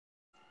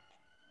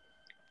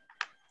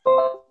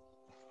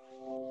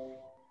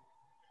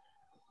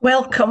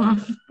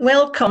Welcome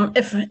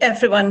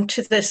everyone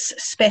to this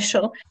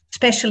special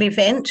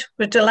event.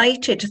 We're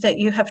delighted that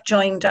you have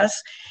joined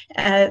us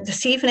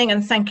this evening,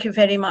 and thank you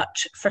very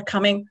much for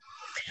coming.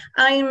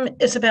 I'm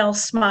Isabel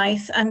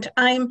Smythe, and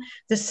I'm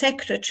the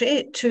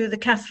Secretary to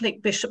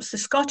the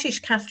Scottish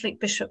Catholic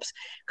Bishops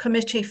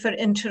Committee for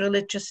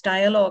Interreligious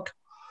Dialogue.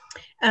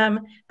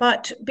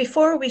 But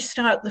before we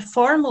start the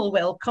formal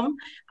welcome,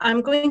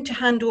 I'm going to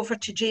hand over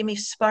to Jamie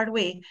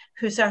Spurway,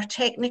 who's our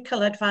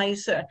technical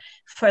advisor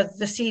for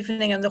this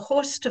evening and the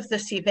host of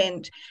this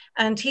event.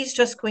 And he's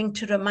just going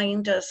to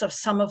remind us of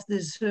some of the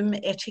Zoom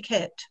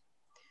etiquette.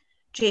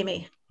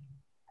 Jamie.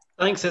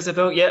 Thanks,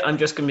 Isabel. Yeah, I'm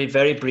just going to be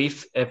very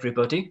brief,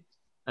 everybody.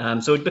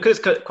 So because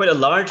it's quite a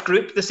large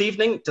group this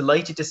evening,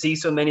 delighted to see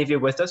so many of you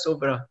with us,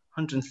 over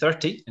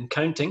 130 and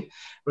counting.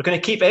 We're going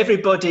to keep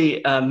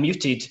everybody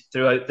muted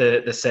throughout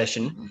the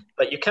session,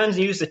 but you can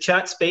use the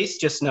chat space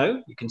just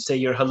now. You can say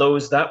your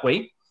hellos that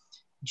way.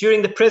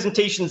 During the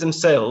presentations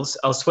themselves,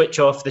 I'll switch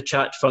off the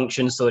chat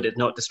function so that it's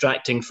not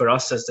distracting for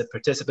us as the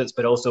participants,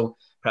 but also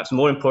perhaps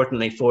more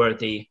importantly for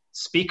the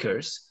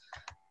speakers.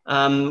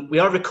 We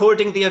are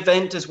recording the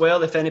event as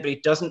well. If anybody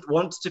doesn't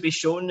want to be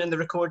shown in the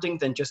recording,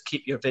 then just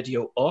keep your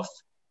video off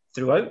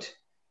throughout.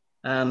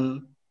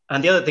 And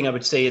the other thing I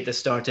would say at the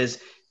start is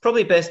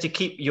probably best to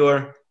keep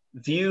your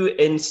view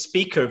in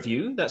speaker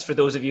view. That's for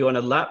those of you on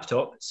a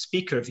laptop,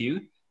 speaker view.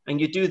 And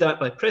you do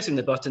that by pressing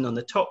the button on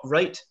the top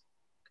right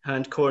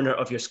hand corner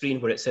of your screen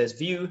where it says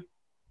view.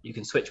 You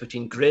can switch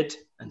between grid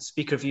and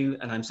speaker view.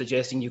 And I'm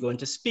suggesting you go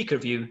into speaker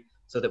view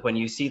so that when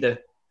you see the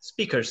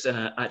speakers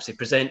actually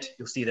present,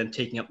 you'll see them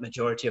taking up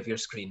majority of your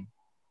screen.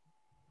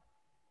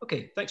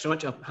 Okay, thanks very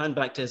much. I'll hand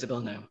back to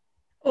Isabel now.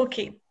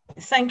 Okay,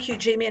 thank you,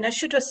 Jamie. And I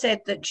should have said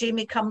that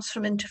Jamie comes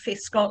from Interfaith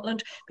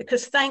Scotland,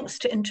 because thanks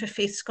to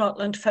Interfaith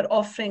Scotland for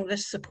offering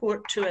this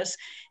support to us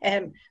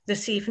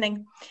this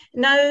evening.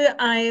 Now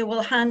I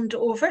will hand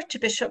over to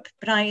Bishop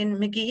Brian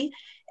McGee.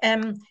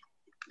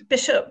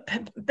 Bishop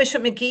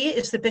McGee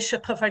is the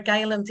Bishop of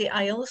Argyll and the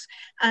Isles,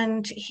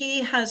 and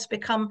he has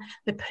become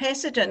the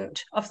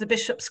President of the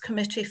Bishops'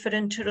 Committee for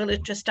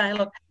Interreligious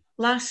Dialogue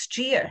last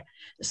year.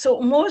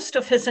 So most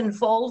of his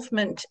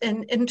involvement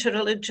in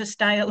interreligious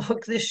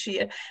dialogue this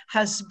year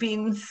has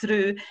been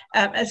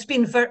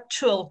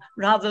virtual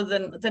rather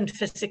than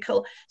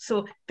physical.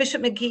 So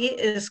Bishop McGee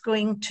is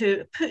going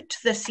to put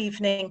this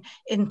evening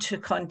into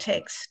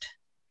context.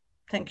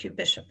 Thank you,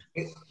 Bishop.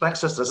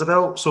 Thanks, Sister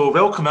Isabel. So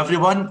welcome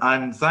everyone,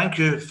 and thank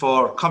you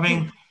for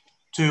coming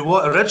to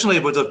what originally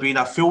would have been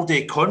a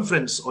full-day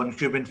conference on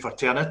human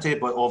fraternity,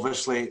 but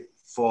obviously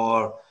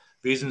for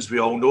reasons we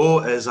all know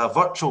is a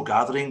virtual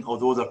gathering,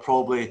 although there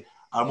probably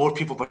are more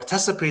people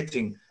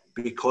participating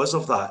because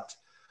of that.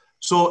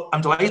 So I'm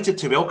delighted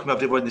to welcome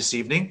everyone this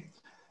evening,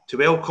 to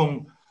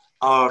welcome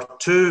our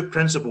two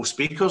principal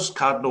speakers,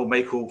 Cardinal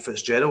Michael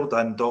Fitzgerald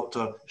and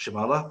Dr.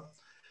 Shomali.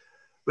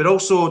 We're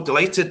also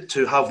delighted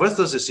to have with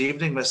us this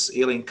evening Miss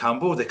Aileen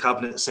Campbell, the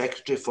Cabinet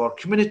Secretary for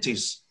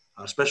Communities,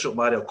 Archbishop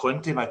Mario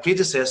Conti, my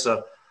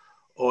predecessor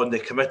on the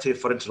Committee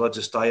for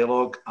Interreligious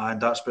Dialogue,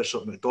 and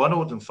Archbishop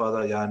MacDonald and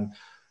Father Jan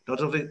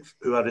Nodderly,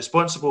 who are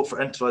responsible for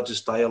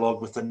interreligious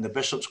dialogue within the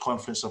Bishops'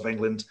 Conference of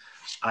England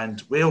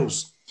and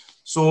Wales.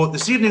 So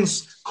this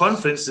evening's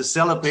conference is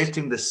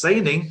celebrating the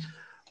signing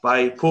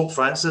by Pope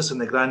Francis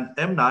and the Grand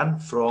Imam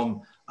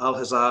from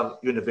Al-Azhar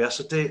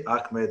University,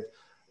 Ahmed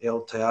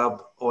El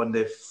Tayeb, on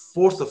the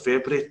 4th of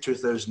February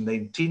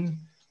 2019,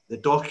 the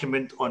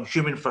document on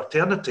human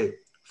fraternity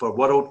for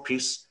world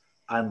peace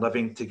and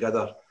living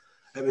together.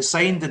 It was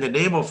signed in the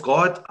name of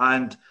God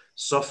and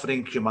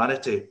suffering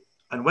humanity.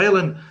 And while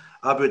in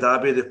Abu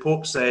Dhabi, the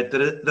Pope said,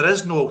 there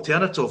is no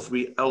alternative.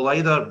 We will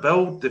either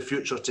build the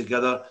future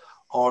together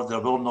or there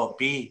will not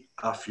be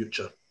a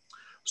future.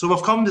 So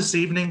we've come this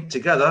evening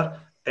together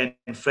in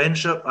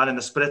friendship and in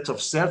a spirit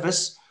of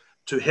service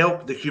to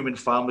help the human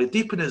family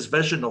deepen its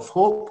vision of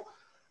hope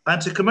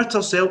and to commit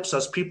ourselves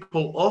as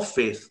people of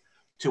faith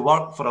to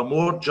work for a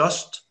more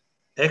just,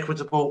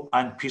 equitable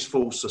and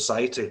peaceful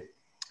society.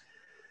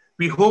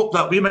 We hope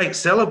that we might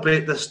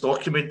celebrate this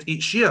document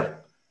each year,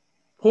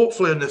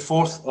 hopefully on the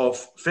 4th of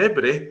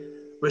February,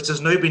 which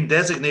has now been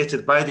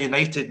designated by the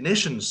United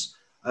Nations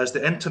as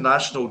the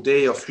International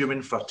Day of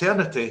Human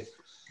Fraternity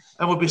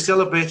and will be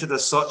celebrated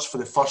as such for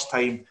the first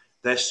time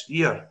this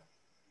year.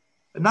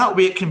 In that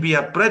way, it can be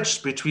a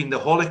bridge between the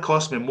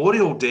Holocaust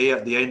Memorial Day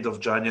at the end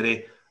of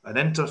January and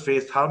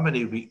Interfaith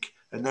Harmony Week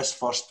in this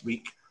first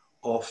week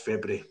of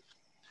February.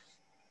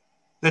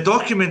 The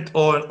document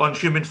on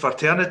human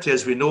fraternity,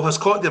 as we know, has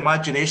caught the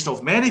imagination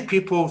of many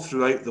people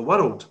throughout the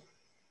world.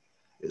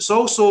 It's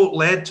also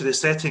led to the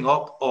setting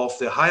up of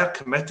the Higher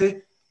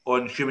Committee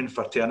on Human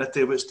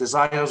Fraternity, which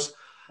desires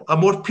a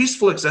more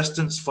peaceful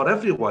existence for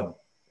everyone.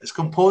 It's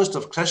composed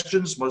of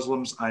Christians,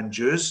 Muslims and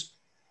Jews,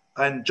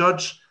 and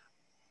Judge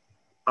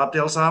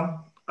Abdel-Salam,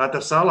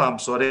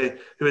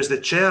 who is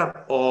the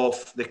chair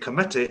of the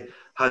committee,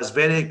 has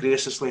very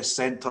graciously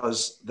sent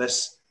us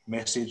this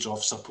message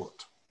of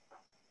support.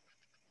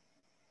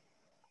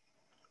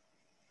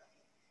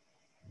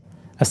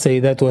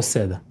 السيدات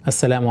والسادة،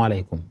 السلام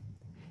عليكم.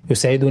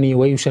 يسعدني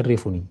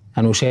ويشرفني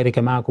أن أشارك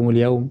معكم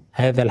اليوم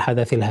هذا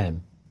الحدث الهام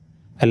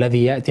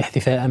الذي يأتي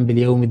احتفاء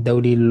باليوم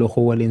الدولي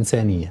للأخوة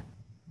الإنسانية،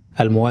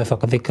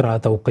 الموافق ذكرى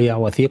توقيع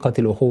وثيقة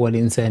الأخوة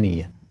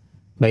الإنسانية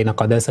بين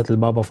قداسة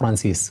البابا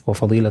فرانسيس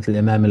وفضيلة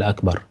الإمام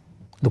الأكبر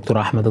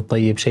دكتور أحمد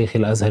الطيب شيخ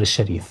الأزهر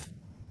الشريف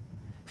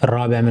في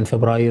 4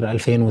 فبراير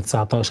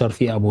 2019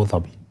 في أبو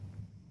ظبي.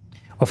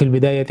 وفي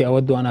البداية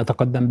أود أن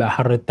أتقدم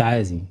بأحر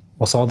التعازي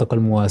وصادق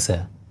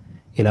المواساة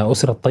إلى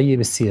أسرة طيب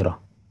السيرة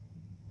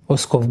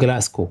أسقف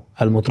جلاسكو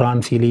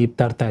المطران فيليب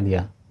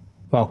تارتاليا،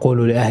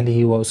 وأقول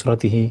لأهله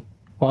وأسرته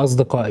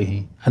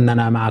وأصدقائه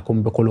أننا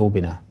معكم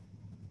بقلوبنا.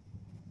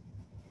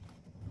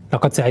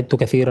 لقد سعدت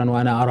كثيرا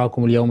وأنا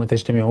أراكم اليوم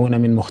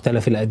تجتمعون من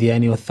مختلف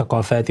الأديان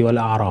والثقافات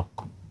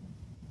والأعراق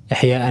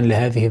إحياء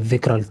لهذه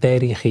الذكرى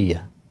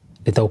التاريخية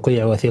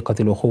لتوقيع وثيقة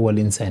الأخوة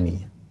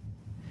الإنسانية.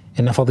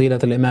 إن فضيلة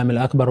الإمام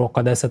الأكبر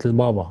وقداسة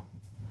البابا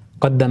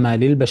قدم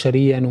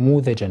للبشرية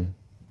نموذجا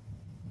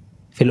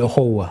في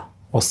الأخوة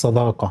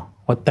والصداقة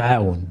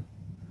والتعاون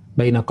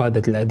بين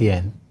قادة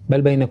الأديان،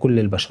 بل بين كل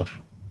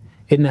البشر.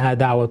 إنها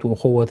دعوة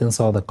أخوة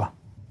صادقة،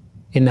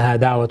 إنها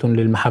دعوة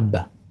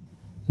للمحبة،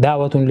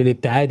 دعوة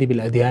للابتعاد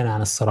بالأديان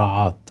عن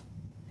الصراعات،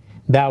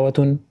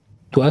 دعوة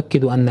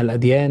تؤكد أن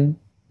الأديان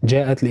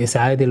جاءت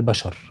لإسعاد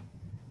البشر،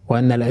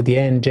 وأن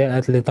الأديان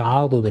جاءت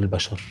لتعاضد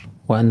البشر،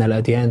 وأن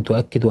الأديان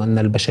تؤكد أن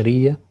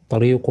البشرية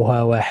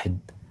طريقها واحد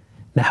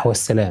نحو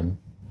السلام،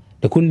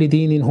 لكل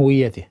دين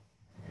هويته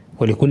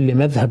ولكل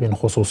مذهب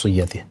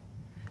خصوصيته،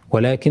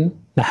 ولكن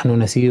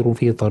نحن نسير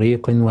في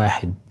طريق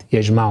واحد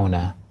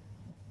يجمعنا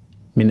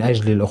من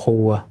أجل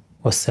الأخوة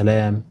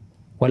والسلام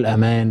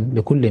والأمان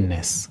لكل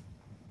الناس.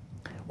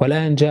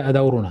 والآن جاء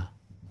دورنا،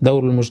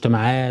 دور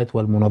المجتمعات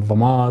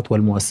والمنظمات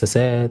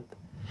والمؤسسات،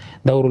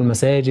 دور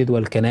المساجد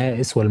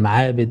والكنائس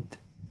والمعابد،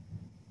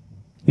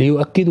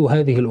 ليؤكدوا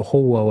هذه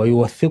الأخوة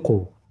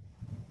ويوثقوا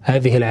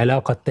هذه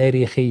العلاقة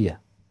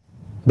التاريخية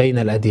بين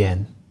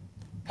الأديان،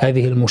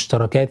 هذه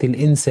المشتركات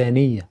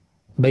الإنسانية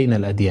بين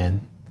الأديان.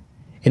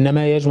 إن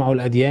ما يجمع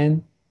الأديان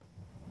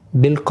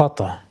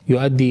بالقطع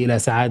يؤدي إلى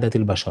سعادة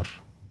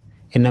البشر.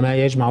 إنما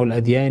يجمع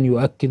الأديان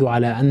يؤكد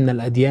على أن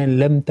الأديان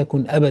لم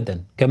تكن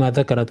أبدا كما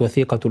ذكرت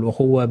وثيقة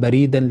الأخوة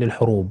بريدا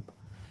للحروب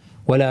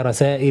ولا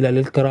رسائل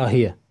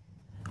للكراهية،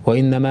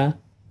 وإنما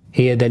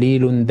هي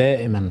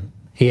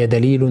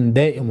دليل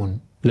دائم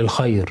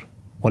للخير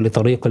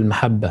ولطريق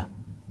المحبة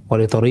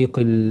ولطريق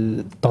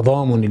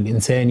التضامن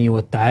الإنساني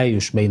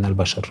والتعايش بين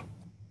البشر.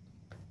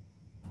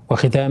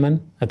 وختاما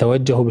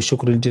أتوجه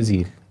بالشكر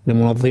الجزيل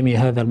لمنظمي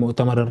هذا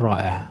المؤتمر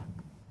الرائع،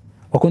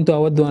 وكنت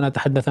أود أن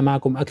أتحدث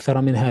معكم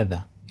أكثر من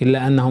هذا،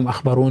 إلا أنهم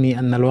أخبروني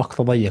أن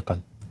الوقت ضيقا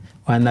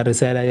وأن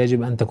الرسالة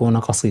يجب أن تكون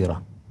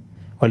قصيرة،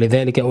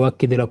 ولذلك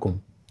أؤكد لكم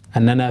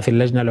أننا في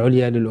اللجنة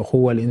العليا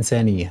للأخوة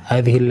الإنسانية،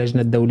 هذه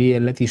اللجنة الدولية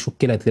التي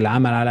شكلت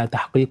للعمل على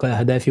تحقيق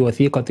أهداف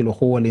وثيقة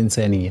الأخوة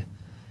الإنسانية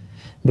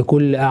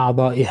بكل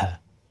أعضائها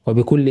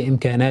وبكل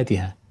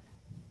إمكاناتها،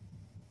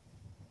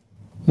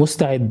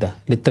 مستعدة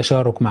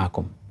للتشارك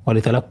معكم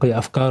ولتلقي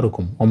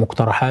أفكاركم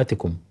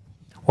ومقترحاتكم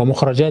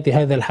ومخرجات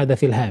هذا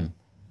الحدث الهام،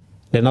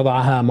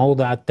 لنضعها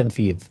موضع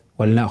التنفيذ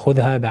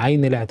ولنأخذها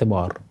بعين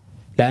الاعتبار،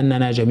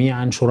 لأننا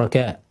جميعا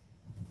شركاء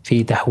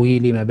في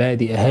تحويل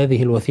مبادئ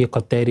هذه الوثيقة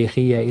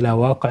التاريخية إلى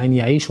واقع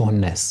يعيشه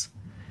الناس.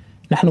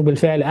 نحن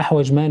بالفعل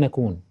أحوج ما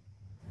نكون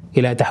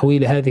إلى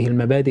تحويل هذه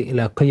المبادئ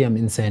إلى قيم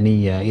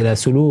إنسانية، إلى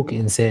سلوك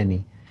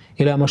إنساني،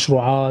 إلى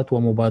مشروعات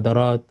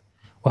ومبادرات،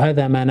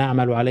 وهذا ما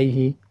نعمل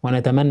عليه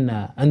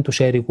ونتمنى أن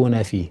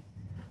تشاركونا فيه.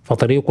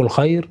 فطريق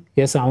الخير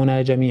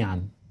يسعنا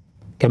جميعا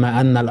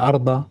كما أن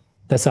الأرض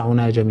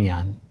تسعنا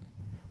جميعا،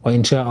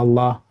 وإن شاء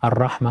الله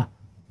الرحمة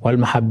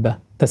والمحبة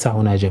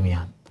تسعنا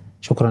جميعا.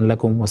 شكرا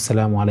لكم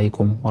والسلام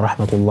عليكم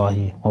ورحمة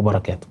الله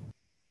وبركاته.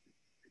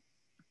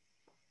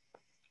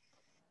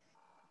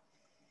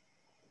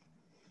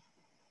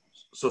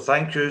 So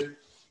thank you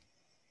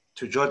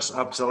to Judge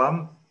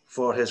Absalam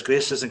for his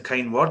gracious and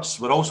kind words.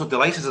 We're also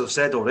delighted, as I've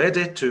said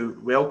already,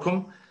 to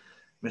welcome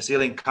Ms.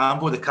 Aileen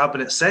Campbell, the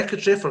Cabinet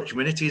Secretary for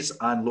Communities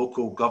and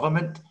Local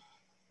Government.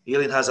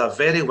 Aileen has a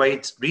very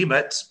wide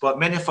remit, but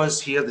many of us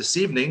here this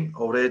evening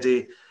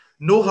already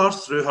know her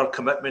through her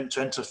commitment to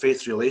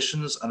interfaith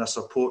relations and her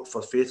support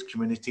for faith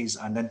communities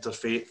and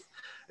interfaith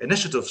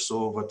initiatives. So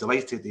we're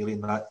delighted,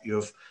 Aileen, that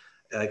you've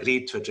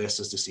agreed to address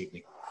us this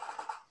evening.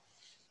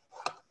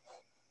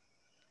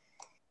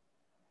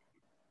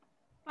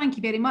 Thank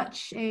you very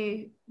much,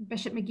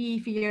 Bishop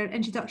McGee, for your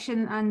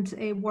introduction and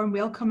a warm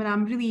welcome. And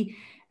I'm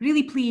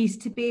really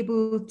pleased to be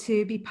able to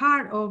be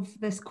part of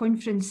this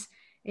conference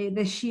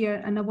this year.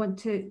 And I want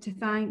to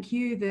thank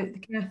you, the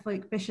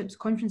Catholic Bishops'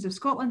 Conference of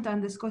Scotland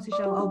and the Scottish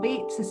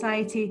Albeit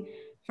Society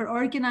for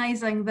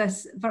organising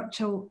this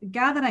virtual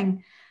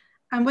gathering.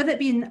 And with it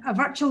being a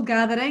virtual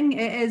gathering,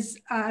 it is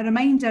a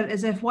reminder,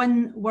 as if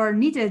one were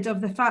needed,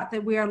 of the fact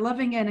that we are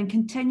living in and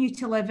continue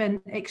to live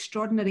in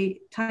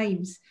extraordinary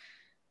times.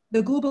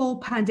 The global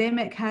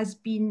pandemic has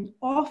been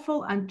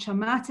awful and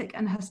traumatic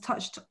and has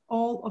touched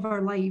all of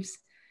our lives.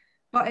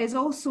 but it's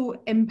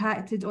also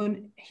impacted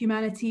on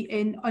humanity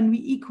in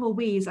unequal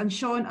ways and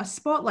shone a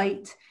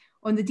spotlight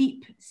on the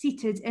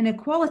deep-seated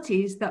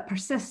inequalities that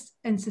persist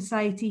in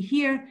society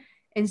here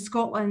in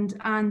Scotland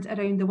and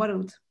around the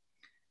world.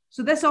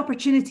 So this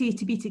opportunity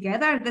to be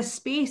together, this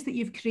space that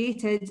you've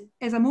created,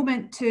 is a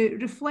moment to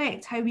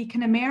reflect how we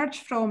can emerge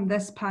from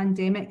this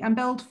pandemic and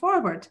build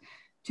forward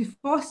to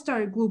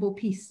foster global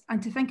peace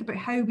and to think about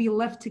how we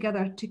live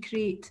together to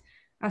create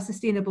a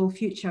sustainable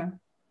future.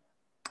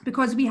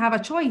 Because we have a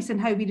choice in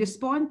how we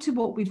respond to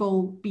what we've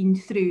all been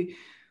through.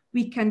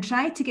 We can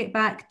try to get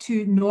back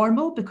to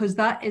normal because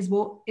that is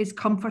what is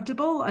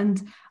comfortable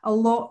and a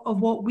lot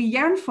of what we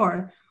yearn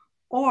for.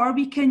 Or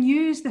we can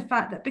use the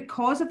fact that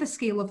because of the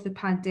scale of the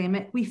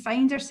pandemic, we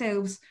find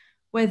ourselves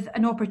with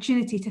an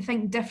opportunity to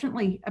think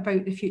differently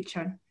about the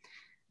future.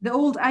 The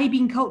old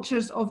I-being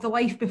cultures of the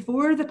life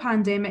before the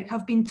pandemic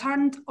have been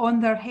turned on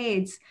their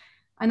heads.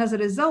 And as a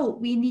result,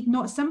 we need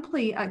not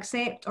simply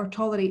accept or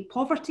tolerate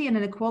poverty and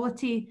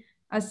inequality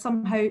as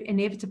somehow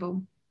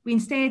inevitable. We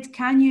instead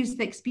can use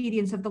the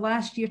experience of the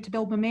last year to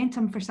build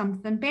momentum for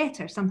something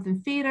better,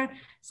 something fairer,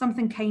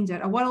 something kinder,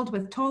 a world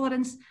with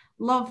tolerance,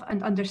 love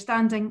and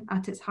understanding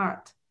at its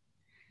heart.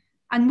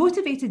 And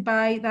motivated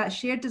by that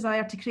shared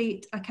desire to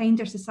create a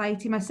kinder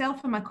society,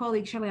 myself and my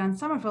colleague Shirley-Ann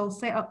Somerville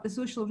set up the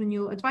Social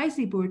Renewal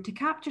Advisory Board to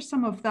capture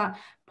some of that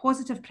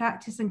positive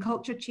practice and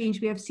culture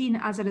change we have seen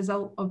as a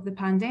result of the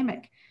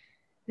pandemic.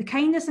 The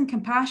kindness and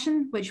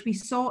compassion which we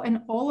saw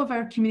in all of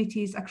our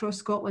communities across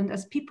Scotland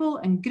as people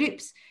and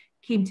groups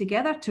came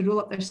together to roll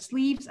up their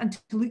sleeves and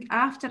to look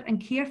after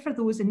and care for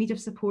those in need of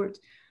support,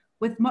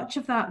 with much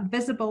of that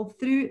visible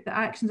through the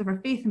actions of our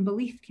faith and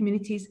belief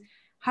communities,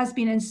 has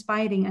been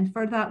inspiring, and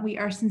for that we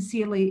are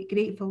sincerely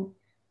grateful.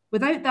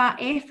 Without that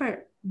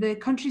effort, the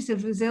countries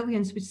of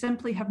resilience would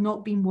simply have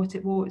not been what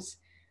it was.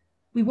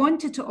 We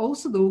wanted to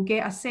also, though,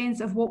 get a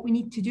sense of what we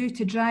need to do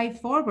to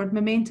drive forward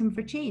momentum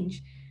for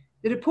change.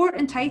 The report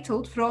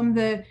entitled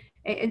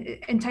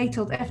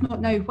If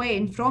Not Now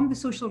When, from the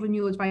Social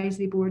Renewal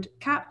Advisory Board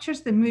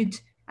captures the mood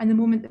and the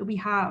moment that we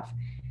have.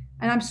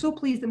 And I'm so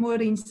pleased that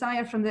Maureen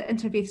Sire from the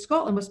Interfaith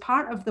Scotland was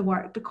part of the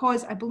work,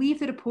 because I believe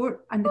the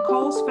report and the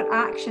calls for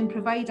action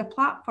provide a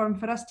platform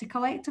for us to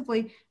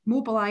collectively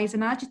mobilise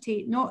and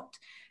agitate, not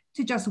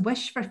to just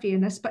wish for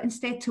fairness, but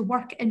instead to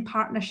work in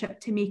partnership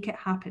to make it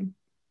happen.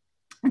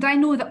 And I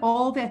know that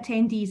all the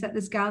attendees at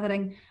this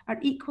gathering are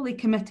equally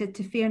committed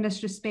to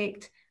fairness,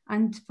 respect,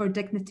 and for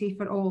dignity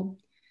for all.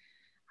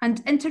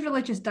 And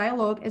interreligious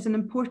dialogue is an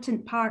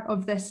important part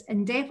of this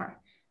endeavour.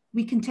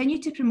 We continue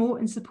to promote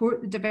and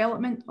support the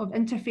development of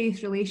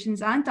interfaith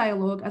relations and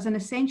dialogue as an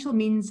essential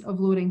means of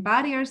lowering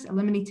barriers,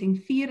 eliminating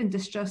fear and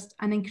distrust,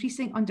 and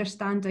increasing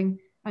understanding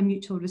and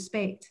mutual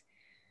respect.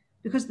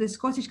 Because the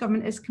Scottish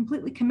Government is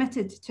completely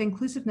committed to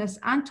inclusiveness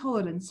and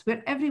tolerance,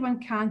 where everyone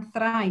can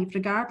thrive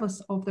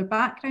regardless of their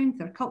background,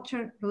 their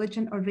culture,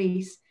 religion, or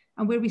race,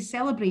 and where we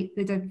celebrate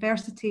the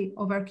diversity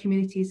of our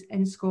communities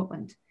in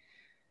Scotland.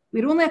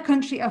 We're only a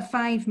country of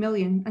 5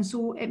 million, and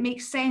so it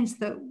makes sense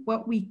that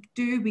what we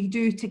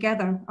do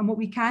together, and what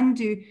we can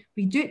do,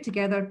 we do it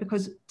together,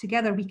 because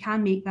together we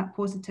can make that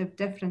positive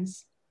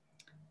difference.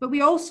 But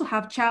we also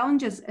have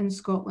challenges in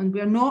Scotland.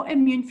 We are not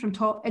immune from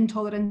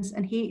intolerance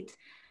and hate.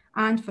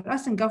 And for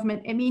us in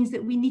government, it means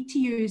that we need to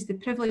use the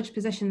privileged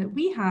position that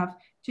we have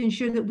to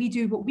ensure that we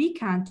do what we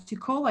can to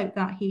call out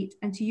that hate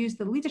and to use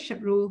the leadership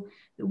role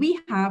that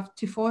we have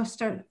to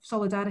foster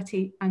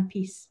solidarity and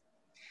peace.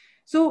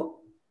 So,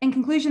 in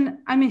conclusion,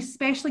 I'm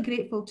especially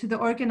grateful to the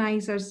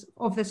organisers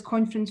of this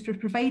conference for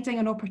providing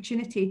an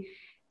opportunity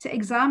to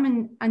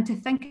examine and to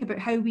think about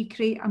how we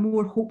create a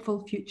more hopeful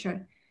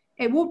future.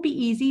 It won't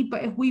be easy,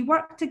 but if we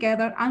work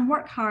together and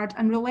work hard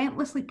and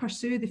relentlessly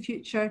pursue the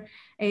future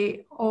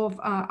of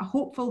a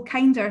hopeful,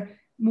 kinder,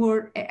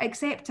 more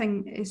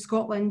accepting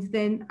Scotland,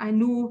 then I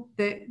know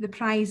that the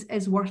prize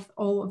is worth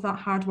all of that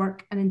hard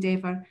work and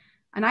endeavour.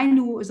 And I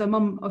know, as a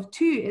mum of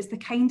two, it's the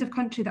kind of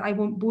country that I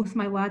want both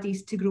my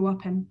laddies to grow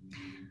up in.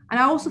 And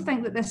I also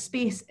think that this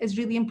space is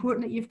really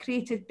important that you've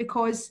created,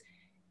 because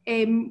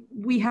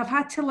we have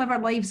had to live our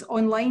lives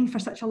online for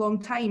such a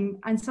long time,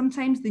 and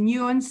sometimes the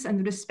nuance and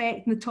the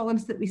respect and the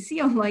tolerance that we see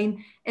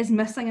online is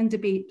missing in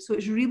debate. So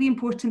it's really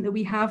important that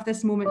we have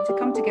this moment to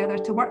come together,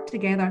 to work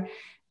together,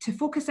 to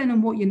focus in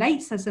on what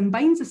unites us and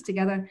binds us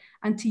together,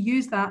 and to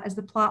use that as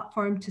the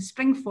platform to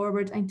spring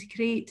forward and to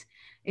create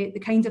the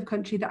kind of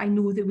country that I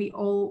know that we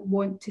all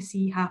want to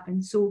see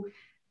happen. So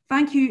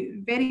thank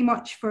you very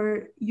much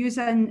for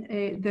using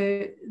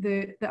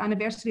the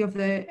anniversary of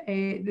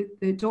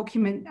the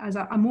document as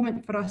a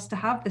moment for us to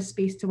have this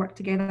space to work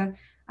together.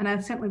 And I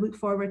certainly look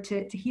forward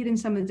to hearing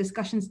some of the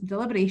discussions and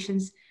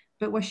deliberations,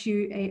 but wish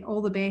you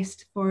all the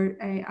best for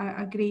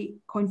a great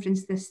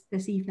conference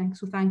this evening.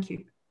 So thank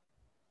you.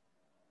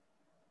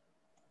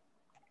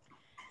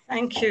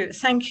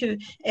 Thank you,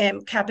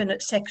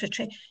 Cabinet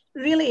Secretary.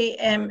 really,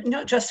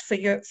 not just for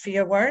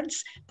your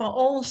words, but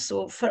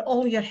also for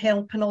all your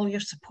help and all your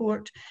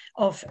support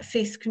of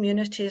faith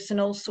communities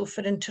and also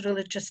for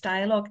interreligious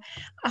dialogue.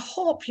 I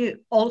hope you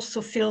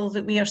also feel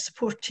that we are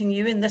supporting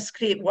you in this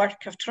great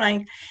work of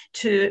trying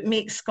to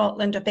make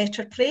Scotland a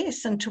better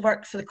place and to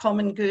work for the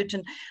common good.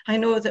 And I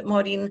know that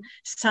Maureen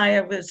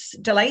Sire was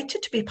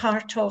delighted to be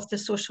part of the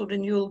Social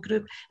Renewal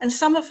Group, and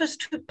some of us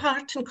took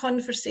part in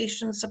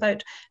conversations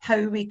about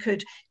how we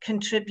could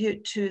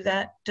contribute to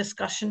that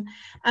discussion.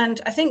 And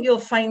I think you'll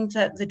find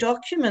that the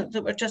document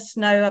that we're just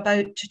now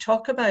about to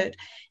talk about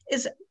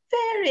is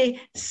very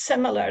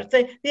similar.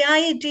 The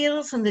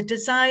ideals and the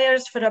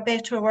desires for a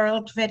better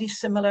world, very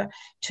similar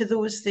to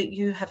those that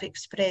you have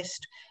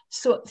expressed.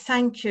 So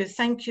thank you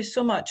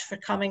so much for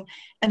coming,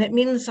 and it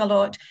means a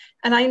lot.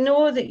 And I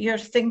know that you're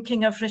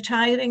thinking of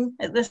retiring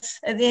at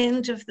the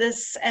end of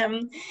this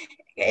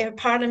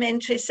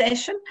parliamentary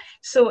session.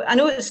 So I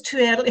know it's too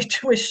early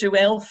to wish you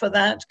well for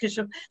that, because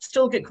you've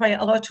still got quite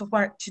a lot of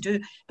work to do,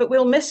 but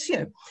we'll miss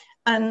you.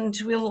 And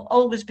we'll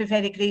always be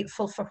very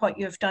grateful for what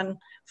you've done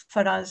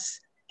for us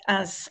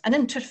as an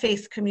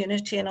interfaith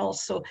community and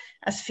also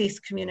as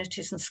faith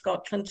communities in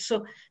Scotland.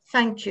 So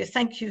thank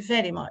you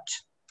very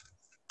much.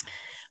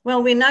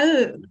 Well, we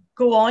now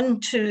go on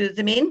to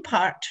the main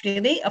part,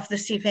 really, of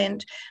this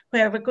event,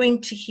 where we're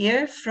going to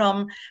hear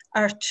from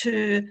our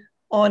two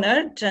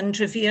honoured and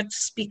revered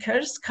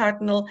speakers,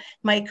 Cardinal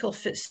Michael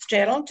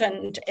Fitzgerald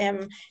and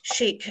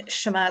Sheikh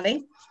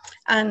Shomali.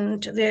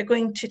 And they're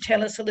going to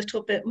tell us a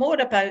little bit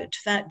more about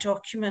that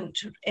document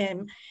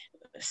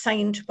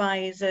signed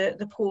by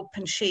the Pope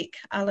and Sheikh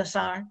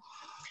Al-Azhar.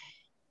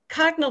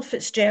 Cardinal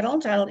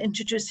Fitzgerald, I'll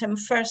introduce him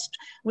first,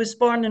 was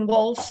born in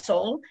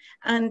Walsall,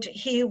 and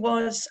he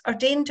was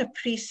ordained a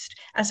priest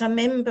as a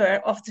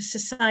member of the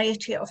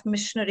Society of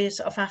Missionaries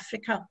of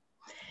Africa.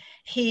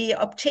 He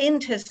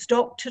obtained his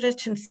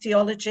doctorate in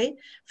theology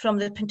from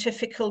the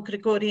Pontifical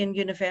Gregorian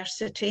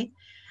University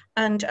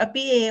and a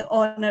BA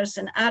Honours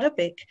in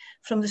Arabic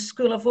from the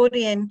School of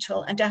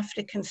Oriental and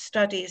African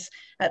Studies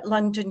at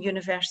London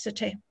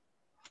University.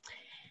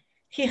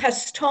 He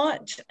has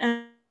taught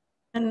in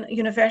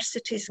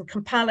universities in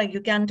Kampala,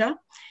 Uganda,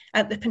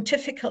 at the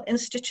Pontifical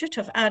Institute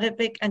of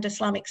Arabic and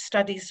Islamic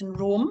Studies in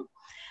Rome,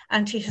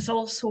 and he has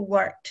also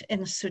worked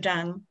in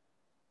Sudan.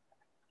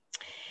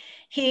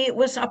 He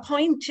was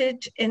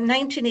appointed in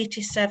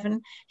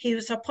 1987, he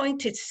was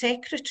appointed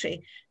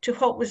secretary to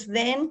what was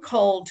then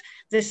called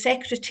the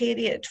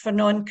Secretariat for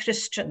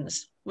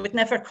Non-Christians. We'd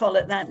never call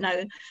it that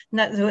now.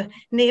 The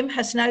name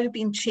has now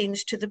been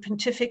changed to the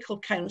Pontifical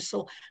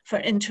Council for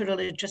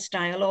Interreligious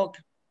Dialogue.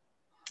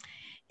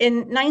 In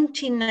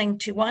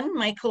 1991,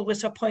 Michael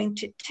was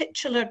appointed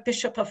titular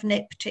Bishop of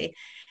Nepti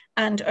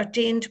and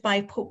ordained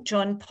by Pope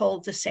John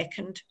Paul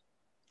II.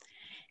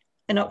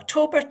 In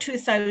October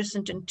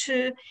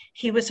 2002,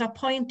 he was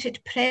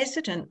appointed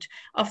President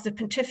of the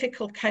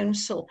Pontifical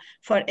Council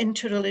for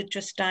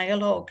Interreligious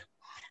Dialogue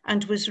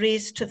and was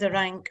raised to the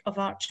rank of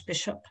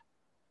Archbishop.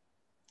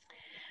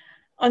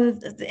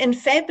 In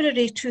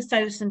February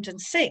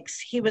 2006,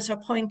 he was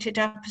appointed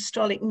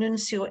Apostolic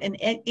Nuncio in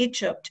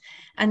Egypt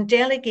and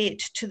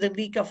delegate to the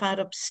League of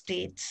Arab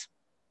States.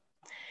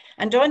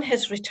 And on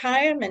his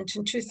retirement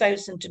in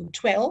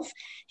 2012,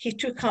 he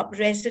took up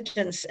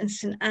residence in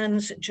St.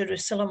 Anne's,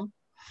 Jerusalem,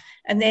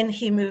 and then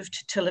he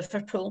moved to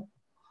Liverpool.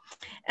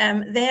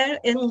 There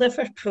in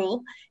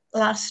Liverpool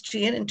last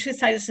year, in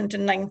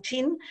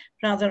 2019,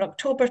 rather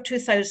October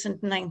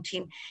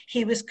 2019,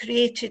 he was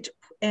created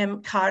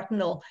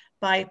Cardinal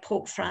by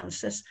Pope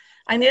Francis.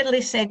 I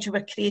nearly said you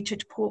were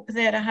created Pope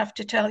there, I have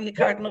to tell you,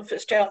 Cardinal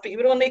Fitzgerald, but you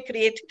were only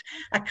created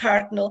a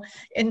Cardinal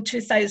in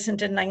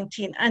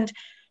 2019. And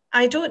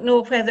I don't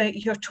know whether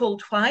you're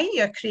told why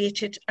you're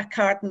created a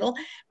Cardinal,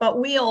 but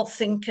we all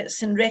think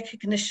it's in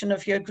recognition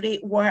of your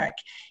great work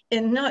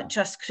in not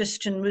just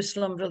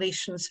Christian-Muslim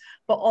relations,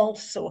 but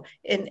also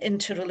in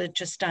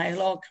interreligious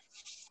dialogue.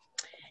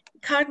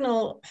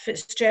 Cardinal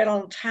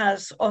Fitzgerald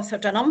has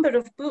authored a number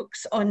of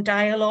books on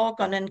dialogue,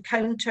 on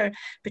encounter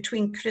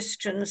between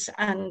Christians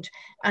and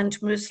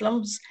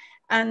Muslims.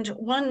 And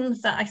one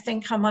that I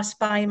think I must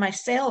buy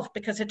myself,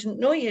 because I didn't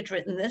know you'd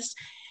written this,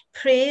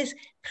 Praise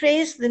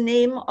the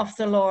Name of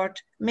the Lord,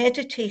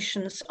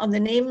 Meditations on the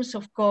Names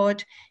of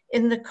God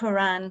in the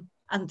Quran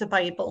and the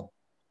Bible.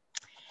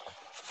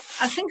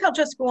 I think I'll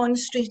just go on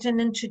straight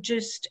and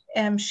introduce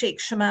Sheikh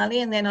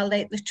Shomali, and then I'll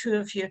let the two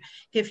of you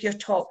give your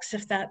talks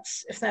if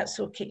that's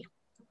okay.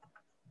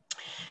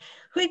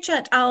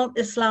 Hujjat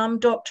al-Islam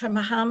Dr.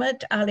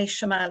 Mohammad Ali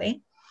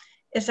Shomali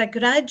is a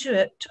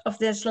graduate of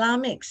the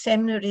Islamic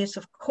seminaries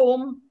of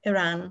Qom,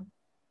 Iran.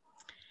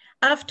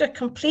 After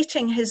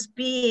completing his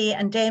BA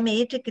and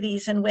MA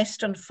degrees in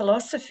Western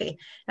philosophy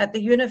at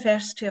the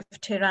University of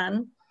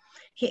Tehran,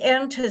 he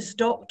earned his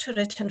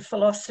doctorate in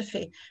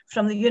philosophy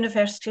from the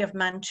University of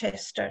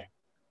Manchester.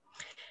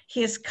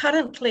 He is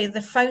currently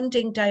the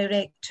founding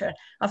director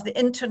of the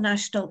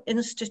International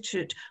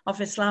Institute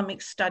of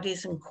Islamic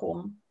Studies in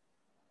Qom.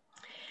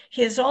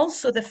 He is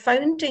also the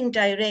founding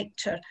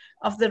director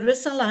of the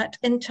Risalat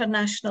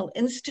International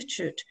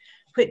Institute,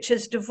 which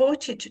is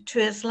devoted to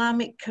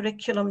Islamic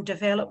curriculum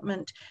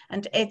development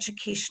and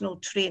educational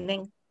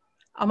training,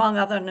 among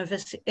other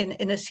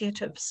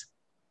initiatives.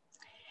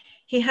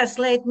 He has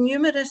led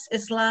numerous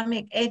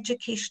Islamic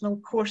educational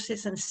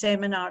courses and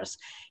seminars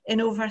in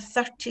over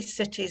 30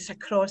 cities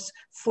across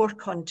 4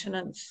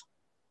 continents.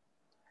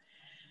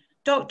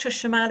 Dr.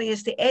 Shomali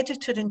is the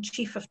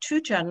editor-in-chief of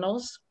 2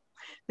 journals,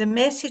 The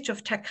Message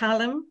of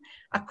Takalim,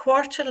 a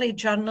quarterly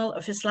journal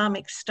of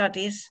Islamic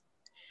studies,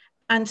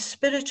 and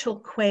Spiritual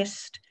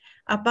Quest,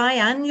 a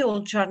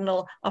biannual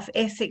journal of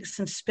ethics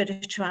and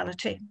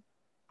spirituality.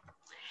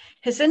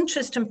 His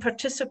interest and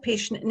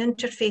participation in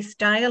interfaith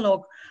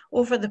dialogue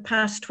over the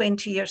past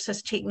 20 years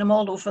has taken him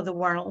all over the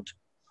world.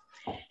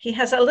 He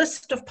has a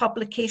list of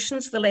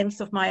publications the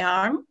length of my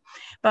arm,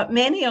 but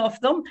many of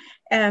them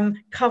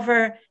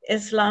cover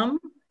Islam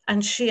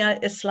and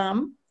Shia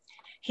Islam.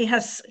 He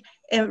has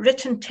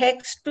written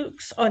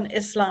textbooks on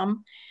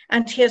Islam,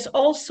 and he has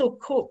also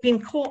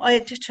been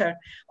co-editor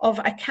of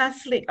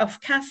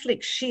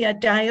Catholic Shia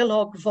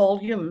dialogue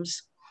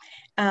volumes.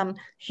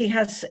 He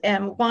has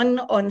one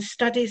on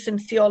studies in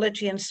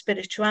theology and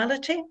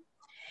spirituality,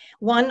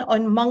 one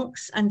on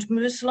monks and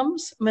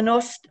Muslims,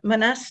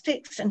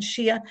 monastics and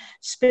Shia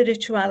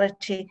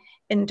spirituality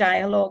in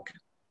dialogue.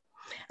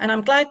 And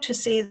I'm glad to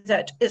say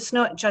that it's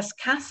not just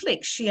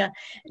Catholic Shia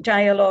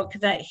dialogue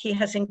that he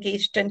has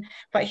engaged in,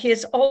 but he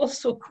is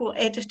also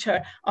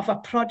co-editor of a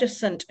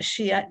Protestant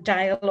Shia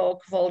dialogue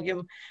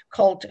volume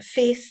called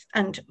Faith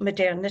and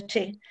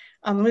Modernity,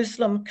 a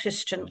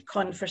Muslim-Christian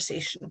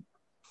conversation.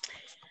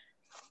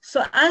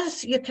 So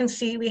as you can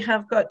see, we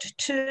have got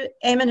 2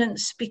 eminent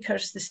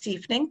speakers this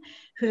evening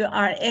who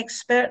are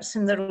experts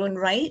in their own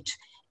right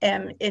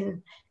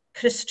in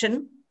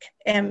Christian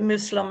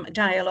Muslim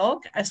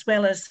dialogue, as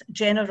well as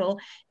general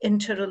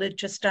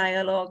interreligious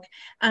dialogue,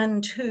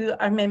 and who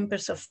are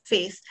members of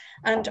faith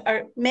and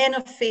are men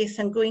of faith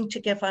and going to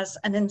give us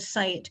an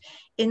insight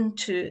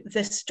into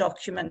this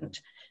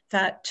document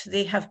that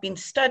they have been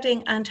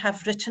studying and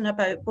have written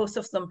about. Both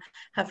of them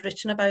have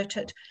written about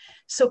it.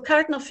 So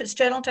Cardinal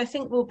Fitzgerald, I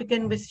think we'll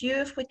begin with you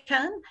if we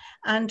can,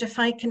 and if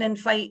I can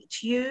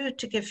invite you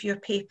to give your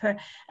paper,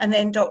 and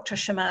then Dr.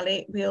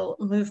 Shomali, we'll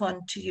move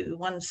on to you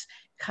once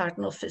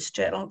Cardinal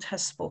Fitzgerald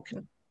has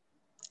spoken.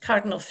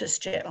 Cardinal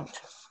Fitzgerald.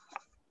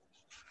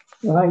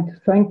 Right,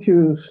 thank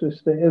you,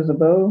 Sister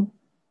Isabel.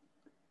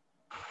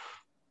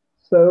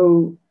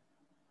 So,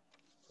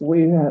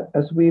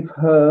 as we've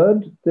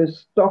heard,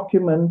 this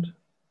document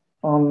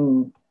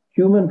on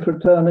human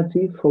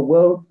fraternity for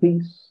world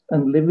peace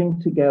and living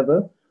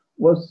together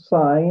was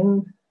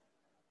signed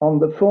on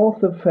the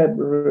 4th of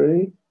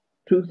February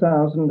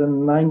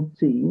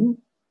 2019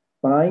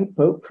 by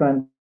Pope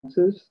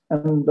Francis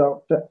and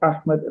Dr.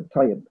 Ahmed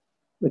Tayyib,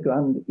 the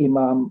Grand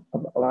Imam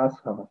of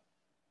Al-Azhar.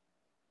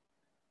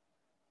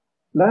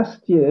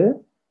 Last year,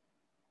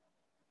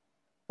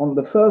 on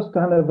the first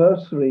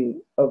anniversary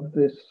of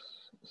this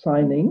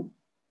signing,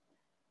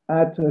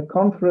 at a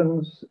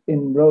conference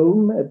in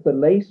Rome, at the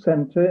Lay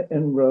Center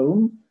in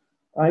Rome,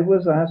 I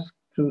was asked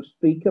to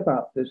speak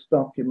about this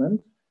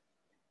document,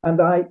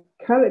 and I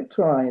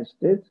characterized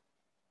it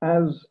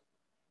as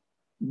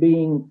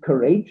being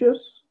courageous,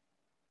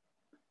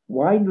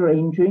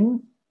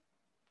 wide-ranging,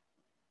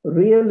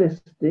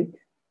 realistic,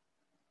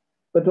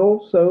 but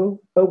also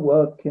a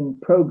work in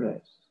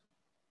progress.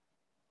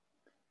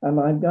 And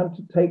I'm going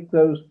to take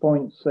those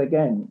points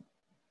again.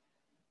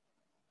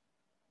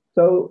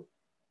 So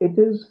it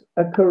is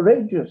a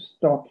courageous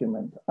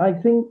document. I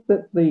think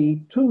that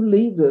the 2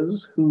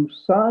 leaders who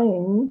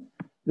signed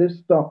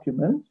this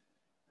document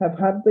have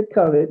had the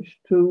courage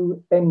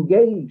to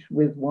engage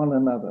with one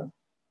another.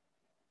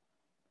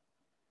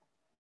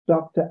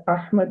 Dr.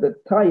 Ahmed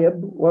Tayyib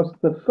was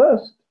the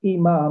first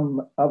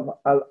Imam of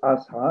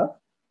Al-Azhar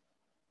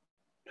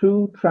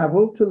to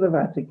travel to the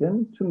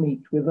Vatican to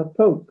meet with a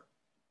Pope.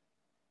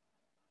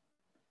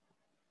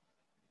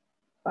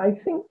 I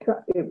think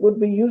it would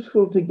be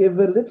useful to give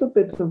a little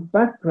bit of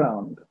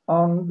background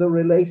on the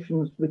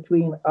relations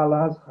between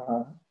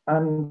Al-Azhar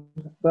and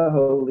the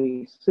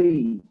Holy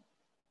See,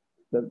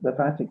 the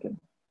Vatican.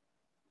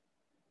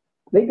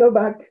 They go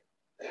back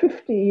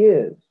 50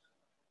 years.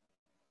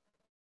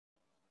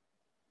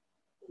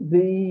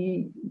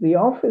 The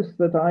office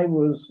that I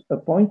was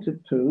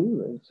appointed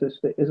to, as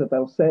Sister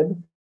Isabel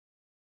said,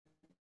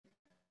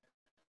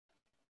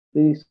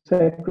 the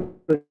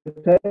Secretary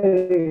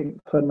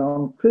for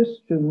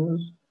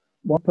Non-Christians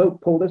was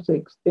Pope Paul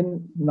VI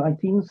in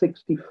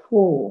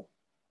 1964.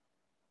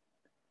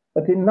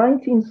 But in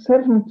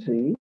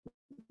 1970,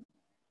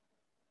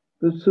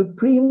 the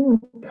Supreme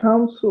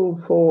Council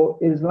for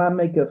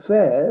Islamic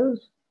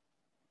Affairs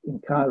in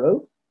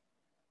Cairo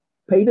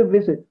paid a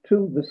visit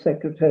to the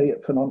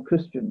Secretariat for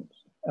Non-Christians.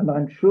 And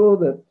I'm sure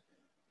that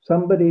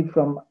somebody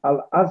from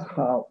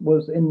Al-Azhar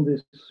was in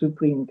this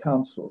Supreme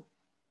Council.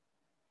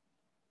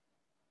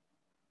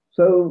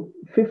 So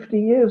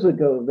 50 years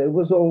ago, there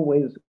was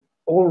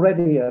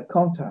already a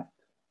contact.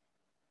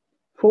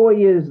 4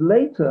 years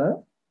later,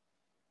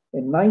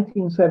 in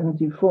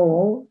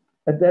 1974,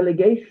 a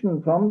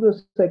delegation from the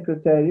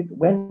Secretariat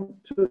went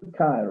to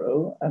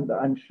Cairo, and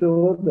I'm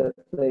sure that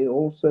they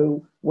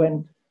also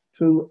went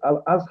to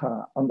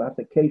Al-Azhar on that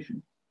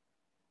occasion.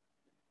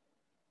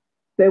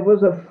 There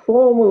was a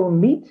formal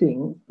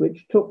meeting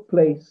which took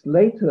place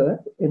later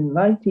in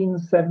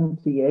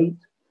 1978,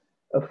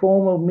 a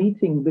formal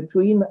meeting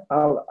between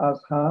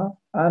Al-Azhar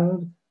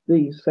and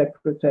the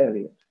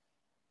Secretariat.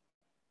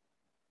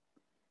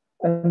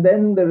 And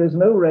then there is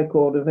no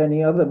record of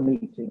any other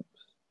meetings.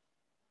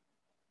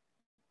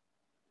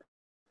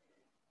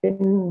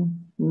 In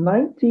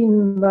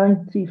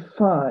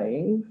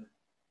 1995,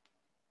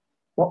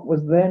 what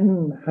was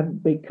then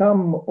had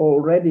become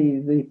already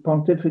the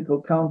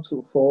Pontifical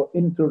Council for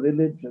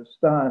Interreligious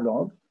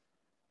Dialogue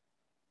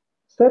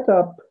set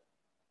up,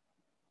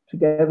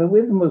 together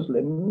with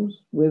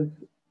Muslims, with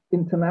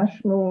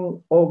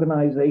international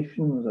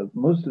organizations of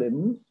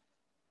Muslims,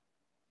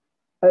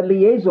 a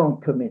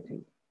liaison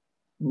committee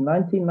in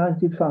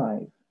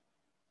 1995.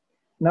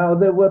 Now,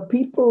 there were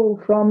people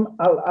from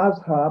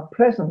Al-Azhar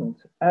present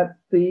at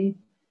the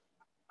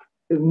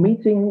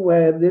meeting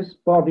where this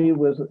body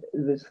was,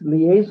 this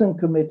liaison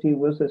committee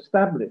was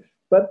established,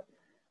 but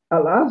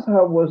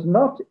Al-Azhar was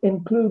not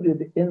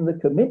included in the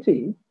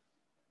committee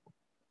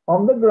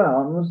on the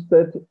grounds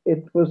that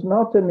it was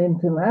not an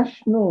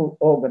international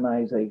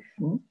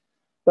organization,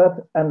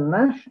 but a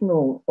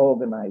national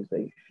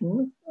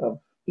organization of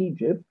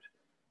Egypt,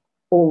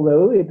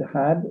 although it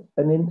had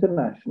an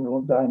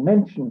international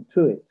dimension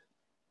to it.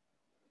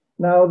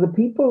 Now, the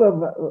people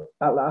of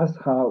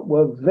Al-Azhar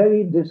were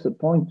very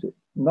disappointed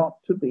not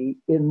to be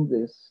in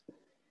this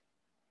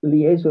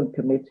liaison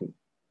committee.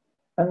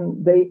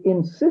 And they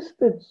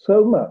insisted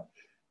so much,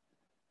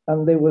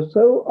 and they were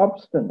so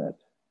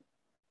obstinate.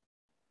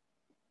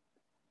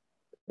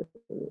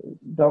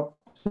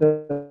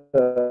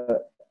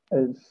 Dr.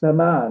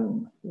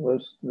 Zaman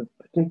was the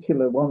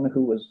particular one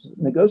who was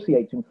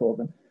negotiating for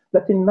them,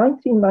 that in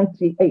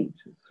 1998,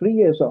 3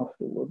 years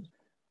afterwards,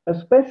 a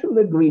special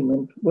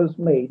agreement was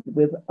made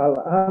with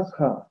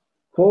Al-Azhar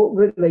for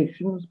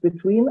relations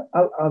between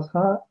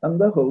Al-Azhar and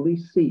the Holy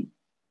See.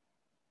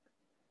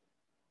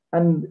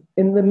 And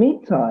in the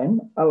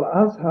meantime,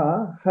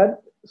 Al-Azhar had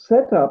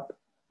set up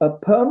a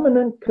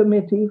permanent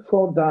committee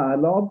for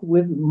dialogue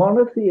with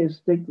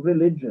monotheistic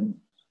religions.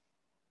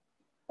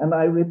 And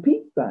I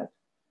repeat that,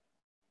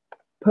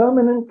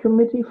 permanent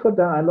committee for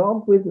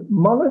dialogue with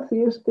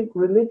monotheistic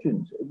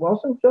religions. It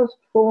wasn't just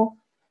for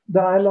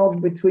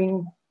dialogue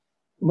between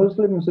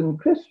Muslims and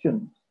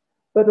Christians,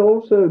 but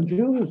also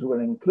Jews were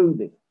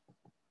included,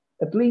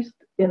 at least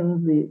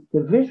in the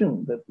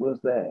division that was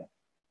there.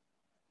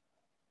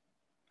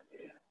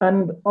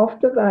 And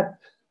after that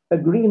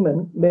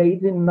agreement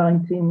made in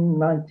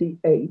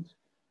 1998,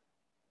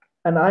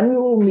 an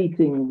annual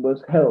meeting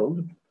was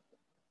held,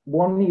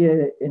 1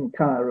 year in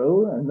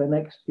Cairo and the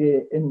next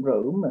year in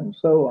Rome, and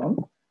so on,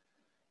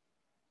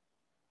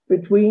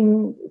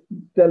 between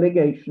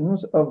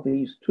delegations of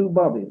these two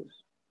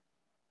bodies.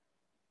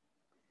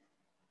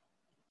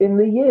 In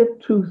the year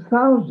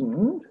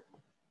 2000,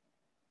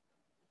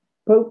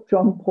 Pope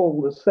John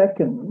Paul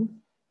II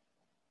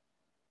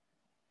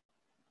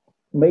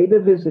made a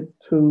visit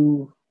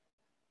to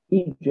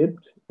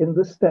Egypt in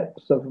the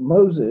steps of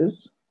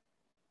Moses,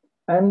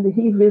 and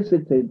he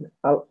visited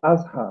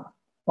Al-Azhar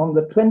on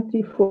the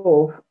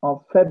 24th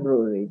of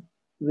February,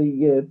 the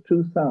year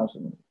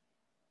 2000.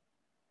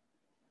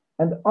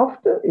 And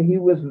after, he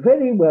was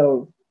very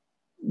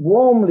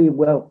warmly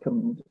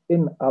welcomed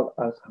in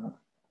Al-Azhar.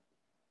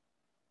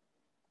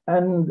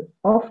 And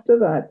after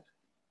that,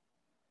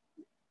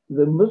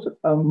 the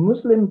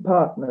Muslim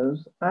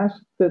partners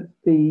asked that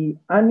the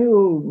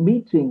annual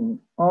meeting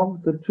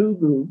of the two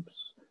groups,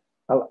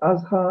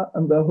 Al-Azhar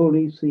and the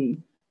Holy See,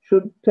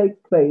 should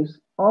take place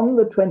on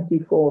the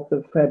 24th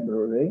of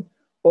February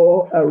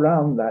or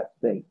around that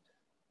date.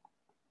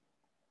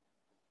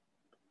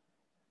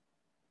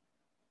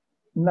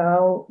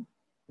 Now,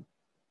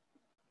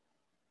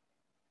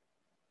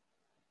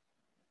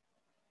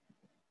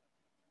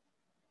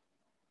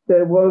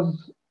 there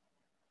was,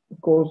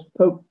 of course,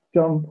 Pope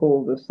John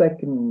Paul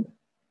II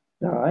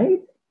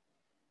died,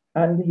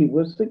 and he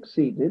was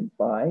succeeded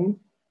by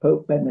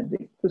Pope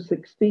Benedict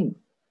XVI.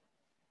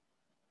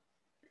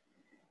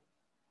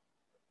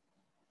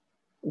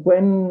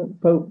 When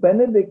Pope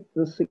Benedict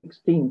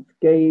XVI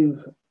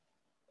gave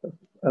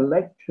a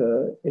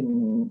lecture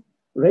in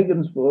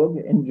Regensburg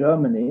in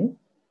Germany,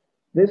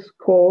 this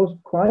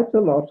caused quite a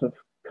lot of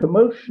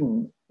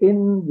commotion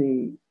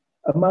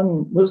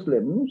among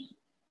Muslims,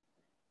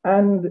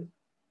 and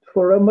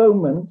for a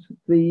moment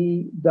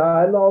the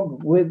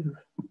dialogue with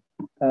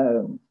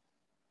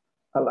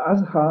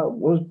Al-Azhar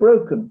was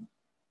broken.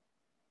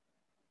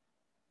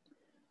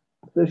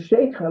 The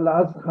Sheikh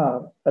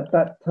Al-Azhar at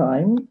that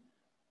time,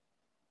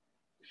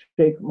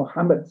 Sheikh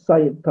Mohammad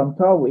Sayyid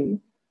Tantawi,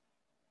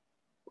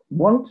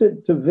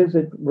 wanted to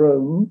visit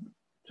Rome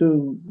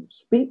to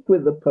speak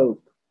with the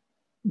Pope,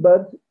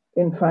 but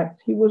in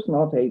fact he was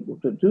not able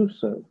to do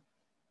so.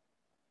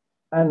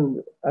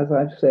 And as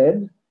I've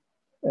said,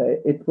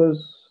 it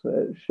was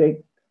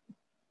Sheikh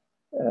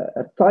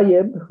Ahmad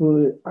Tayyib,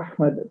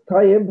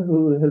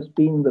 who has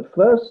been the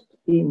first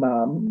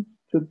Imam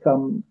to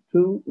come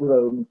to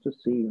Rome to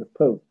see the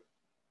Pope.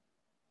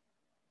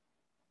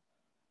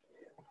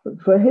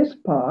 For his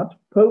part,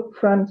 Pope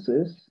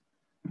Francis,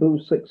 who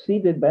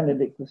succeeded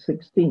Benedict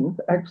XVI,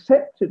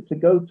 accepted to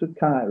go to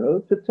Cairo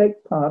to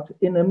take part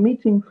in a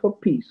meeting for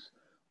peace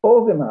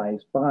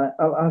organized by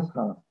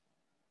Al-Azhar.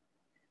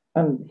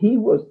 And he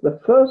was the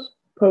first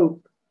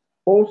Pope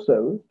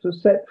also to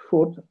set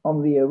foot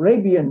on the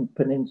Arabian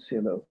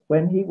Peninsula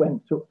when he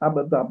went to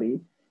Abu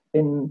Dhabi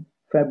in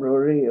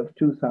February of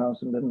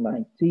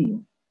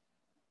 2019.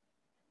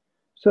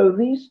 So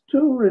these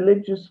two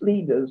religious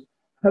leaders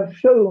have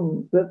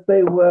shown that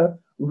they were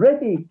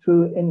ready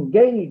to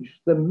engage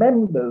the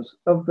members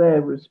of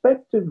their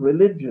respective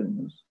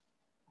religions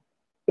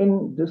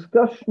in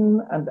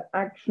discussion and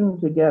action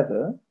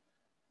together,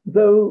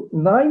 though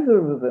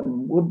neither of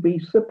them would be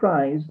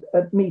surprised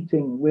at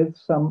meeting with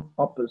some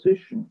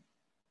opposition.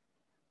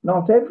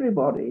 Not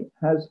everybody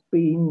has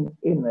been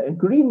in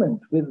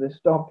agreement with this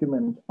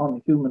document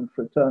on human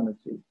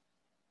fraternity,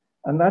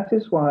 and that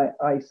is why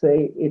I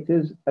say it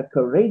is a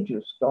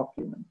courageous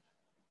document.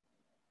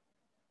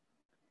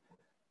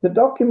 The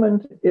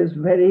document is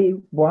very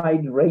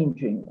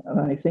wide-ranging, and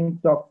I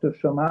think Dr.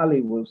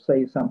 Shomali will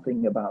say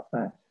something about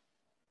that.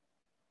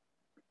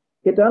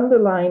 It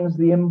underlines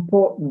the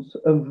importance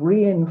of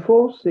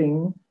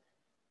reinforcing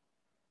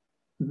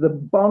the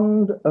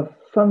bond of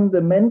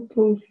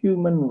fundamental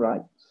human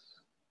rights.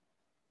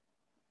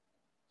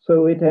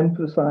 So it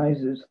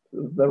emphasizes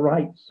the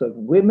rights of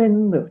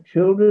women, of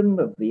children,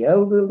 of the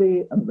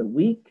elderly, and the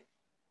weak.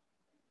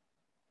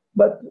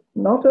 But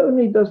not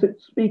only does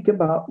it speak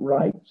about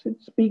rights,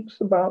 it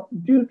speaks about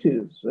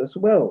duties as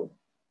well.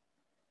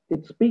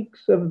 It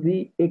speaks of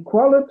the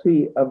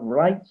equality of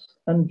rights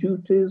and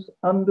duties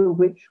under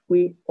which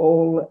we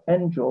all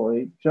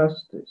enjoy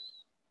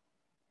justice.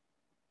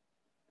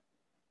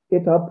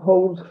 It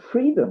upholds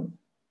freedom,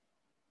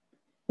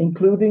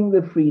 including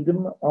the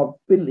freedom of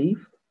belief,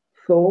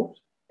 thought,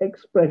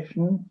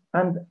 expression,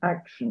 and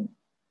action.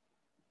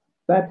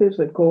 That is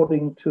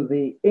according to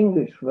the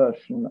English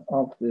version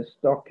of this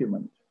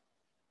document.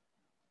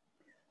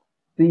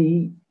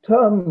 The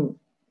term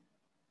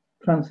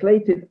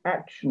translated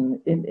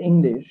action in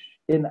English,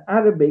 in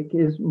Arabic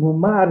is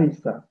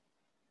mumarisa,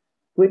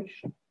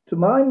 which to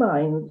my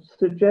mind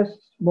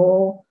suggests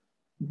more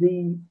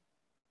the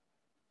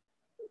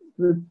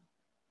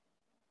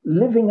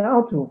living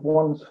out of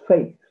one's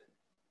faith,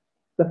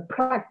 the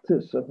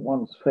practice of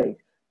one's faith.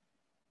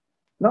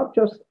 Not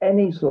just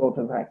any sort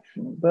of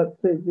action, but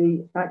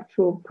the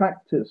actual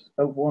practice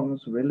of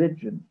one's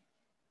religion.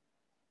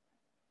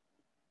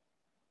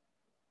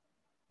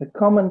 A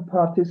common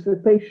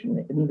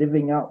participation in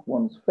living out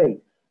one's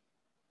faith.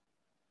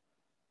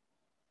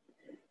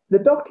 The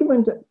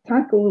document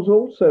tackles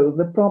also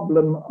the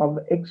problem of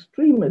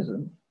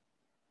extremism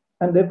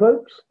and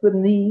evokes the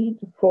need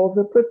for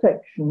the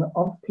protection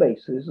of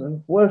places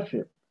of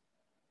worship,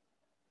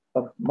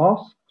 of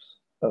mosques,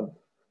 of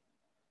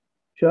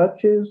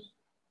churches,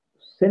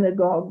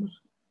 synagogues,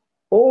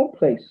 all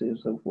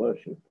places of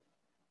worship.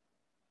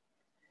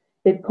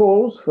 It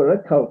calls for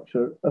a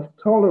culture of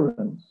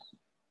tolerance,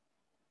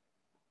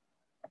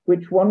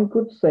 which one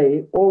could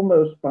say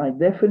almost by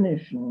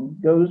definition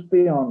goes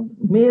beyond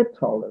mere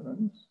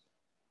tolerance,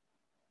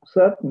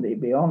 certainly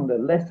beyond a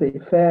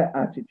laissez-faire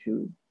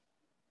attitude,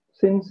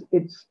 since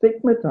it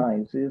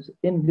stigmatizes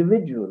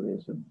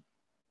individualism.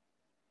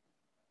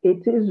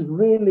 It is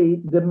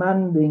really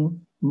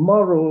demanding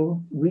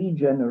moral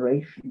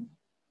regeneration.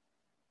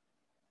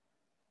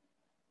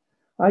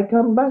 I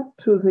come back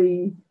to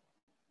the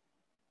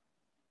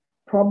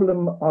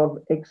problem of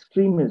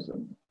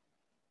extremism.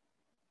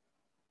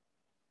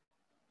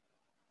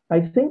 I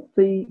think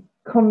the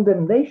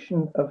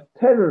condemnation of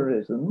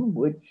terrorism,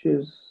 which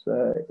is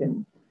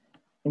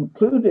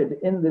included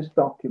in this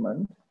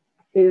document,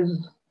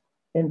 is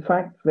in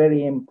fact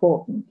very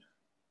important.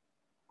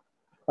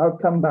 I'll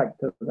come back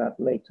to that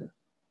later.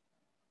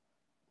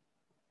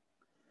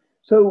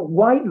 So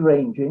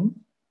wide-ranging,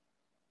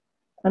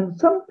 and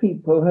some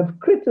people have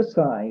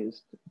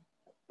criticized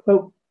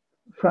Pope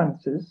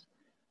Francis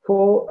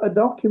for a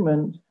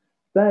document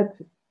that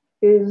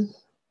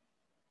is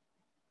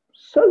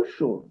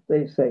social,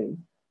 they say,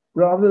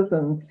 rather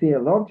than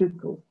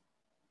theological.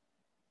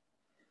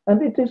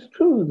 And it is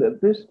true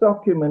that this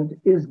document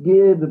is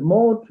geared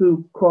more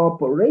to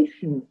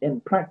cooperation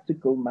in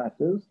practical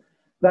matters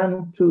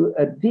than to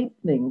a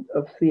deepening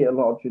of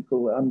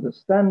theological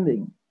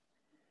understanding.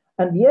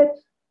 And yet,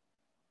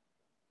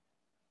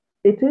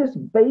 it is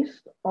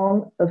based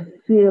on a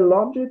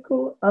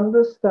theological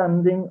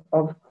understanding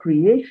of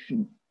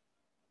creation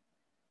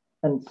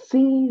and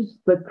sees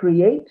the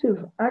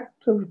creative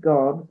act of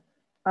God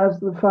as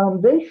the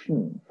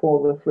foundation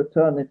for the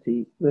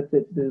fraternity that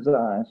it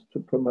desires to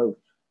promote.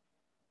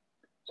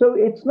 So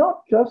it's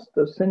not just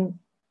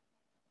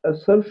a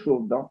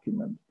social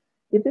document,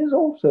 it is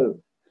also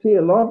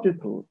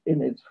theological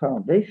in its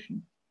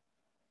foundation.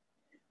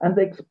 And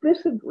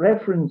explicit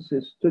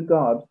references to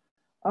God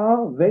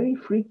are very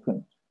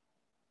frequent.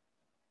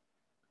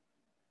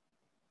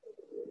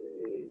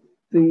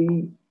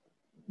 The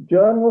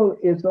journal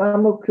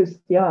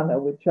Islamo-Christiana,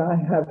 which I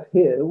have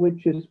here,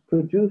 which is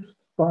produced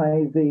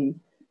by the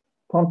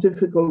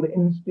Pontifical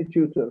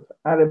Institute of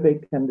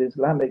Arabic and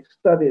Islamic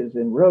Studies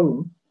in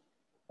Rome,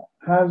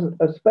 has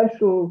a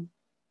special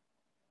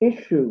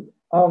issue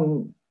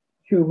on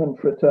human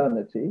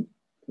fraternity.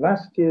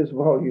 Last year's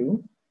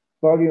volume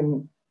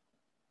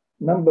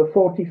number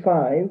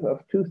 45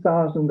 of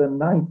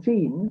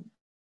 2019,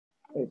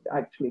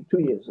 actually 2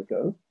 years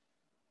ago,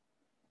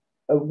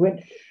 of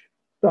which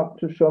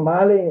Dr.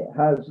 Shomali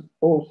has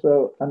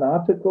also an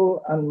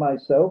article, and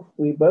myself,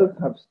 we both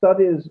have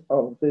studies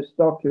of this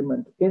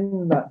document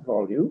in that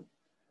volume.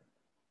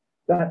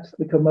 That's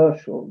the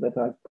commercial that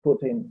I've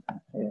put in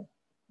here,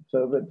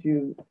 so that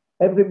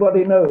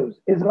everybody knows.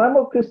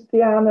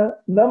 Islamo-Christiana,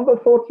 number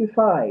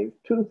 45,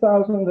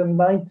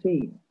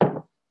 2019.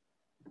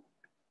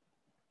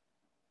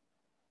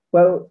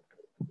 Well,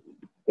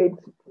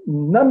 it's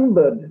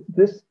numbered,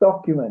 this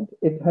document.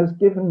 It has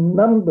given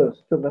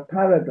numbers to the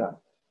paragraphs,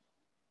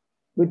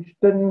 which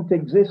didn't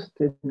exist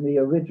in the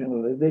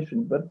original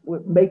edition, but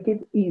would make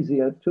it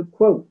easier to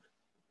quote.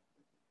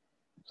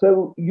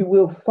 So you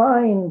will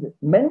find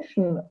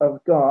mention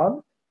of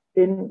God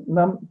in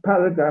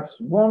paragraphs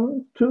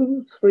 1,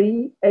 2,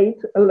 3,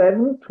 8,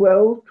 11,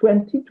 12,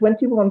 20,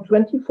 21,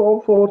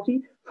 24,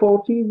 40,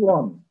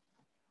 41.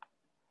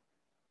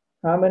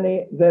 How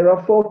many? There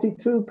are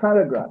 42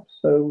 paragraphs.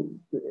 So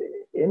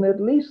in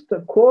at least a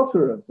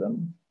quarter of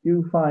them,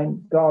 you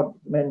find God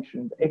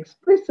mentioned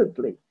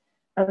explicitly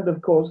and,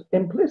 of course,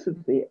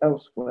 implicitly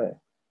elsewhere.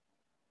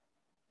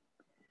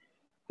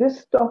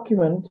 This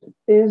document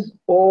is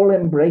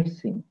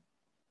all-embracing.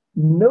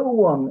 No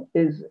one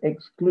is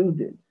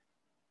excluded.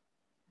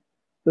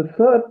 The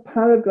third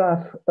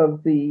paragraph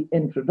of the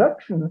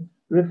introduction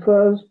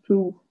refers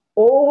to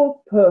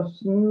all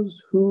persons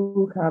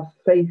who have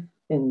faith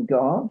in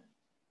God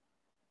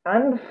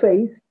and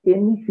faith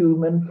in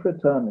human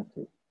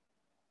fraternity.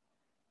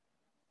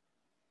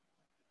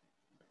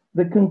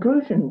 The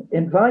conclusion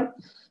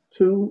invites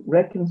to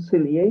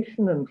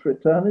reconciliation and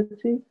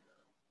fraternity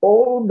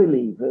all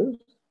believers,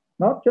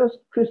 not just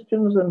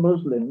Christians and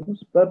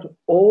Muslims, but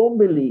all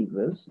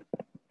believers.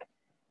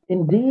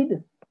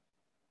 Indeed,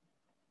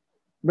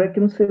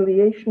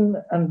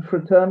 reconciliation and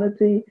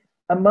fraternity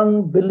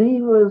among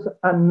believers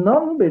and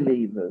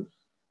non-believers,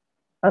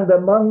 and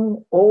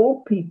among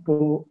all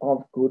people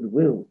of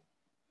goodwill.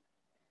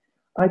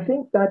 I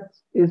think that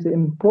is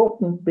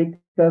important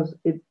because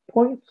it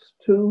points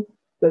to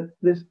that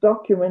this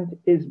document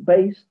is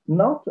based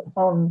not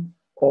on,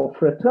 or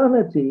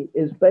fraternity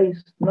is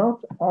based not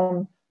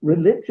on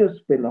religious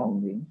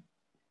belonging,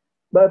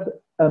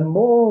 but a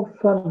more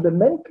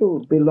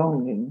fundamental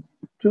belonging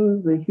to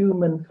the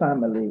human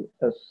family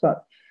as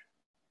such.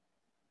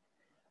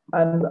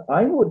 And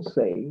I would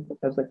say,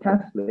 as a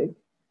Catholic,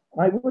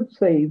 I would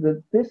say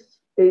that this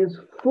is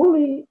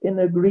fully in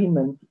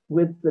agreement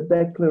with the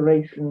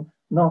declaration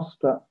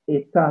Nostra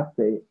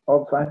Aetate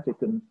of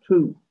Vatican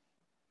II.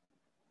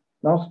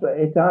 Nostra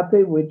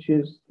Aetate, which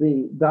is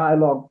the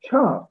dialogue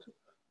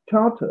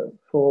charter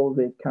for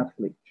the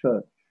Catholic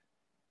Church.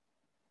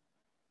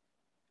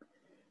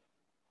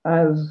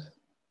 As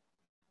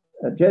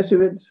a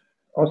Jesuit,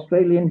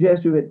 Australian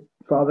Jesuit,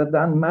 Father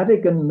Dan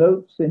Madigan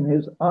notes in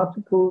his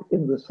article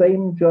in the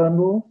same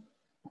journal,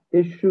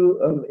 issue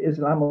of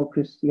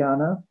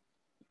Islamo-Christiana,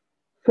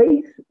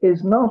 faith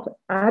is not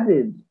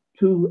added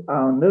to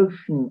our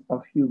notion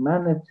of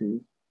humanity.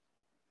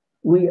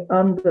 We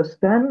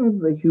understand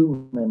the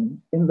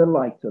human in the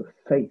light of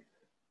faith.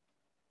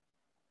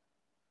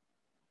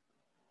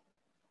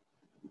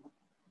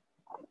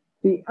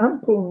 The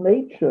ample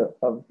nature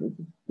of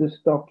this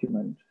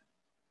document,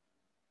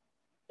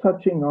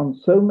 touching on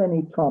so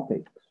many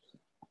topics,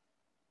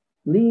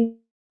 leads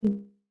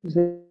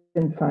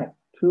in fact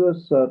to a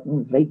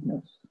certain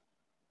vagueness.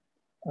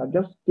 I'll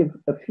just give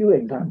a few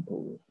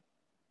examples.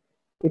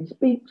 It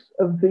speaks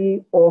of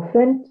the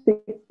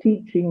authentic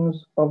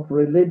teachings of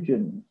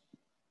religions,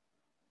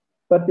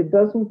 but it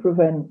doesn't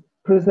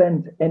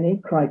present any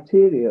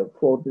criteria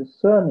for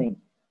discerning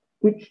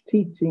which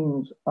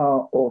teachings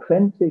are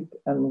authentic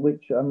and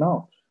which are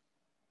not.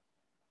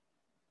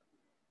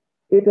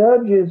 It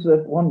urges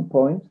at one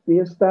point the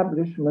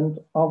establishment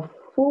of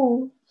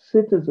full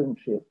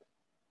citizenship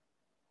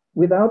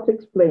without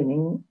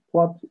explaining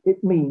what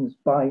it means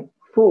by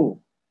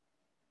full.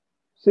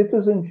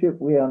 Citizenship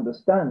we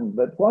understand,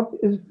 but what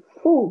is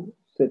full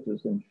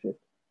citizenship?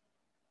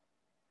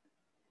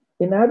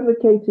 In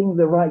advocating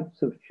the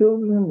rights of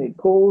children, it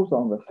calls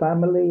on the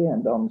family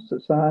and on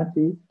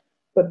society,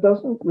 but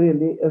doesn't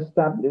really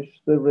establish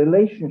the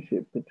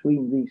relationship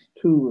between these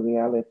two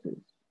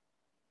realities.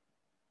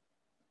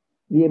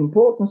 The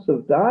importance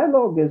of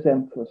dialogue is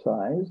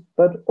emphasized,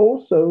 but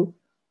also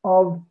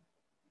of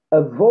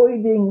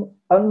avoiding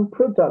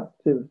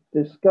unproductive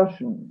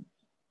discussions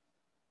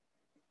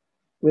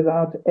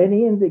without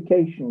any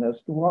indication as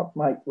to what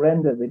might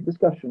render the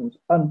discussions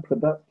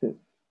unproductive.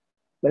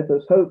 let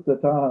us hope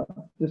that our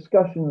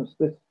discussions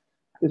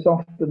this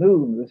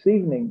afternoon, this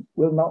evening,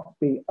 will not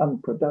be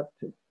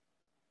unproductive.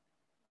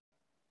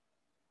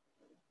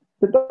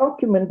 The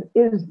document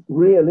is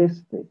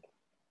realistic.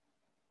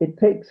 It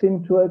takes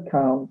into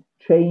account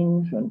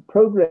change and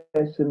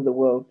progress in the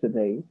world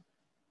today,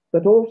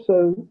 but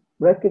also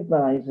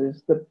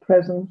recognizes the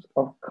presence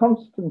of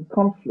constant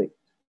conflict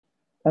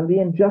and the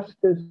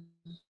injustice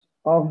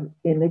of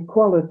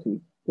inequality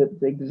that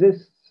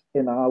exists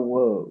in our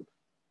world.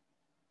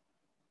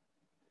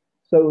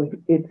 So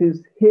it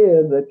is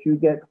here that you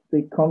get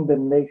the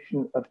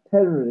condemnation of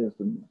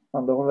terrorism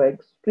and of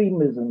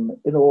extremism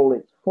in all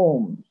its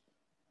forms,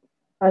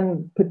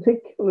 and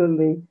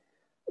particularly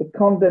the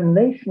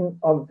condemnation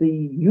of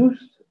the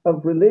use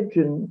of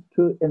religion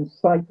to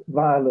incite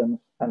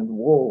violence and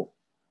war.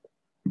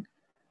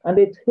 And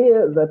it's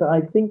here that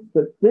I think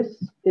that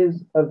this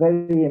is a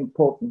very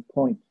important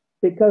point,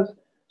 because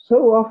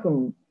so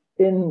often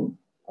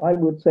I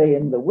would say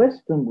in the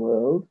Western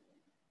world,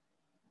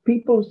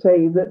 people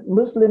say that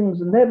Muslims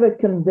never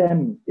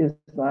condemn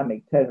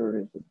Islamic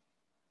terrorism.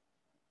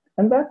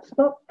 And that's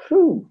not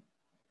true.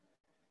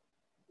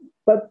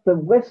 But the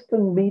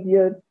Western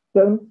media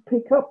don't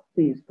pick up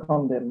these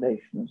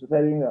condemnations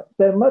very much.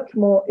 They're much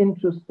more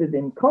interested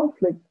in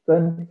conflict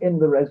than in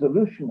the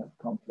resolution of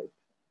conflict.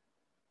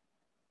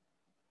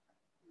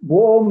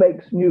 War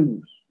makes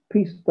news.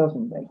 Peace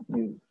doesn't make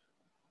news.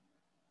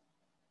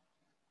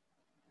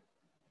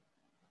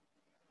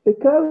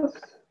 Because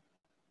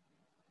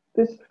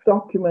this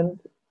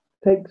document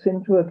takes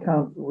into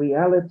account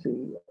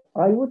reality,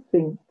 I would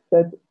think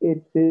that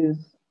it is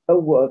a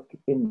work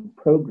in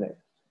progress.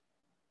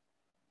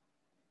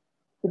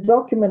 The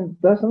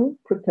document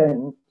doesn't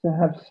pretend to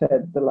have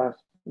said the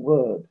last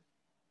word.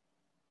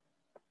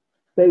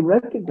 They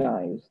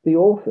recognize, the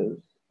authors,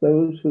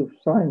 those who've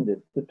signed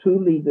it, the two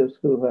leaders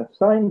who have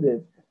signed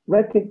it,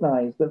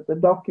 recognize that the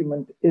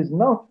document is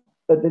not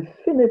a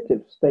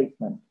definitive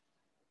statement.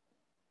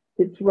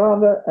 It's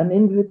rather an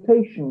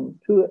invitation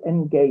to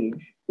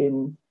engage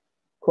in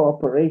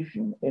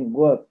cooperation, in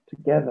work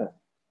together.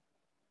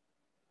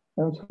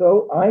 And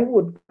so I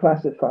would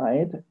classify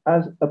it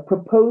as a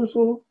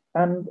proposal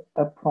and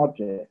a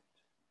project.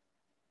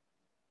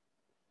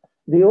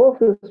 The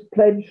authors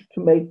pledged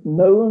to make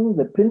known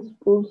the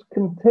principles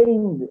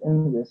contained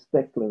in this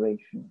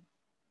declaration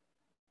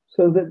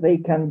so that they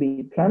can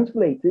be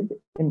translated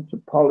into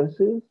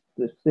policies,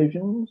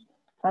 decisions,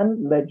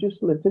 and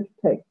legislative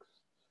texts.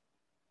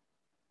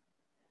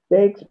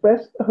 They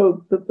expressed the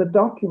hope that the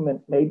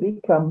document may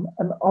become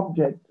an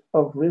object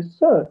of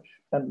research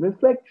and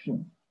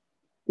reflection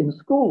in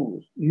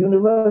schools,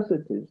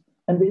 universities,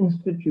 and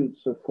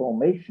institutes of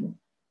formation.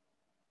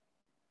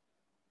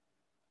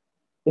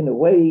 In a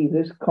way,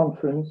 this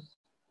conference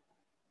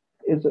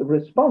is a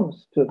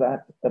response to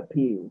that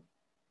appeal.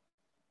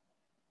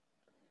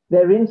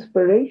 Their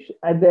inspiration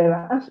and their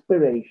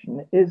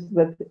aspiration is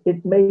that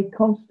it may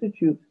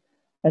constitute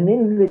an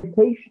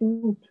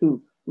invitation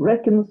to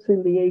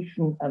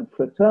reconciliation and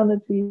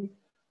fraternity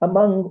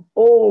among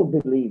all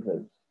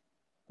believers,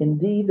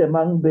 indeed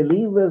among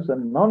believers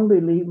and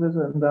non-believers,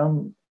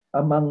 and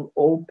among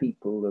all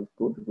people of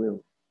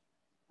goodwill.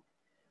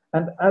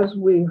 And as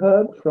we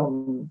heard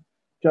from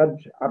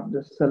Judge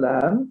Abdus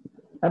Salam,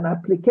 an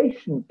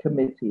application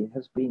committee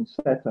has been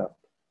set up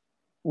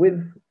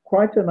with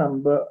quite a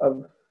number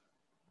of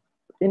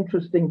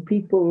interesting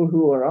people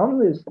who are on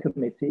this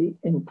committee,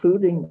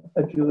 including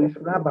a Jewish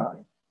rabbi.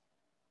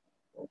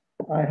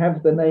 I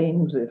have the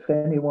names if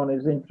anyone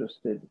is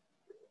interested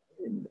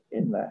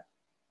in that.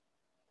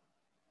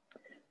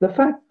 The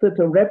fact that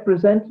a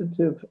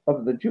representative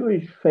of the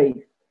Jewish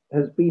faith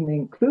has been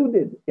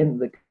included in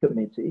the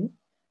committee,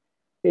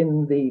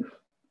 in the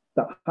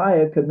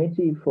higher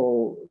committee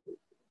for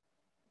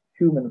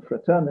Human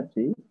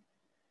Fraternity,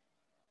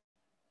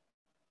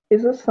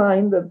 is a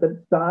sign that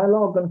the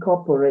dialogue and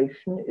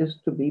cooperation is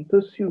to be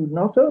pursued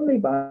not only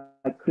by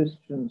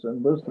Christians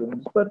and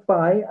Muslims, but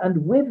by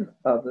and with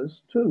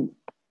others too,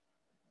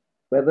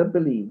 whether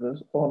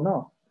believers or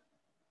not.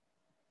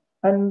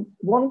 And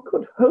one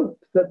could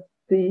hope that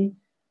the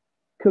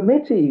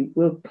committee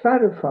will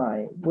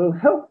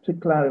help to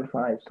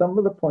clarify some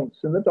of the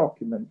points in the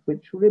document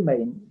which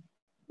remain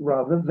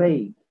rather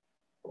vague,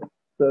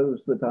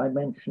 those that I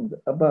mentioned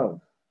above.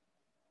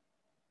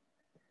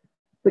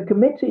 The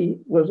committee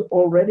was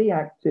already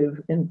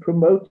active in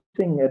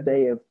promoting a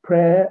day of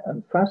prayer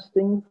and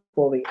fasting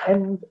for the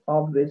end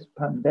of this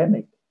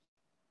pandemic.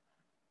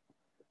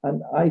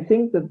 And I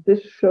think that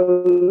this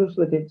shows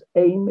that its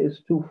aim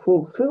is to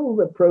fulfill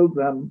the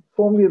program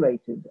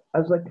formulated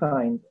as a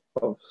kind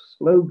of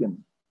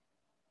slogan.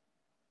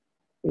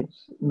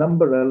 It's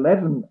number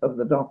 11 of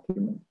the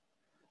document.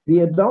 The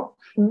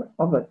adoption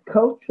of a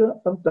culture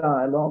of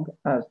dialogue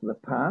as the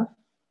path,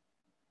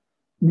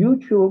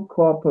 mutual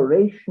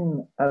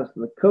cooperation as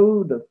the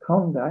code of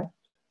conduct,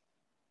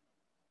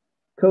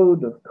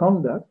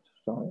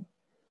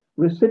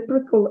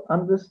 reciprocal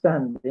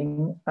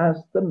understanding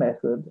as the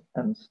method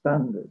and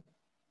standard.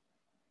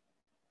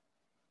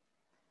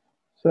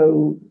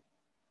 So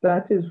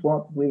that is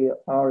what we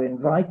are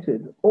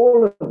invited,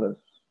 all of us,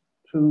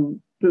 to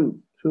do,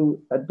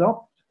 to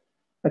adopt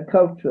a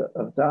culture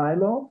of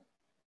dialogue,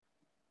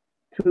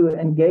 to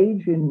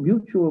engage in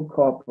mutual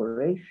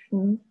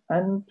cooperation,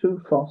 and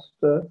to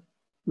foster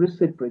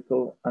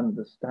reciprocal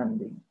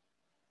understanding.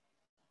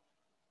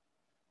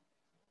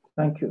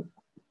 Thank you.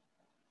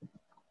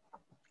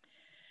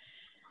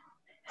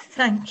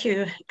 Thank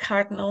you,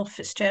 Cardinal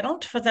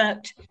Fitzgerald, for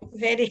that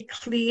very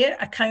clear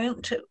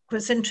account. It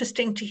was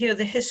interesting to hear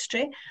the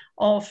history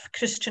of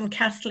Christian,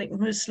 Catholic,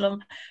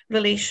 Muslim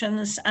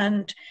relations,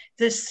 and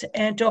this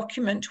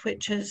document,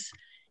 which is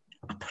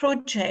a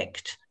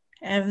project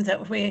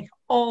that we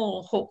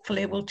all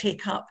hopefully will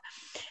take up.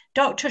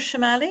 Dr.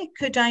 Shomali,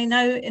 could I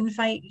now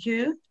invite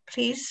you,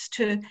 please,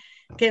 to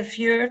give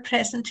your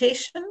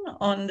presentation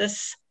on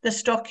this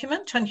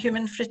document on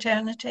human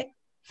fraternity?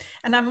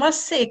 And I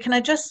must say, can I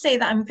just say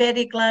that I'm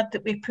very glad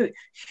that we put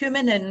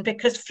human in,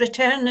 because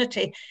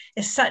fraternity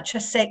is such a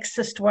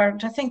sexist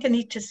word. I think I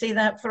need to say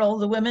that for all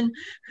the women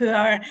who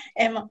are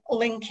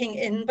linking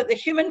in, but the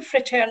human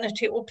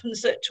fraternity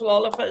opens it to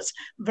all of us,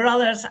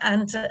 brothers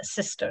and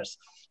sisters.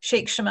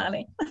 Sheikh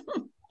Shomali.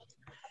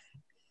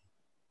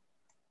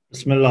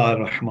 Bismillah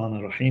ar-Rahman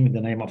ar-Rahim, in the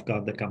name of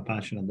God, the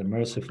Compassionate and the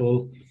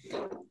Merciful.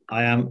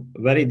 I am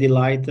very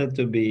delighted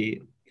to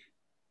be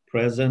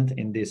present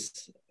in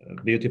this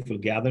beautiful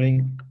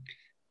gathering,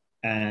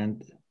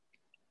 and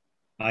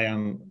I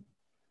am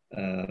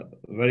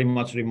very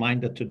much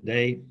reminded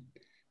today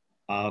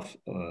of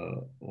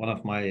one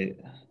of my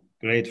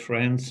great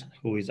friends,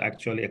 who is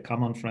actually a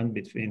common friend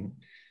between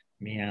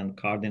me and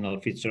Cardinal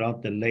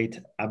Fitzgerald, the late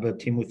Abbot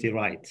Timothy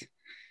Wright.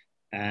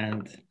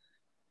 And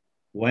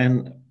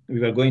when we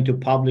were going to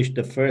publish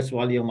the first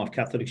volume of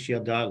Catholic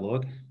Shia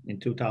Dialogue in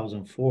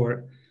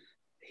 2004,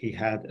 he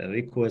had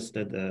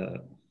requested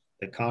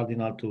the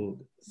Cardinal to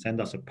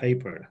send us a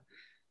paper,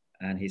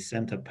 and he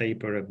sent a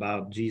paper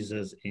about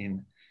Jesus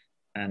in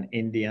an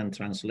Indian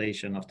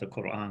translation of the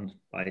Quran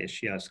by a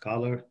Shia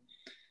scholar.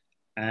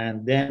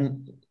 And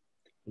then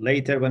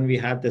later, when we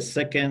had the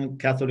second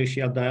Catholic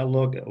Shia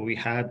Dialogue, we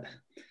had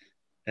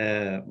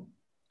a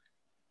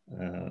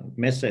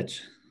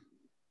message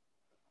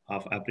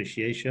of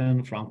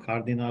appreciation from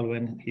Cardinal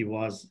when he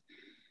was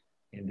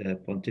in the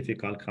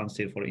Pontifical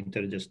Council for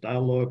Interreligious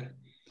Dialogue.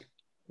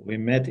 We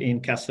met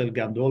in Castel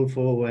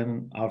Gandolfo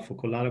when our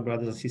Focolare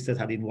brothers and sisters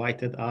had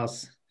invited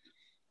us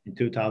in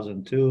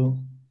 2002.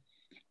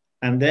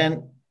 And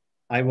then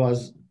I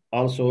was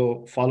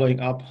also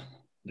following up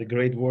the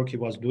great work he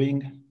was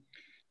doing.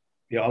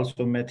 We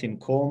also met in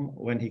Com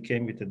when he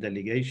came with a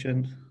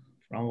delegation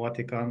from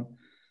Vatican.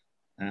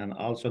 And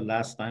also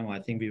last time I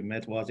think we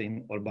met was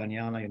in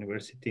Urbaniana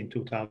University in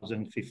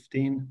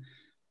 2015,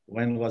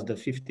 when was the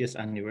 50th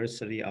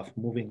anniversary of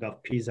moving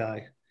of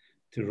Pisa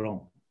to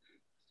Rome.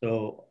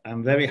 So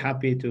I'm very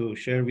happy to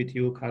share with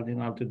you,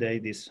 Cardinal, today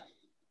this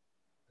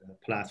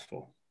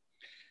platform.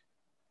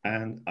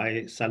 And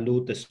I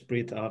salute the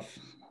spirit of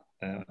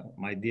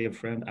my dear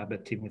friend,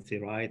 Abbot Timothy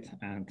Wright,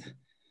 and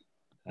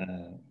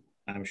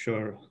I'm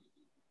sure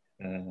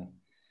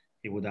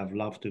he would have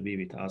loved to be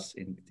with us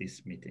in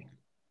this meeting.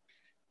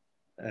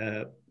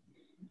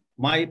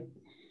 My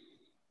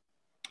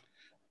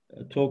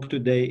talk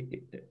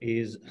today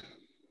is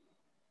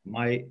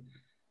my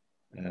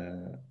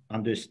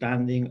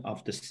understanding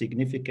of the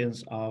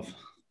significance of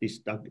this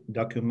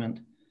document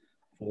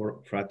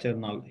for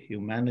fraternal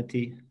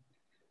humanity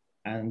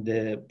and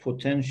the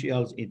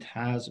potentials it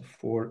has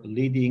for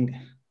leading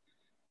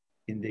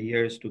in the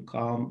years to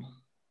come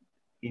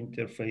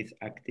interfaith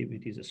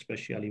activities,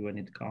 especially when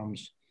it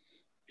comes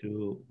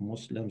to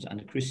Muslims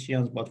and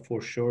Christians, but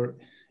for sure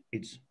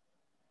it's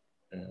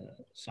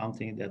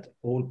something that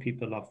all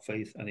people of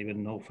faith and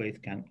even no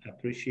faith can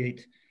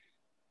appreciate,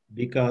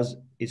 because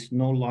it's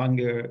no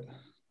longer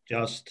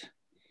just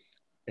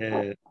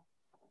a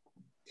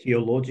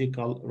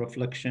theological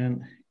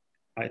reflection.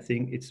 I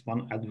think it's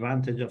one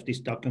advantage of this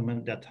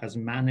document that has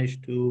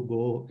managed to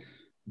go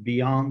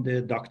beyond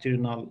the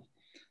doctrinal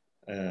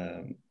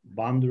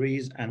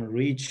boundaries and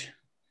reach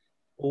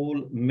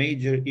all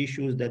major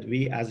issues that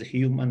we as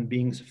human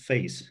beings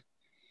face,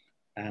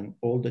 and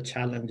all the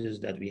challenges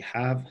that we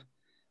have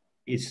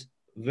is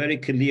very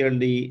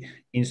clearly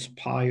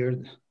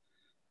inspired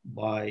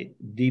by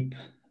deep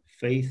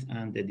faith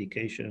and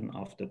dedication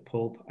of the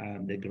Pope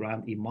and the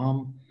Grand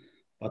Imam,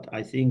 but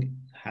I think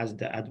has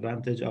the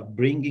advantage of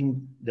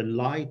bringing the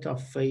light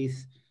of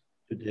faith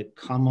to the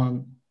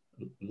common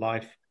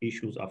life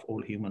issues of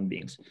all human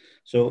beings.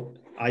 So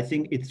I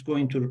think it's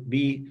going to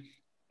be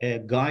a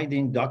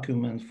guiding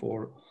document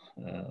for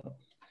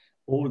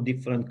all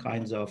different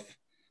kinds of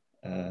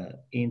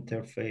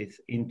interfaith,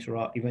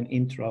 even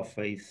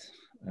intra-faith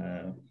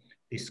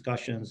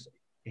discussions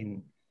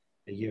in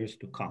the years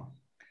to come.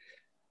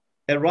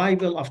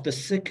 Arrival of the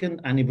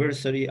second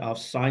anniversary of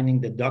signing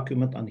the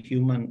document on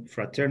human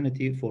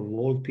fraternity for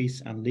world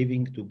peace and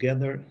living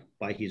together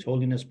by His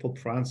Holiness Pope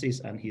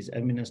Francis and His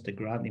Eminence the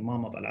Grand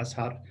Imam of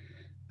Al-Azhar,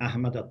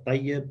 Ahmad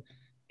al-Tayyib,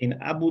 in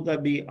Abu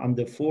Dhabi on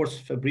the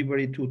 4th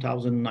February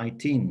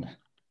 2019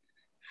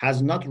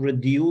 has not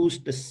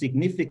reduced the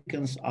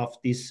significance of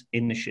this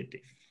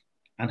initiative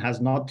and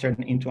has not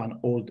turned into an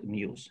old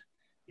news.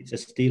 It's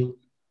still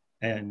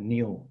a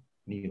new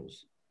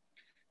news.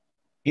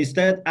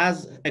 Instead,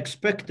 as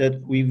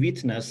expected, we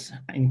witness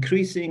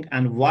increasing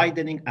and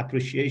widening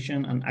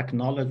appreciation and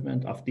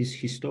acknowledgement of this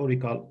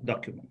historical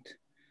document.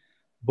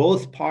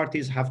 Both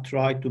parties have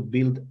tried to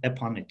build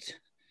upon it.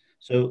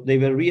 So they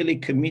were really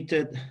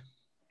committed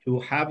to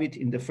have it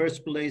in the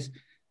first place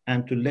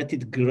and to let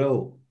it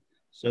grow.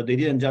 So they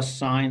didn't just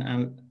sign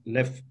and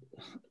left,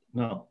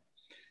 no.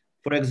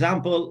 For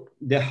example,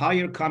 the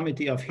Higher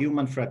Committee of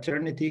Human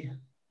Fraternity,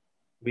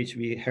 which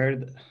we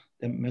heard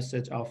the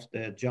message of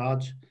the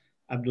judge,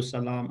 Abdul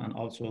Salam, and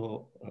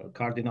also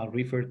Cardinal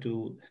referred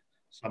to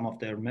some of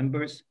their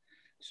members.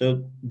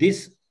 So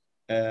this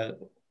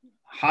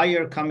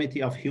Higher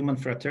Committee of Human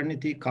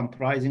Fraternity,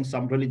 comprising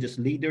some religious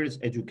leaders,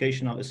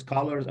 educational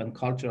scholars, and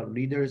cultural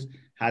leaders,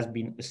 has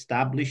been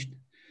established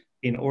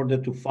in order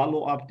to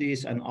follow up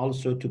this and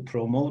also to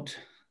promote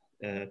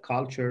a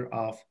culture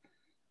of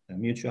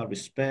mutual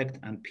respect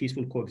and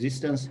peaceful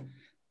coexistence.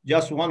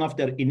 Just one of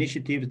their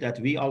initiatives that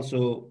we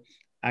also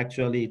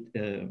actually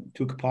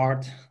took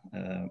part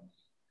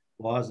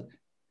was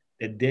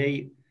a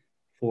day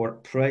for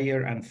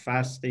prayer and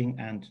fasting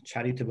and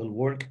charitable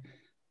work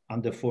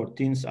on the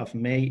 14th of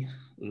May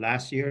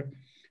last year.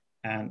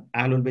 And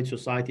Ahlul Bayt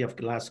Society of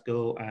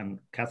Glasgow and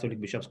Catholic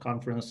Bishops'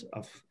 Conference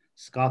of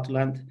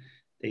Scotland,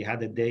 they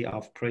had a day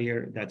of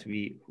prayer that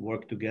we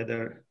worked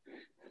together.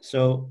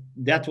 So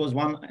that was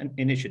one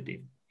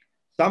initiative.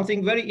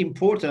 Something very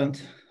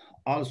important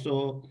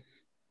also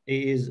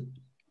is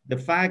the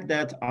fact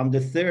that on the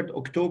 3rd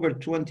October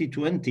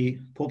 2020,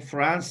 Pope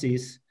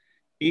Francis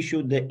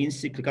issued the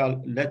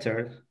encyclical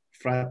letter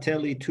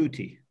Fratelli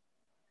Tutti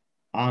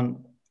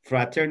on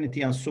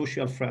fraternity and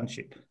social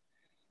friendship,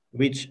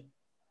 which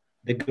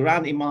the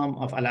Grand Imam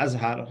of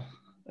Al-Azhar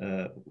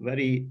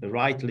very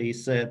rightly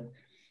said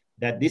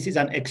that this is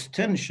an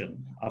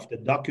extension of the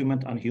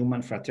document on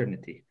human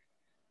fraternity.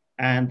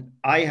 And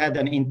I had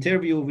an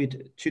interview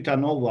with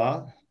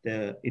Citanova,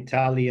 the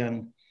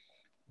Italian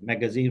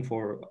magazine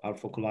for our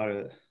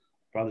Focolare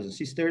brothers and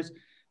sisters.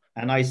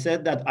 And I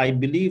said that I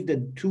believe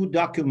the two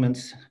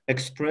documents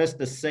express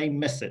the same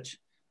message,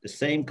 the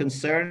same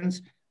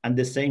concerns, and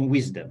the same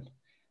wisdom.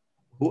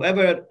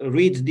 Whoever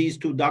reads these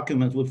two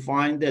documents would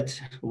find that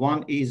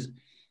one is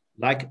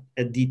like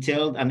a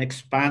detailed and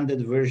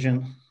expanded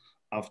version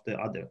of the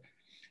other.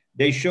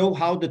 They show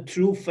how the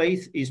true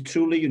faith is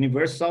truly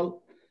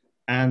universal,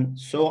 and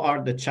so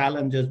are the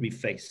challenges we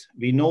face.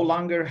 We no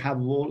longer have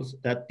walls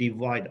that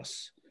divide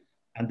us,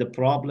 and the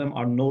problem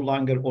are no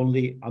longer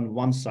only on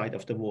one side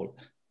of the wall.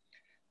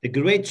 The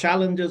great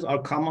challenges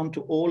are common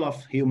to all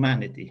of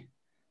humanity.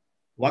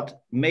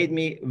 What made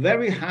me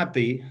very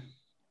happy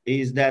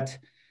is that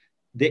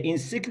the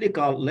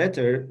encyclical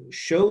letter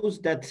shows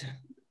that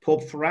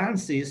Pope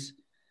Francis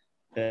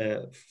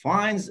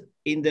finds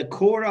in the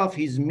core of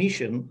his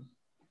mission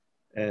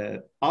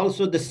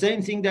also the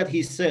same thing that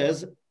he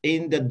says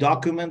in the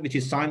document which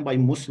is signed by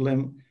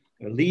Muslim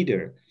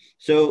leader.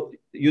 So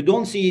you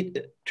don't see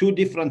two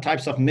different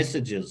types of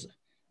messages.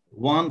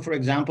 One, for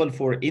example,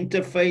 for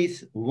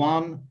interfaith,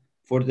 one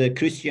for the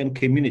Christian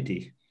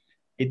community.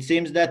 It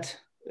seems that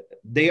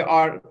they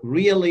are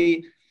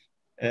really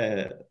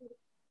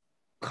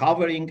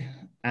covering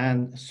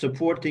and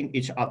supporting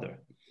each other.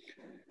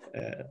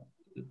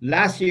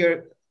 Last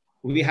year,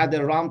 we had a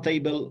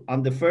roundtable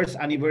on the first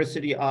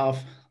anniversary of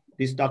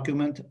this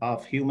document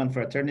of Human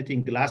Fraternity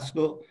in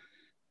Glasgow.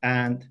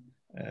 And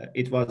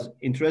it was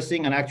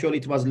interesting. And actually,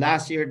 it was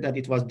last year that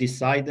it was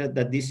decided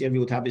that this year we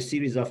would have a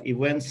series of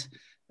events.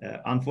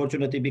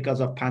 Unfortunately,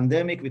 because of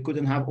pandemic, we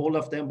couldn't have all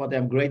of them, but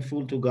I'm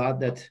grateful to God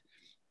that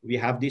we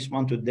have this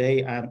one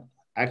today. And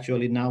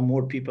actually now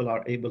more people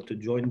are able to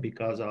join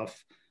because of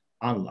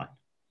online.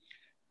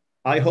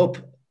 I hope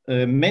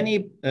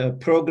many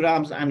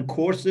programs and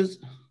courses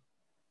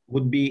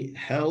would be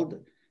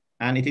held.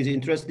 And it is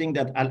interesting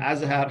that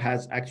Al-Azhar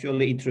has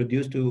actually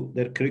introduced to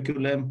their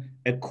curriculum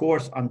a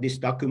course on this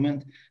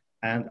document.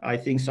 And I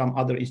think some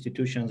other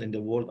institutions in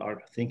the world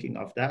are thinking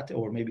of that,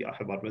 or maybe I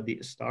have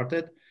already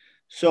started.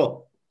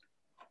 So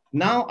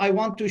now I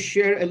want to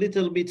share a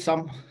little bit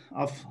some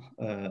of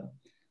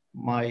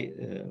my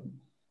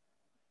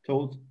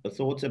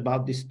thoughts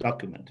about this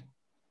document.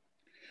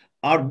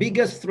 Our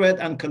biggest threat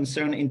and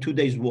concern in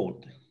today's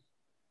world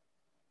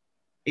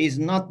is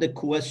not the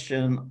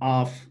question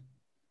of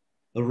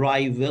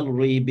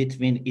rivalry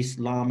between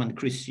Islam and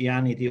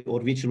Christianity, or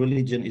which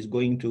religion is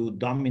going to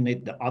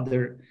dominate the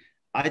other.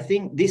 I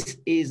think this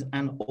is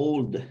an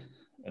old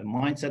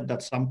mindset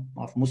that some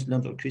of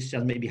Muslims or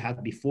Christians maybe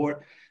had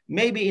before.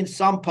 Maybe in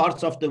some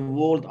parts of the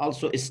world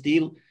also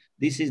still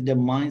this is the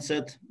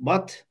mindset,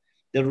 but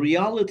the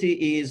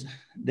reality is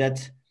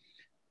that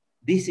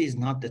this is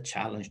not the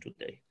challenge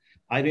today.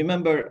 I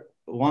remember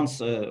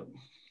once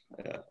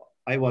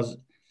I was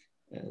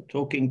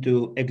talking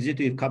to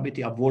Executive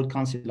Committee of World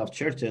Council of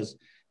Churches,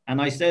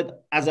 And I said,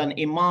 as an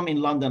imam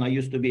in London, I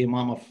used to be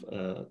imam of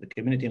the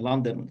community in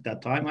London at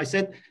that time. I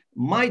said,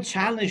 my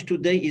challenge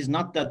today is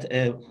not that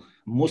a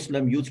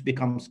Muslim youth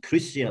becomes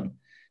Christian.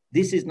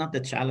 This is not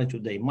the challenge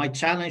today. My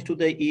challenge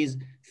today is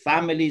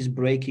families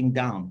breaking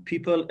down,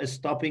 people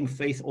stopping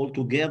faith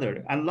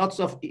altogether, and lots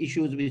of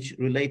issues which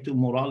relate to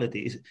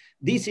morality.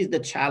 This is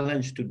the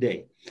challenge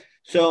today.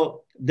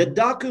 So the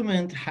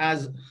document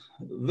has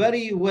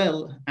very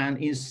well and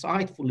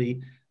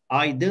insightfully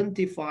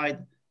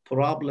identified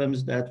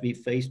problems that we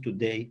face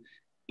today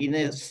in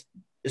a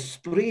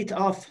spirit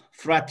of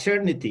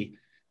fraternity,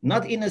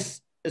 not in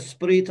a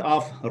spirit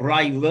of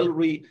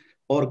rivalry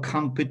or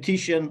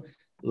competition,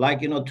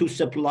 like, two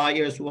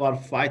suppliers who are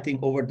fighting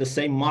over the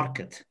same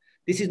market.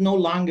 This is no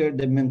longer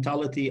the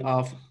mentality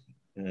of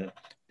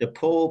the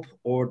Pope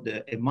or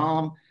the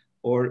Imam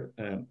or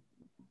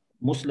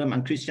Muslim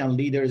and Christian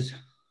leaders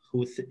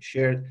who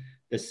share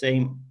the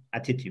same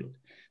attitude.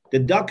 The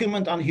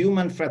document on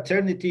human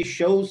fraternity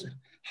shows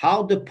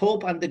how the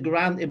Pope and the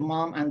Grand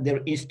Imam and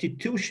their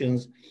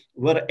institutions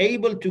were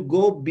able to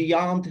go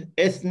beyond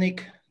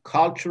ethnic,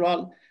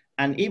 cultural,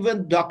 and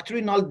even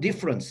doctrinal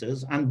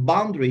differences and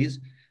boundaries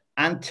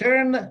and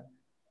turn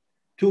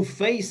to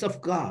face of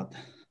God.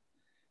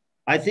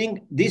 I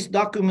think this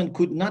document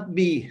could not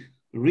be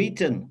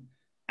written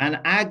and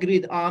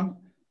agreed on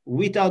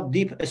without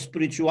deep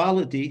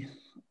spirituality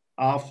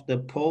of the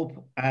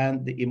Pope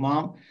and the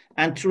Imam,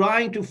 and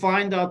trying to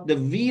find out the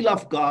will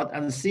of God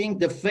and seeing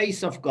the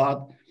face of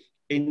God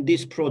in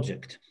this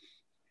project.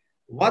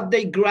 What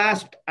they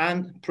grasped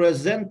and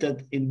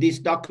presented in this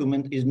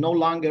document is no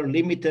longer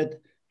limited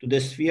to the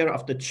sphere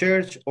of the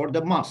church or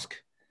the mosque.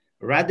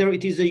 Rather,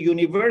 it is a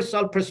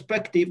universal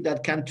perspective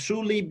that can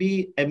truly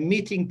be a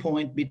meeting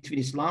point between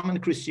Islam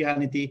and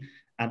Christianity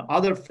and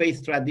other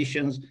faith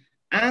traditions,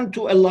 and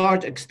to a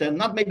large extent,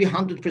 not maybe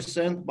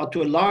 100%, but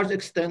to a large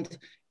extent,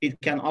 it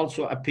can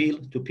also appeal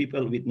to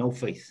people with no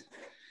faith.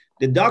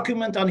 The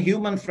document on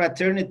human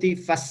fraternity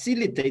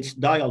facilitates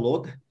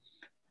dialogue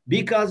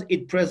because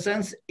it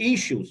presents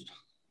issues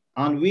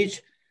on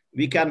which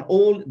we can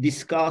all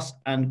discuss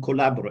and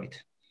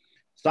collaborate.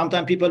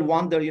 Sometimes people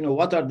wonder,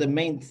 what are the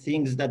main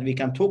things that we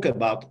can talk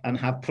about and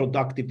have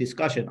productive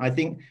discussion? I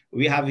think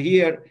we have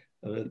here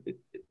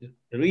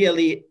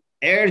really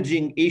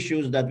urging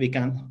issues that we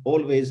can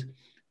always,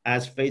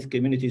 as faith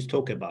communities,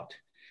 talk about.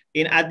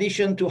 In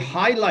addition to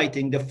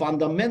highlighting the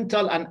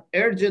fundamental and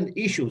urgent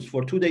issues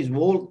for today's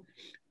world,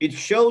 it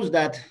shows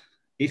that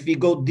if we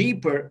go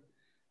deeper,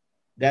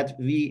 that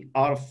we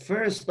are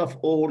first of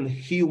all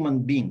human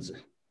beings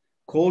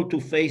called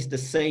to face the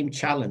same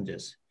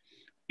challenges.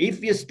 If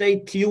we stay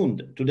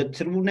tuned to the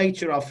true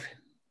nature of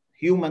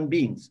human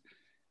beings,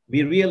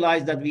 we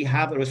realize that we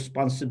have a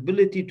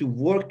responsibility to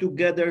work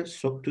together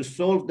to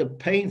solve the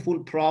painful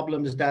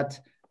problems that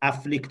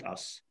afflict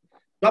us.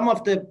 Some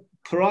of the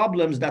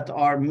problems that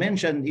are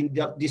mentioned in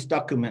this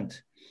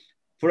document,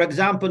 for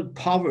example,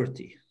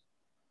 poverty,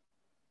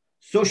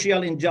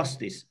 social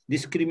injustice,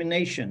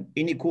 discrimination,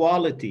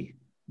 inequality,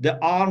 the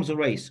arms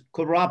race,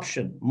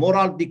 corruption,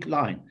 moral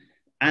decline,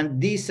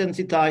 and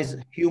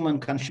desensitized human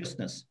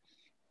consciousness.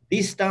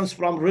 Distance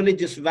from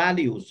religious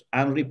values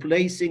and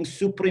replacing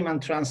supreme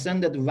and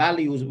transcendent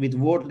values with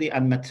worldly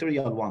and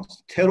material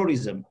ones,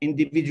 terrorism,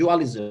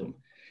 individualism,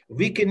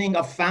 weakening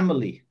of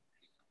family,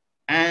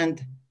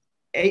 and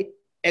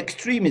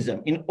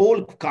extremism in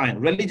all kinds,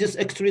 religious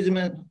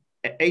extremism,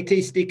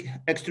 atheistic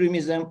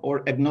extremism,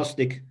 or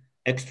agnostic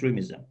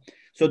extremism.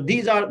 So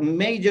these are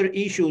major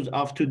issues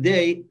of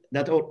today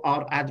that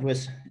are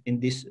addressed in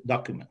this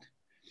document.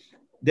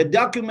 The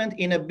document,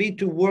 in a bid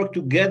to work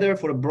together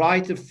for a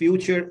brighter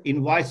future,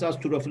 invites us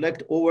to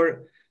reflect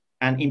over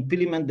and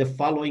implement the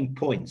following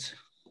points.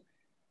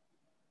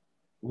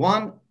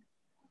 One,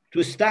 to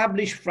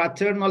establish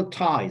fraternal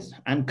ties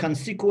and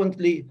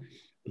consequently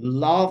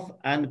love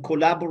and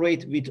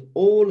collaborate with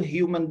all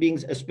human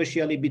beings,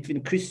 especially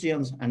between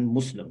Christians and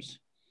Muslims.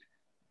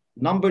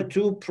 Number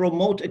two,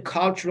 promote a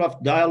culture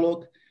of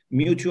dialogue,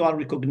 mutual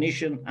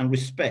recognition, and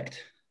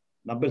respect.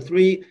 Number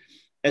three,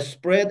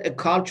 spread a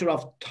culture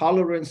of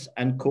tolerance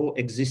and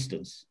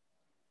coexistence.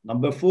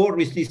 Number four,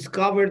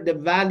 rediscover the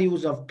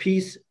values of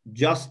peace,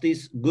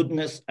 justice,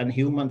 goodness, and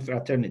human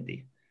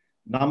fraternity.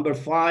 Number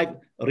five,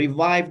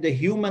 revive the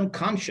human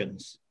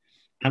conscience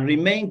and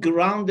remain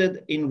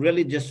grounded in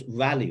religious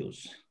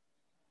values.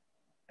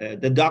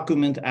 The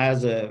document,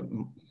 as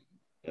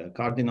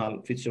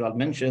Cardinal Fitzgerald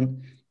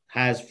mentioned,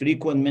 has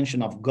frequent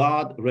mention of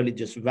God,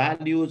 religious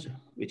values,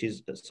 which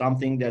is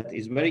something that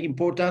is very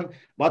important,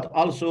 but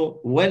also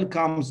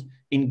welcomes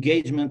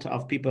engagement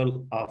of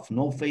people of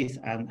no faith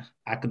and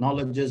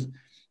acknowledges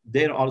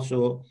their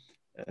also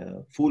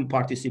full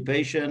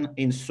participation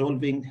in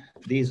solving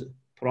these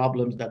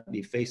problems that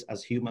we face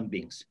as human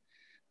beings.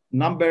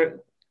 Number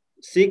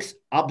six,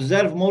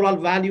 observe moral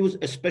values,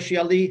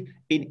 especially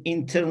in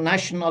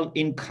international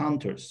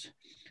encounters.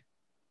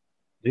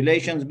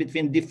 Relations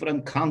between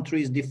different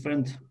countries,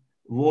 different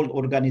world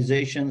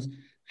organizations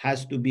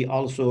has to be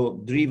also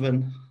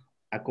driven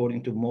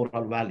according to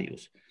moral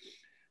values.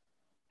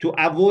 to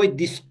avoid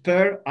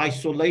despair,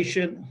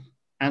 isolation,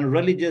 and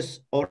religious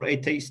or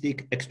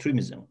atheistic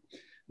extremism.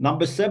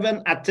 Number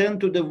 7,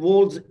 attend to the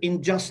world's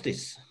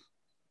injustice.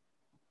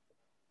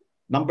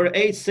 Number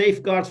 8,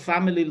 safeguard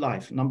family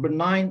life. Number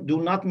 9,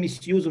 do not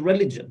misuse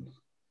religion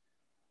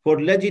for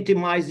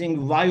legitimizing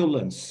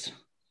violence.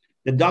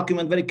 The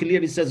document very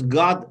clearly says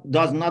God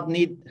does not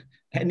need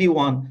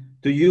anyone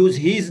to use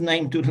his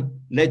name to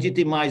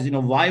legitimize,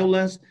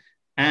 violence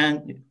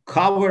and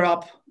cover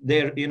up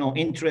their,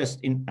 interest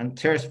in and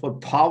thirst for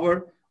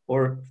power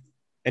or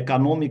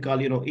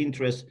economical,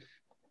 interest.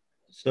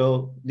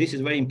 So this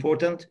is very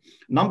important.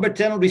 Number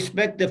 10,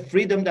 respect the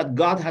freedom that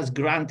God has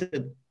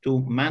granted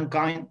to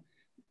mankind.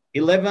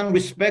 11,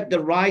 respect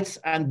the rights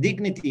and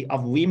dignity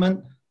of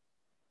women.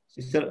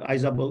 Sister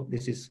Isabel,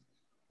 this is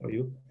for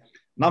you.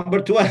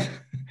 Number 12,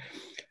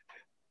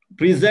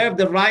 preserve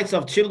the rights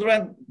of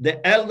children,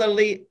 the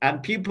elderly,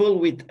 and people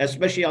with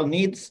special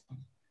needs.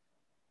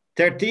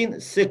 13,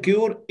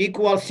 secure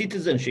equal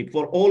citizenship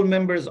for all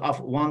members of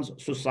one's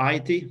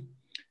society.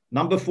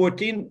 Number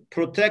 14,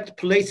 protect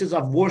places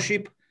of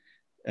worship.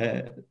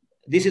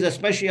 This is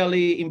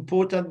especially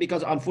important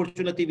because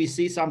unfortunately we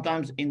see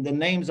sometimes in the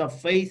names of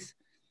faith,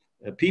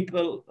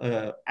 people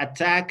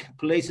attack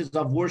places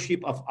of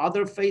worship of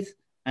other faiths,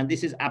 and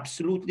this is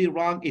absolutely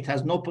wrong. It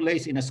has no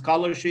place in a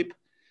scholarship.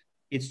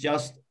 It's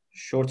just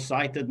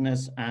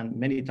short-sightedness, and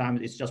many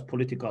times it's just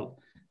political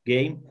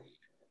game.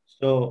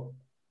 So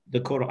the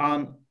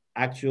Quran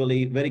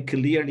actually very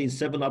clearly in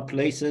several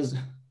places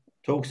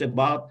talks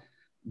about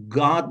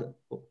God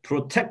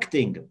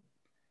protecting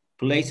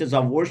places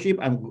of worship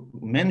and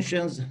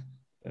mentions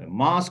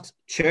mosques,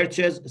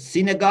 churches,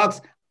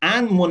 synagogues,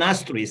 and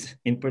monasteries.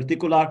 In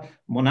particular,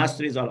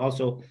 monasteries are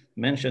also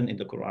mentioned in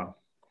the Quran.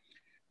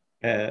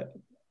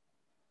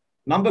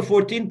 Number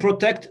 14,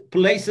 protect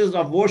places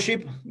of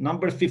worship.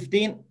 Number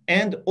 15,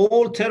 end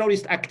all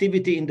terrorist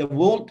activity in the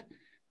world.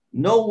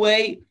 No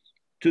way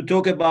to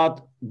talk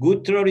about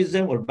good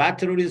terrorism or bad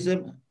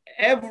terrorism.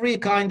 Every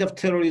kind of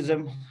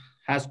terrorism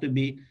has to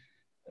be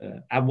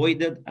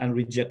avoided and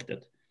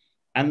rejected.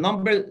 And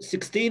number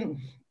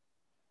 16,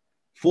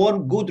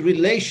 form good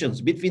relations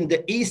between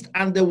the East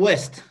and the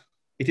West.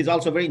 It is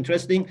also very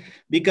interesting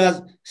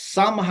because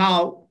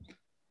somehow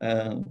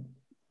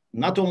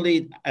not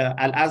only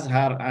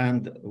Al-Azhar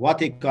and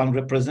Vatican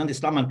represent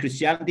Islam and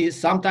Christianity,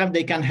 sometimes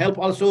they can help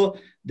also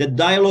the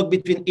dialogue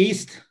between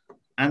East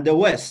and the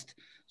West.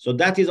 So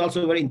that is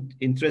also very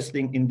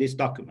interesting in this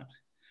document.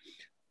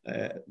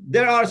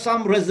 There are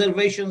some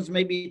reservations,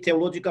 maybe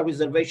theological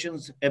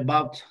reservations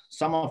about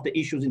some of the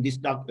issues in this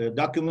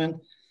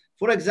document.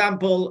 For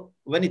example,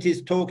 when it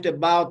is talked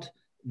about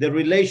the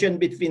relation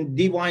between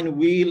divine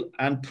will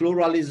and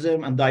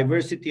pluralism and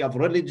diversity of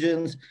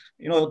religions,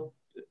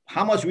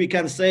 how much we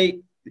can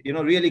say,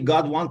 really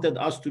God wanted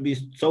us to be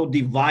so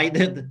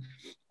divided.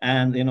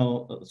 And,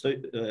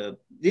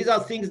 these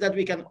are things that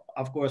we can,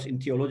 of course, in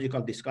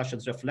theological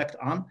discussions reflect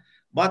on.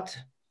 But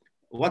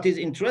what is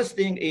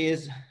interesting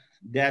is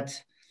that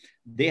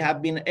they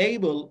have been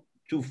able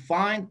to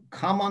find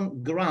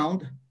common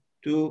ground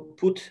to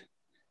put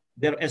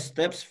their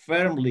steps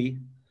firmly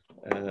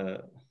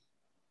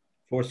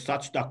for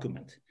such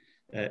document.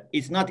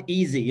 It's not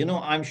easy.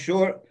 I'm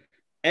sure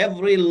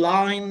every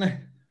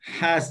line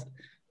has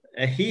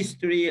a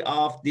history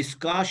of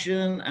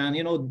discussion and,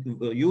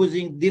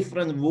 using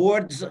different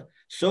words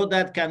so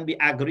that can be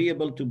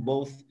agreeable to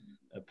both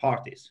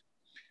parties.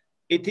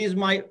 It is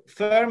my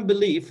firm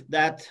belief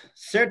that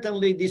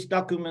certainly this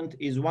document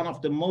is one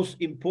of the most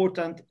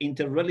important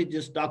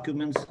interreligious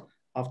documents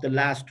of the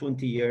last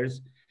 20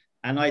 years.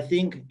 And I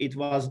think it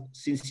was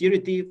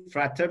sincerity,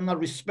 fraternal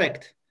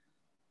respect,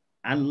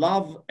 and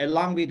love,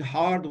 along with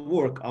hard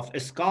work of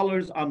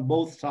scholars on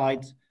both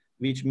sides,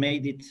 which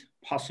made it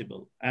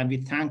possible. And we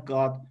thank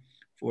God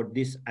for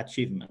this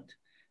achievement.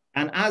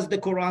 And as the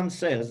Quran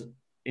says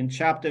in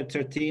chapter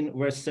 13,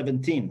 verse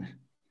 17,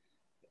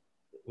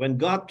 when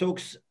God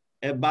talks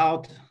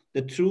about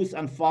the truth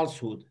and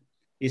falsehood,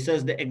 he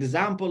says the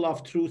example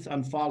of truth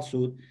and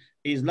falsehood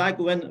is like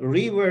when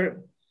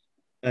river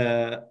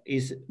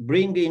is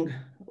bringing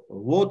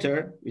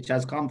water, which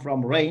has come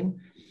from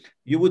rain,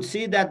 you would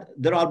see that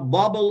there are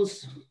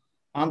bubbles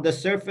on the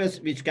surface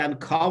which can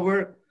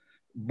cover,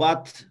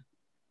 but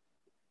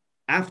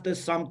after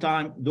some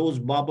time, those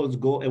bubbles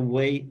go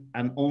away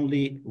and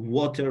only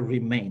water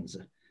remains.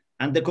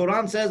 And the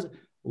Quran says,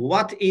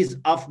 what is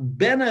of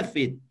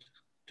benefit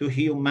to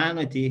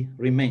humanity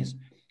remains.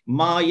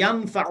 Ma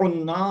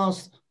yanfa'un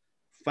nas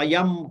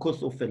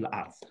fayamkuthu fil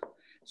ard.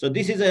 So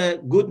this is a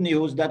good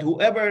news that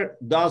whoever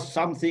does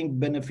something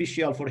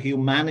beneficial for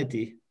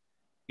humanity,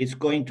 it's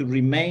going to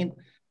remain.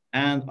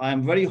 And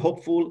I'm very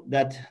hopeful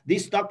that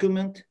this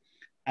document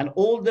and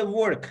all the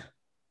work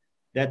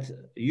that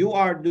you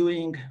are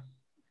doing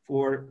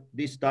for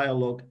this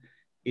dialogue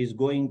is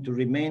going to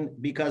remain,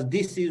 because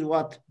this is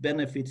what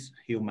benefits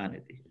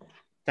humanity.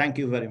 Thank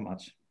you very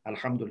much.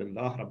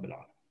 Alhamdulillah Rabbil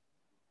Alamin.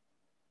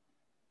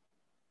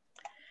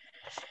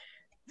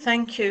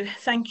 Thank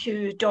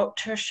you,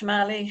 Dr.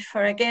 Shomali,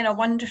 for again a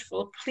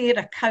wonderful, clear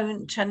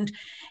account, and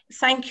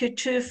thank you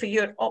too for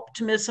your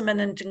optimism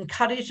and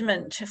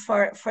encouragement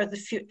for the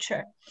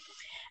future.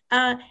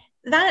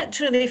 That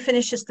really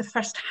finishes the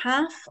first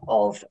half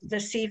of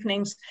this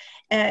evening's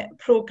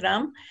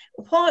programme.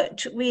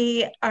 What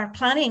we are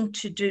planning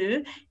to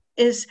do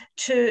is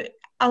to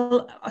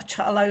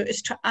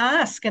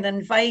ask and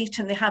invite,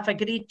 and they have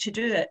agreed to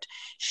do it,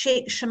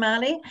 Sheikh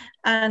Shomali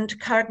and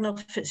Cardinal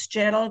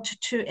Fitzgerald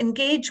to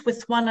engage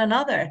with one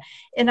another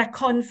in a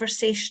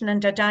conversation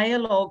and a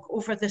dialogue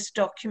over this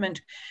document,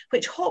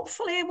 which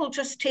hopefully will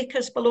just take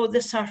us below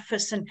the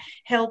surface and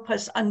help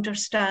us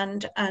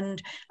understand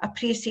and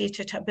appreciate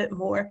it a bit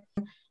more.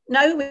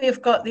 Now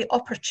we've got the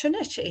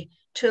opportunity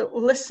to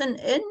listen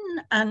in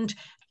and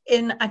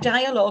in a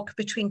dialogue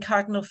between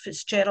Cardinal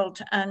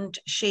Fitzgerald and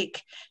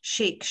Sheikh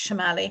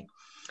Shomali.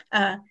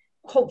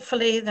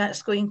 Hopefully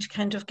that's going to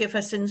kind of give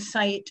us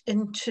insight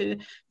into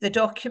the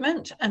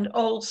document and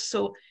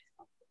also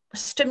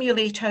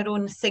stimulate our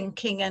own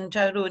thinking and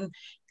our own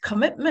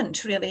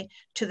commitment really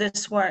to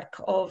this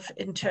work of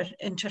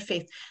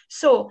interfaith.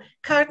 So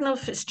Cardinal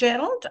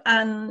Fitzgerald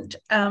and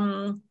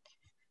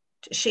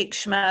Sheikh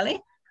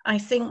Shomali, I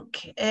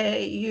think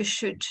you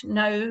should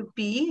now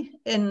be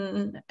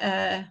in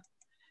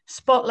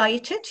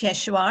spotlighted.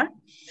 Yes, you are.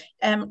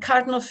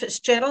 Cardinal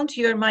Fitzgerald,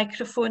 your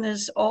microphone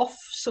is off,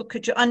 so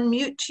could you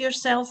unmute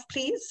yourself,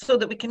 please, so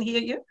that we can hear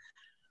you?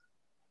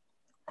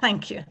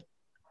 Thank you.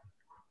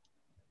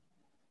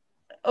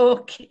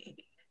 Okay.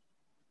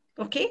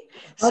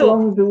 How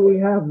long do we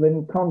have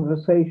in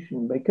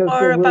conversation? Because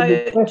there will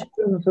be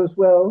questions as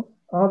well.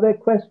 Are there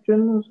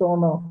questions or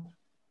not?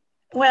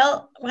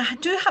 Well, we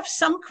do have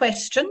some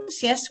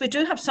questions. Yes, we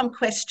do have some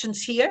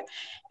questions here.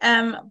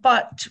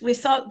 But we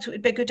thought it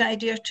would be a good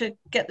idea to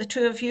get the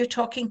two of you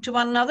talking to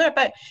one another.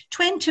 About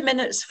 20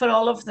 minutes for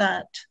all of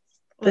that,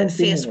 let's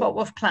say, is what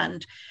we've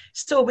planned.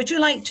 So would you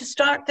like to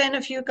start then?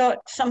 Have you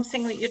got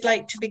something that you'd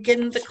like to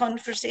begin the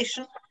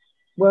conversation?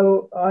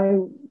 Well,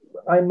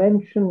 I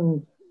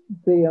mentioned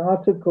the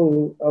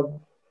article of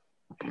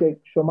Sheikh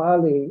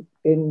Shomali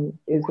in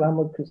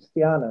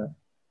Islamo-Christiana,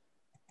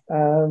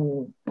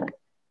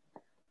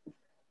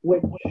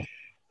 which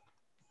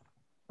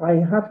I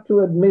have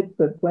to admit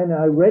that when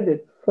I read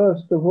it,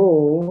 first of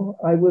all,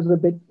 I was a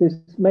bit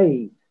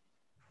dismayed,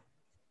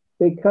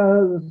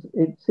 because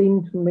it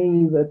seemed to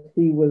me that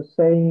he was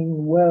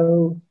saying,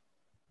 well,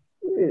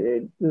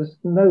 there's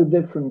no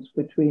difference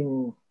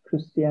between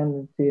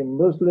Christianity and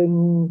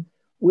Muslim.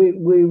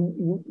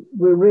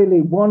 We're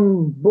really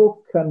one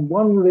book and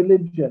one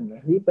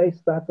religion. He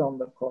based that on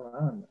the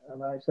Quran.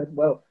 And I said,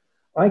 well,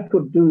 I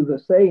could do the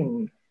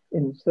same.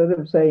 Instead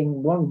of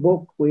saying one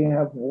book, we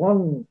have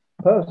one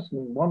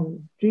person,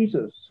 one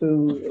Jesus,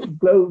 who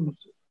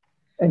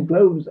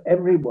englobes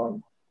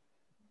everyone.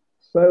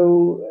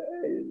 So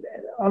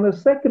on a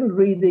second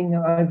reading,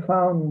 I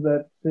found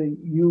that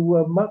you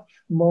were much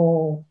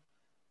more,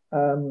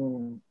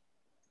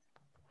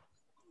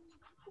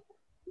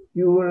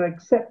 you were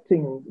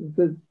accepting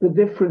the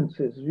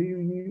differences.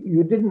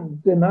 You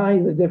didn't deny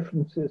the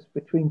differences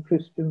between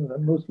Christians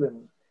and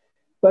Muslims.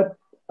 But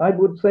I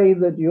would say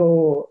that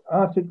your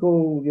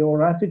article,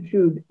 your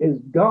attitude is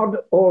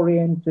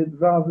God-oriented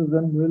rather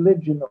than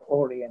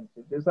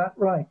religion-oriented. Is that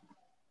right?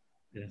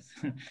 Yes.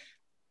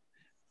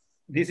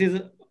 This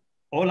is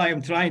all I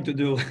am trying to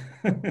do.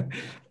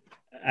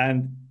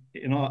 And,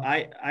 you know,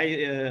 I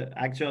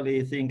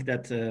actually think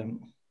that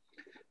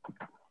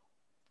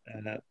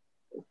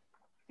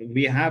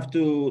we have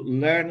to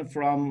learn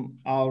from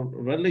our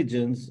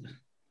religions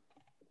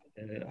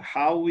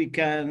how we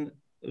can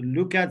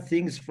look at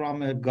things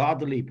from a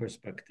godly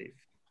perspective.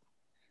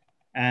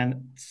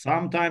 And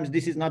sometimes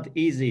this is not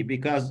easy,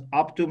 because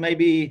up to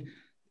maybe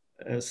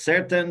a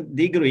certain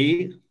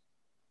degree,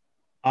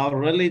 our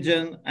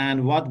religion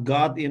and what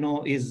God, you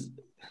know, is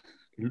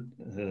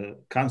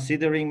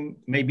considering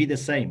may be the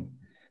same.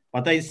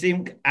 But I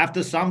think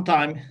after some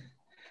time,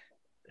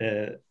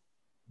 there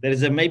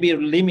is maybe a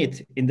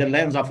limit in the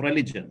lens of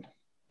religion.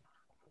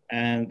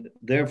 And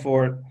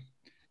therefore,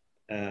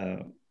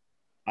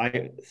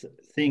 I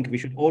think we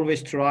should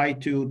always try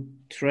to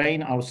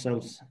train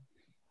ourselves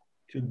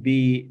to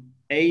be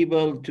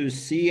able to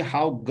see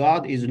how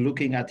God is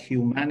looking at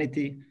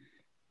humanity.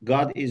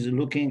 God is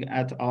looking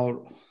at our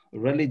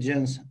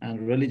religions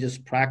and religious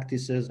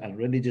practices and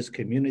religious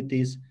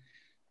communities.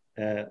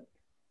 You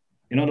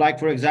know, like,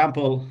 for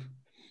example,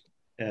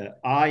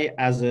 I,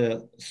 as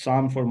a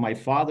son for my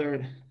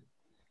father,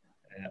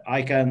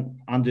 I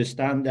can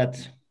understand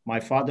that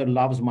my father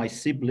loves my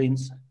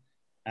siblings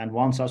and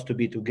wants us to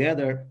be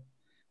together,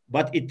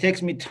 but it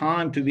takes me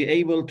time to be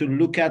able to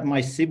look at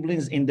my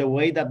siblings in the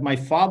way that my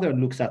father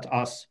looks at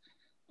us,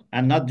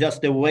 and not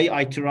just the way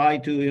I try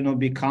to, you know,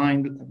 be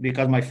kind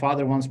because my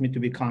father wants me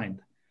to be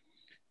kind.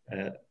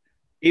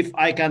 If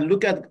I can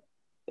look at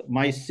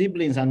my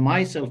siblings and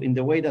myself in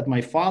the way that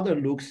my father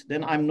looks,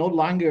 then I'm no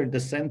longer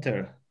the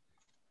center.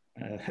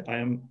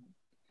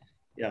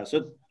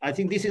 So I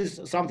think this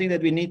is something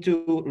that we need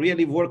to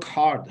really work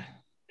hard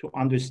to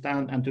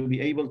understand and to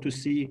be able to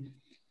see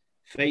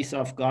face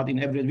of God in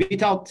every,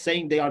 without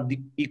saying they are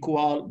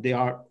equal, they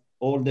are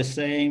all the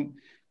same.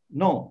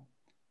 No,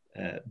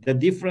 the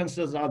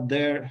differences are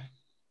there,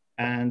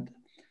 and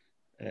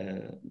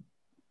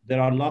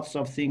there are lots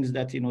of things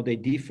that, you know, they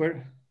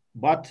differ,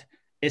 but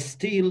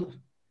still,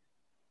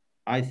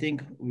 I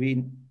think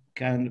we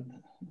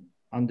can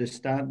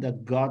understand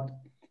that God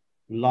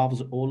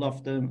loves all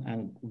of them,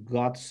 and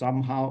God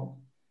somehow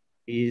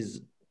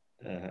is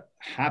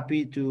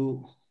happy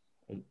to,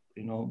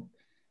 you know,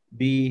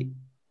 be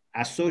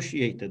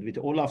associated with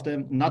all of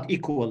them, not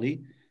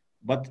equally,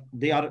 but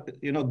they are,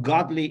 you know,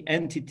 godly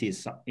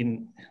entities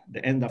in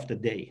the end of the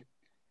day.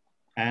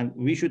 And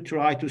we should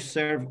try to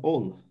serve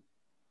all,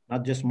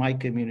 not just my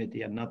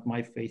community and not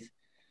my faith.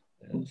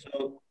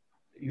 So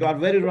you are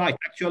very right.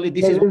 Actually,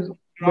 there is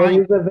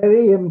a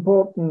very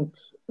important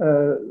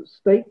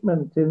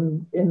statement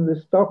in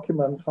this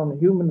document on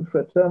human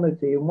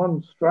fraternity, and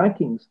one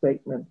striking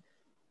statement.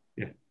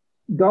 Yeah.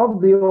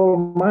 God the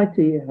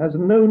Almighty has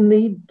no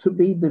need to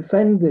be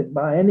defended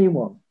by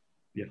anyone.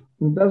 Yeah.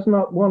 And does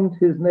not want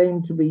his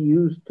name to be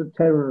used to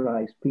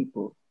terrorize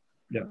people.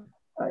 Yeah.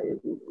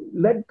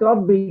 Let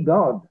God be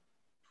God.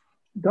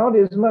 God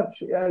is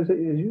much, as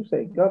you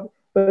say, God,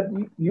 but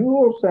you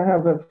also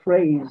have a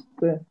phrase,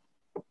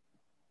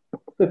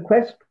 the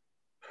quest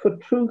for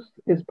truth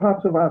is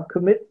part of our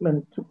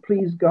commitment to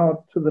please God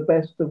to the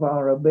best of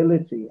our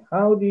ability.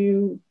 How do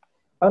you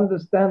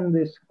understand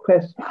this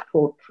quest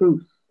for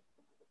truth?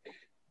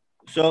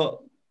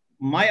 So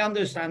my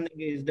understanding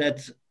is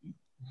that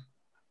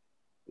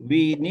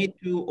we need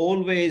to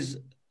always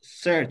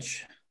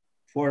search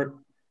for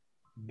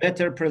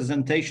better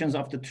presentations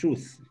of the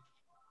truth.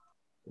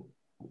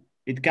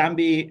 It can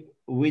be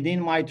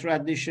within my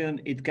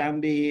tradition, it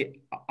can be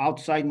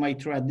outside my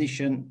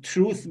tradition.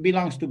 Truth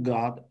belongs to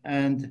God,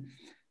 and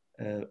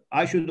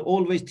I should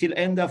always, till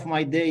end of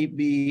my day,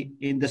 be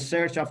in the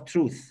search of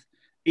truth.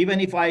 Even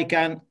if I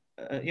can,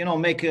 you know,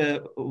 make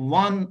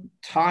one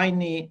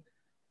tiny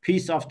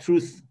piece of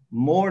truth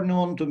more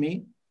known to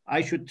me,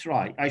 I should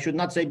try. I should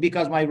not say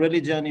because my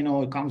religion, you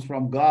know, comes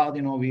from God,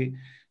 you know, we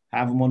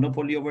have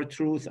monopoly over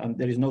truth and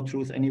there is no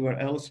truth anywhere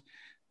else.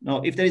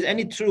 No, if there is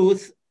any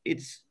truth,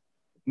 it's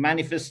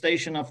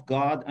manifestation of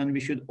God, and we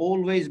should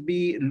always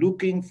be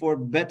looking for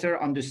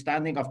better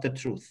understanding of the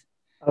truth.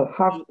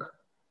 Al-Haq.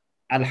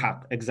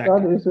 Al-Haq,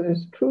 exactly. God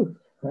is truth,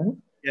 right?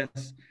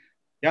 Yes.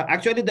 Yeah,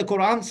 actually the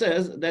Quran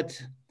says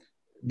that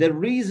the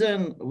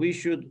reason we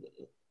should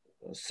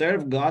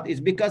serve God is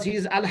because he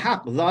is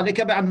Al-Haq. ذَلِكَ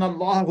بِأَنَّ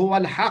اللَّهَ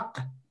هُوَ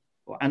الْحَقِّ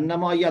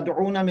وَأَنَّمَا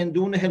يَدْعُونَ مِن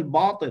دُونِهِ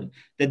الْبَاطِلِ.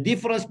 The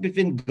difference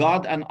between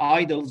God and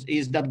idols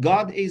is that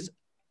God is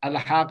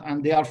Al-Haq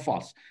and they are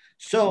false.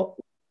 So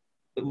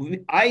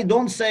I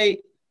don't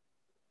say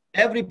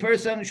every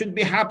person should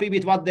be happy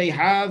with what they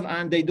have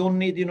and they don't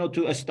need, you know,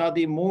 to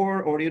study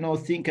more or, you know,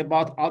 think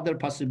about other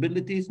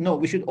possibilities. No,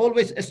 we should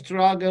always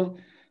struggle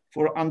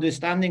for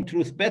understanding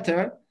truth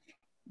better.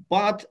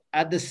 But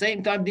at the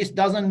same time, this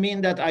doesn't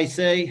mean that I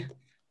say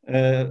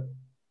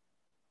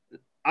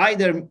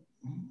either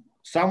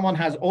someone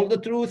has all the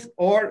truth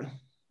or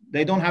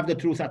they don't have the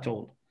truth at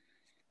all.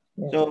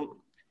 Yeah. So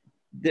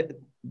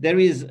there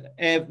is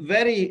a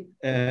very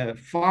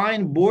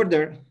fine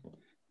border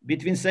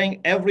between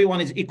saying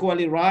everyone is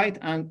equally right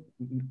and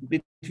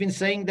between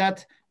saying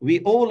that we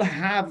all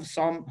have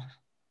some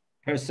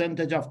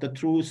percentage of the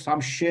truth,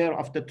 some share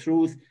of the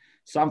truth,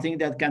 something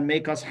that can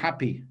make us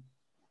happy.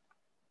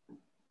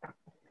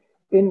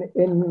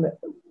 In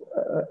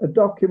a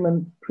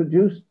document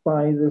produced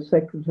by the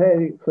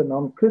Secretariat for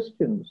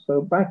Non-Christians,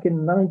 so back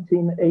in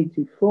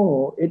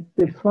 1984, it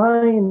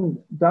defined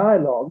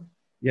dialogue,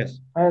 yes,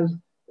 as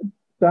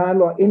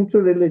dialogue,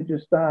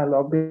 interreligious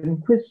dialogue,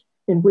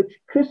 in which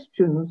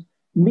Christians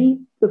meet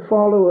the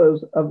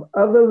followers of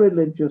other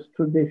religious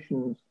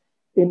traditions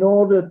in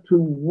order to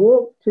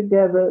walk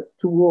together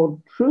toward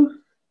truth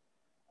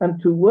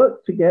and to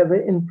work together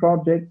in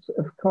projects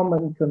of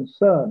common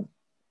concern.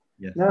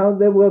 Yes. Now,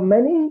 there were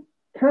many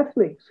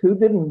Catholics who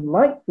didn't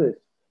like this.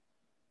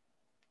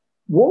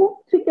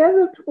 Walk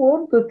together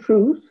toward the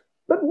truth,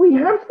 but we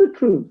have the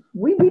truth.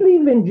 We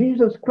believe in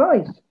Jesus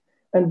Christ.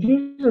 And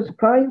Jesus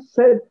Christ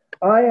said,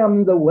 I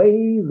am the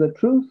way, the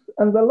truth,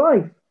 and the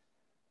life.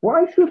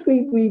 Why should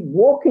we be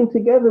walking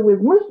together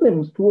with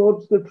Muslims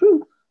towards the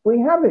truth? We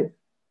have it.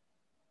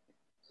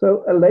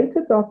 So a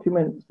later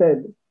document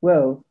said,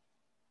 well,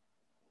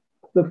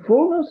 the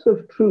fullness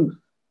of truth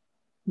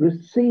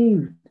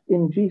received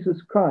in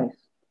Jesus Christ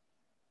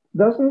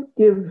doesn't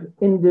give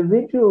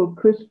individual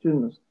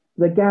Christians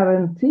the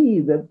guarantee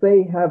that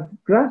they have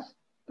grasped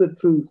the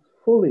truth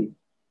fully.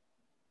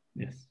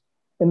 Yes.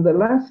 In the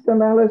last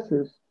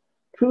analysis,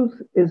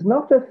 truth is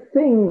not a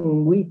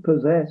thing we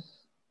possess,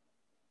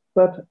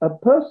 but a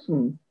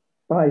person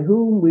by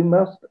whom we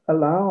must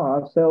allow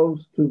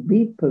ourselves to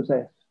be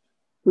possessed.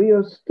 We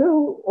are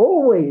still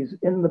always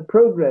in the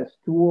progress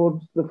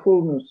towards the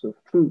fullness of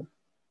truth.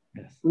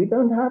 Yes. We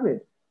don't have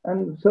it.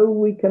 And so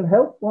we can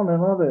help one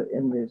another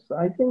in this.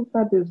 I think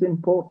that is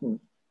important.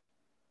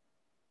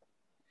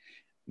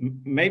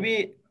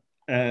 maybe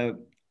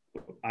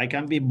I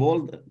can be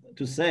bold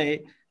to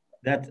say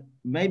that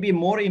maybe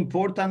more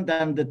important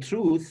than the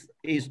truth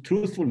is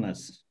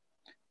truthfulness.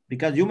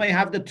 Because you may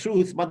have the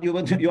truth, but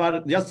you are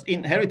just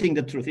inheriting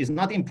the truth. It's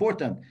not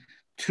important.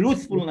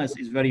 Truthfulness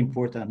is very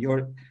important.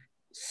 Your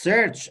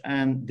search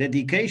and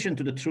dedication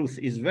to the truth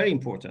is very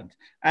important.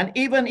 And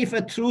even if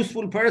a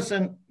truthful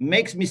person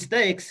makes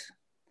mistakes,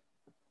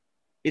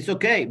 it's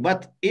okay.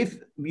 But if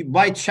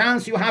by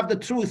chance you have the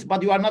truth,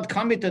 but you are not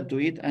committed to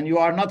it and you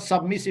are not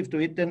submissive to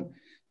it, then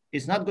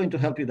it's not going to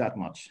help you that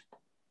much.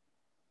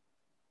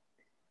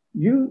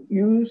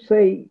 You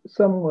say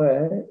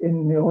somewhere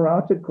in your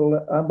article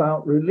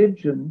about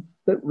religion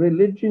that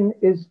religion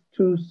is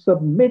to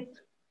submit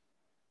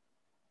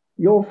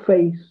your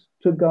faith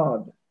to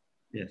God.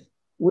 Yes.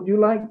 Would you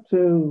like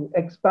to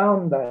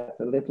expound that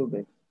a little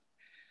bit?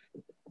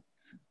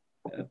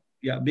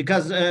 Yeah,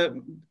 because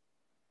the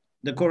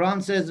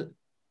Quran says,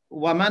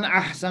 وَمَنْ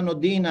أَحْسَنُ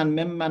دِينًا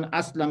مِمَّنْ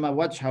أَسْلَمَ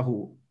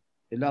وَجْهَهُ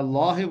إِلَى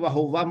اللَّهِ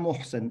وَهُوَ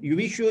مُحْسِنٌ.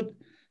 We should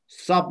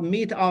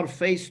submit our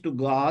faith to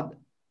God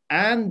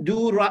and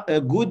do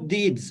good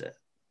deeds,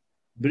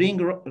 bring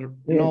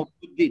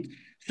good deeds.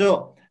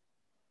 So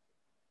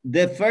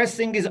the first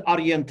thing is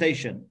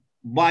orientation.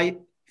 By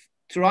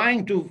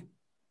trying to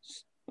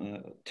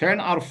turn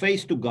our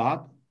face to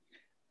God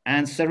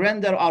and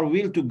surrender our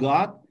will to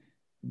God,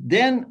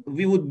 then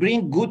we would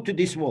bring good to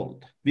this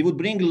world. We would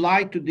bring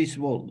light to this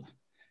world.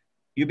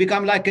 You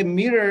become like a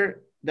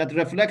mirror that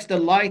reflects the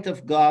light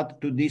of God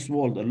to this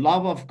world, the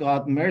love of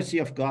God, mercy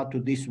of God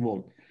to this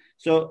world.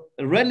 So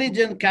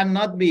religion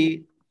cannot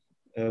be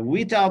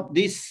without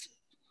this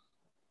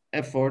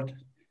effort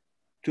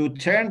to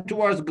turn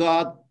towards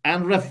God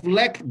and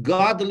reflect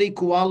godly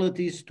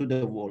qualities to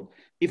the world.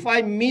 If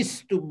I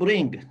miss to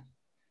bring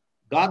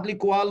godly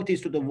qualities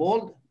to the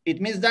world,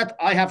 it means that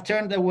I have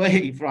turned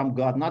away from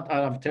God, not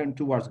I have turned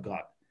towards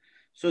God.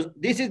 So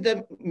this is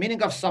the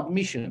meaning of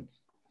submission.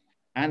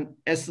 And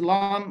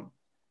Islam,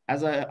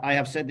 as I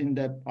have said in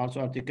the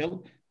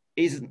article,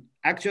 is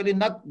actually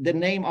not the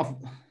name of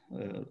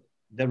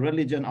the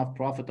religion of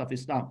Prophet of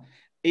Islam,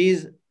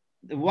 is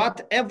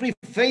what every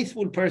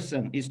faithful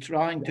person is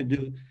trying to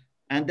do.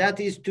 And that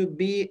is to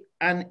be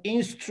an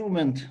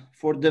instrument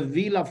for the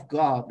will of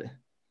God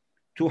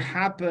to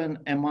happen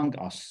among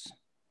us.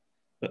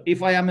 So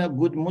if I am a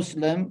good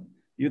Muslim,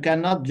 you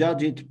cannot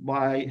judge it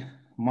by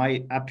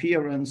my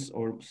appearance,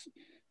 or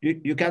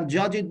you can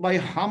judge it by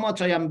how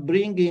much I am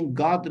bringing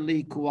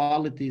godly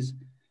qualities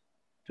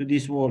to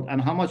this world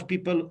and how much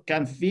people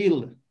can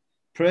feel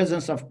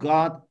presence of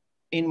God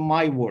in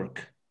my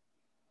work.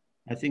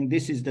 I think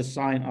this is the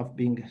sign of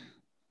being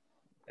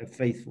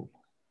faithful.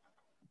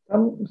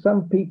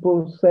 Some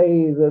people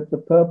say that the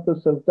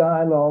purpose of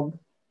dialogue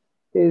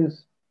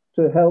is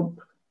to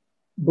help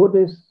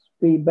Buddhists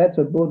be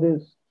better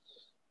Buddhists,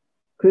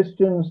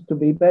 Christians to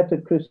be better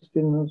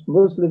Christians,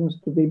 Muslims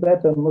to be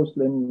better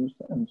Muslims,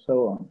 and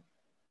so on.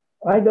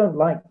 I don't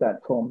like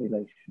that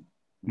formulation.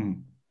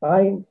 Mm.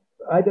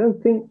 I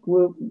don't think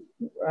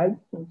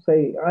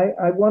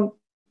I want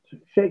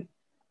Sheikh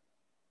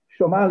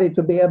Shomali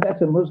to be a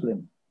better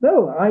Muslim.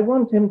 No, I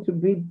want him to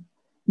be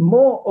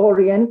more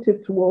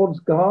oriented towards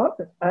God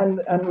and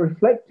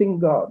reflecting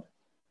God.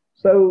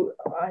 So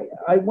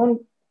I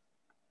want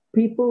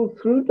people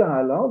through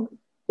dialogue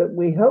that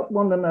we help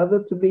one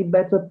another to be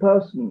better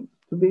persons,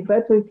 to be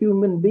better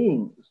human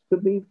beings, to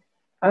be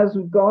as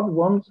God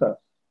wants us.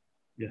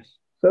 Yes.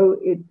 So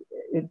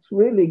it's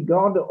really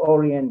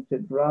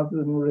God-oriented rather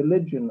than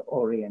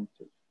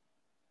religion-oriented.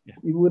 Yeah.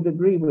 You would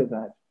agree with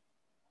that?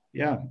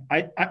 Yeah,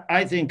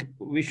 I think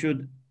we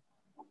should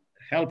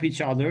help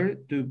each other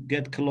to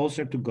get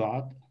closer to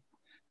God.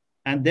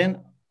 And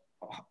then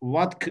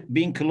what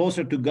being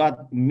closer to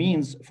God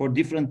means for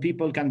different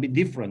people can be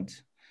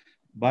different.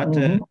 But,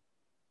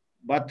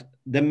 but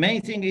the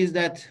main thing is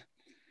that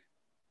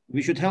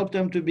we should help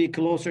them to be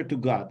closer to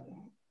God.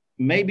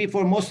 Maybe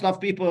for most of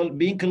people,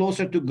 being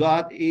closer to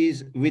God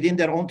is within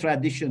their own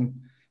tradition,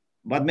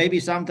 but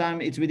maybe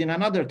sometimes it's within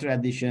another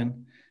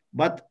tradition.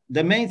 But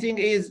the main thing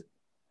is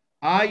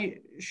I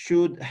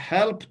should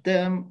help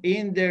them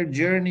in their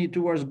journey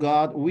towards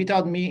God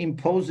without me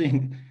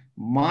imposing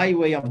my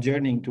way of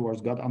journeying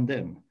towards God on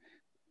them.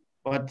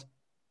 But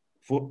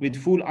with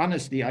full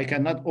honesty, I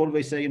cannot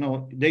always say,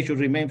 they should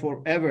remain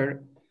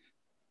forever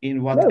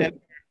in whatever.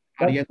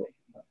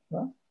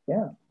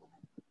 Yeah.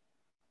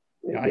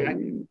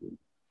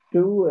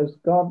 Do as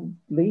God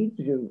leads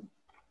you.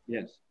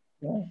 Yes.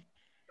 Yeah.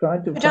 Try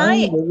to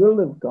find the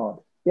will of God.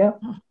 Yeah.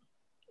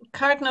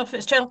 Cardinal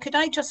Fitzgerald, could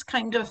I just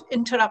kind of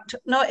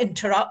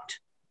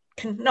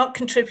not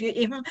contribute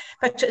even,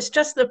 but it's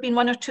just there have been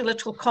one or two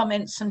little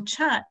comments in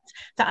chat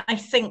that I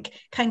think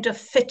kind of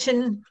fit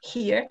in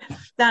here,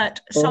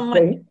 that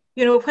someone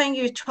You know, when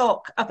you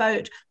talk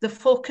about the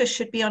focus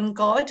should be on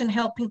God and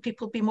helping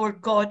people be more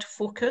God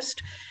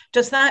focused,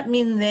 does that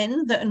mean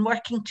then that in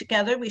working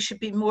together we should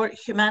be more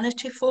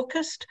humanity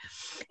focused?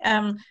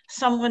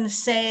 Someone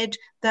said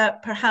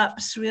that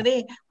perhaps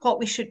really what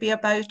we should be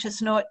about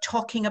is not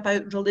talking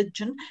about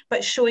religion,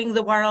 but showing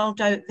the world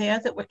out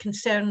there that we're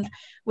concerned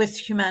with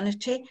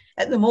humanity,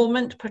 at the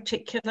moment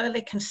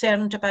particularly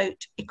concerned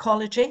about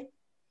ecology.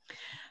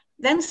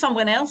 Then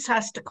someone else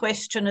asked a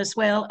question as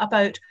well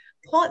about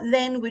what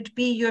then would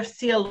be your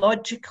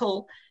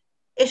theological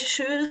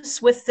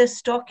issues with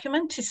this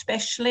document,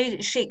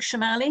 especially Sheikh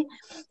Shomali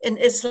in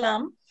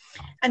Islam.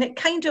 And it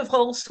kind of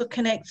also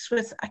connects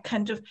with a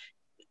kind of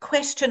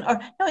question, or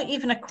not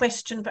even a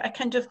question, but a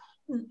kind of,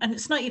 and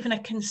it's not even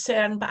a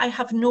concern, but I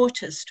have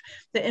noticed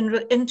that in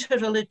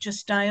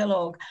interreligious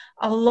dialogue,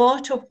 a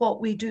lot of what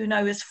we do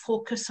now is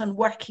focus on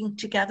working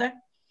together,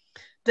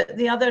 that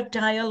the other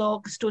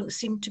dialogues don't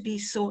seem to be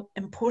so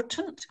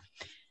important.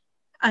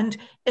 And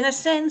in a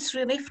sense,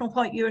 really, from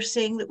what you're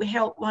saying, that we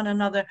help one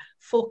another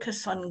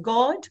focus on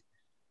God,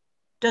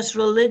 does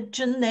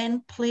religion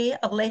then play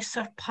a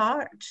lesser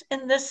part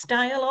in this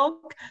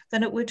dialogue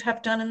than it would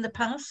have done in the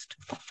past?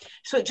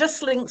 So it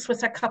just links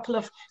with a couple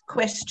of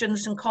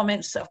questions and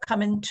comments that have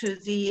come into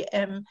the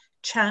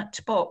chat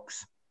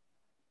box.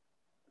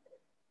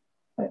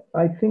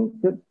 I think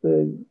that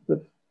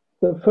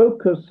the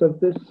focus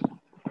of this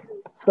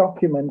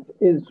document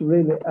is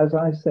really, as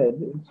I said,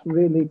 it's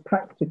really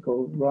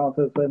practical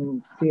rather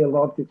than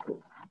theological.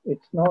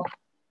 It's not,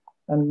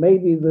 and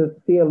maybe the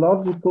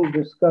theological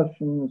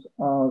discussions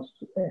are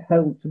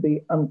held to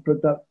be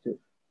unproductive.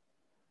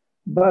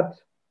 But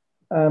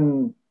I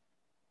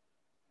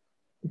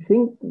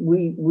think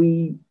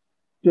we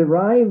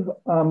derive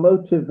our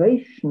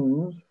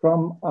motivations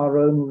from our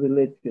own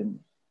religions,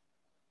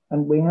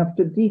 and we have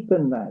to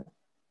deepen that.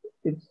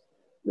 It's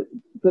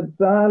the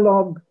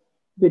dialogue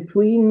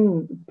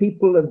between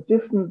people of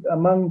different,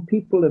 among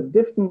people of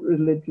different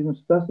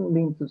religions doesn't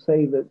mean to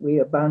say that we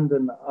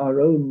abandon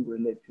our own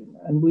religion.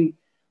 And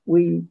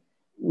we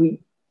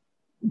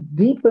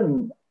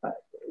deepen,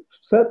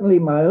 certainly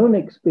my own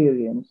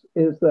experience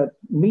is that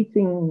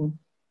meeting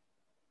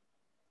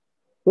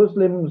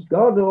Muslims,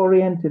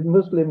 God-oriented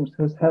Muslims,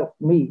 has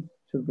helped me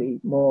to be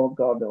more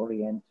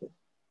God-oriented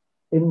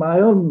in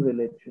my own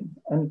religion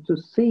and to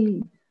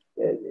see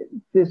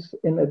this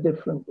in a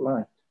different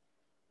light.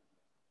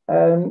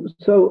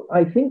 So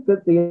I think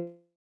that the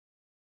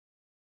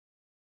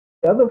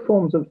other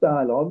forms of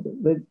dialogue,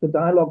 the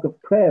dialogue of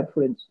prayer,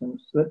 for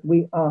instance, that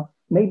we are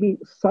maybe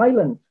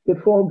silent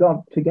before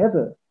God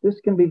together,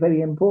 this can be very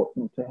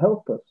important to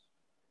help us.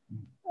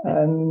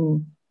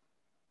 And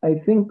I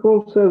think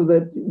also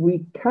that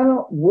we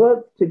cannot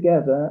work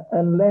together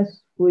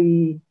unless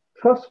we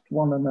trust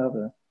one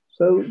another.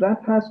 So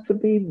that has to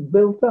be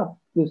built up,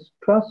 this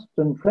trust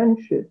and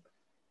friendship.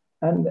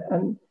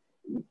 And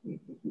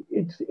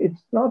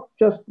it's not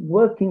just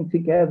working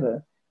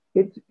together,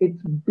 it's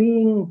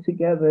being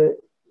together,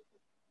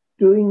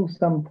 doing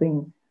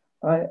something.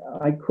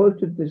 I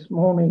quoted this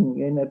morning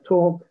in a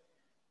talk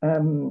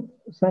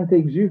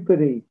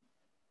Saint-Exupéry,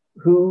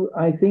 who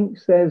I think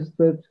says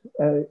that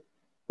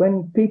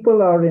when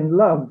people are in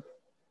love,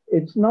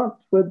 it's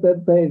not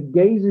that they're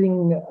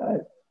gazing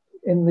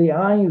in the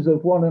eyes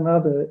of one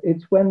another,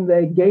 it's when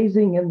they're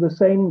gazing in the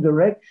same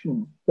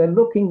direction, they're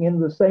looking in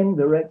the same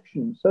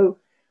direction. So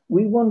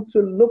we want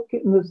to look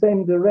in the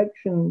same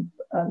direction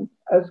and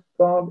as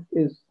God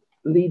is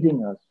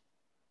leading us.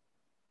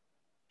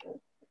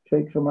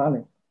 Sheikh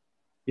Shomali.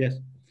 Yes.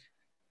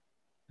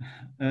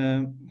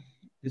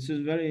 This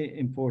is very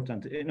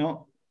important. You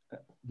know,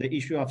 the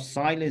issue of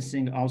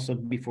silencing also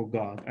before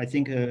God. I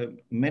think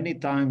many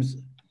times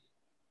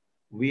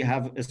we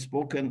have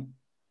spoken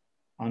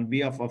on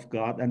behalf of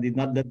God and did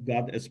not let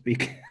God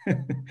speak.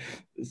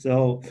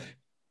 So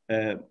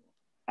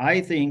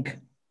I think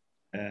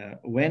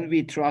when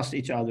we trust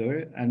each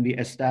other and we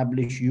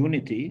establish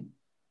unity,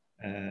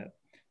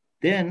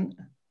 then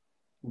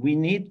we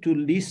need to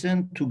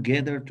listen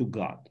together to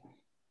God.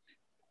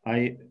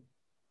 I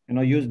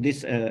use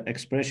this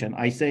expression.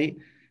 I say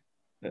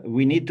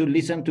we need to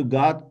listen to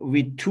God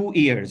with two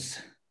ears.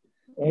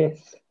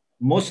 Yes.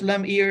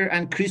 Muslim ear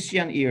and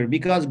Christian ear,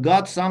 because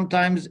God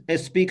sometimes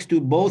speaks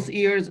to both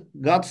ears.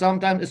 God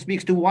sometimes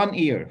speaks to one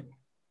ear.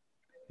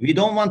 We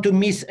don't want to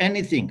miss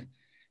anything,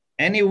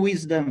 any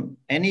wisdom,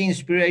 any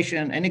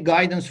inspiration, any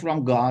guidance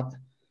from God.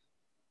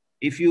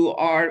 If you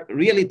are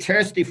really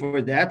thirsty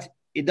for that,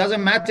 it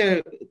doesn't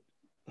matter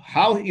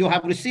how you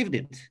have received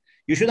it.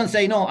 You shouldn't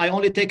say, no, I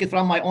only take it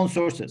from my own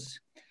sources.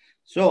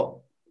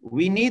 So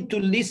we need to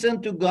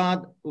listen to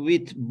God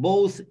with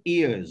both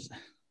ears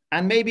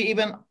and maybe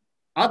even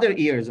other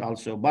ears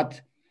also, but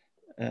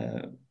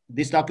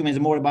this document is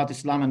more about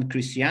Islam and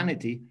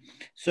Christianity.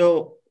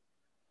 So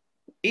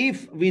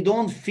if we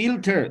don't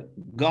filter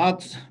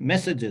God's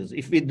messages,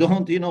 if we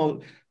don't,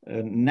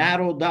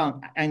 narrow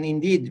down and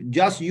indeed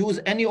just use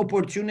any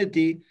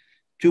opportunity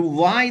to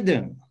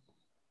widen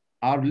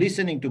our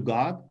listening to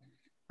God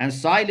and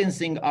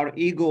silencing our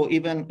ego,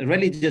 even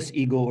religious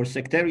ego or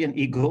sectarian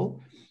ego,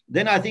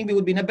 then I think we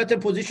would be in a better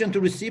position to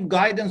receive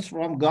guidance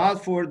from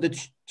God for the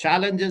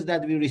challenges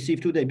that we receive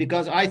today.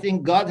 Because I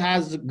think God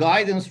has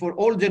guidance for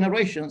all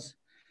generations.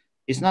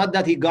 It's not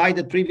that he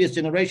guided previous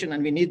generation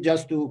and we need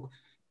just to,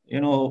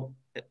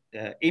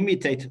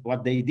 imitate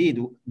what they did.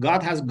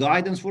 God has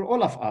guidance for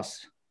all of us.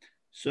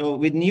 So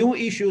with new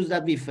issues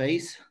that we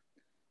face,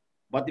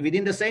 but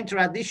within the same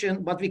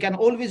tradition, but we can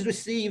always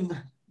receive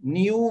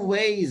new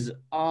ways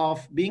of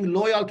being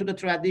loyal to the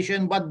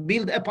tradition, but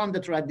build upon the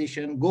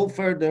tradition, go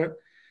further.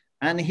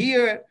 And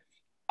here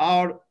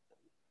our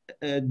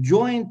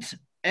joint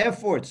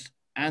efforts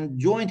and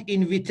joint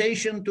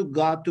invitation to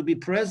God to be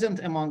present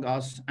among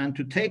us and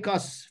to take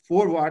us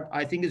forward,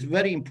 I think is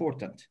very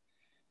important.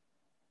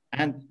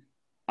 And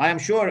I am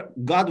sure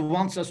God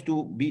wants us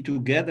to be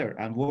together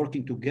and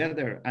working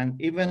together. And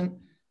even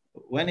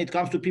when it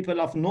comes to people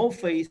of no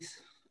faith,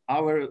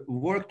 our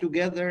work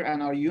together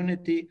and our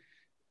unity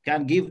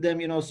can give them,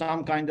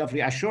 some kind of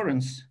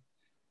reassurance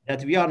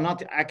that we are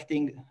not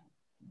acting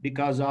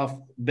because of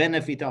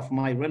benefit of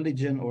my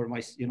religion or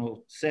my,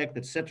 sect,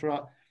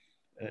 etc.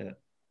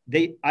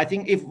 I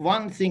think if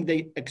one thing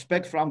they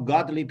expect from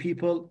godly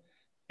people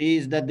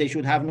is that they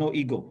should have no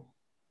ego.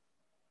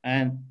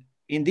 And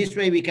in this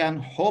way, we can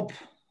hope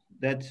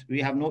that we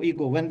have no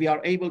ego when we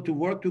are able to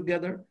work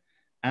together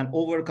and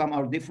overcome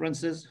our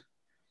differences.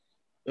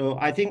 So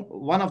I think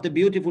one of the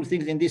beautiful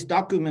things in this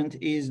document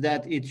is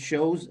that it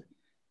shows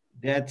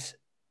that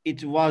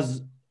it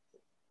was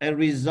a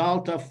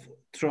result of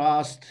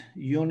trust,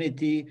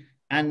 unity,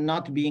 and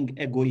not being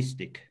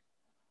egoistic.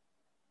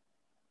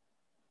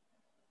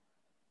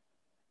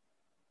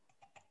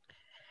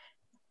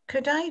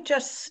 Could I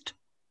just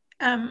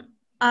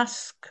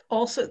ask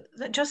also,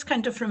 that just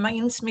kind of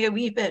reminds me a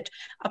wee bit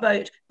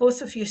about,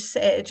 both of you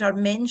said or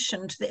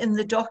mentioned that in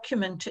the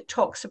document it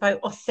talks about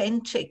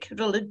authentic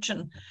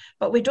religion,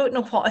 but we don't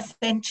know what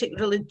authentic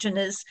religion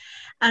is.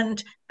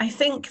 And I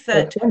think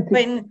that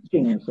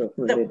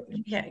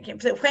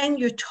when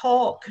you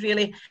talk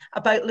really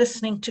about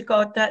listening to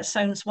God, that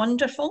sounds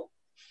wonderful,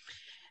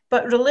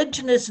 but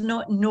religion is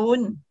not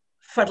known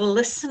for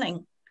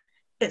listening.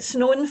 It's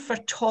known for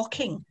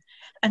talking,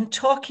 and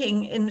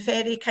talking in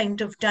very kind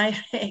of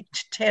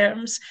direct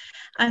terms.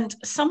 And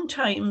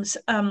sometimes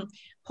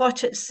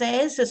what it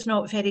says is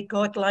not very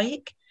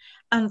godlike,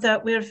 and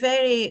that we're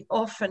very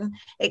often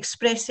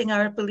expressing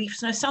our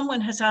beliefs. Now,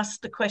 someone has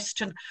asked the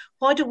question,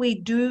 what do we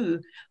do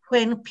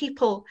when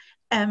people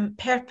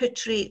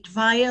perpetrate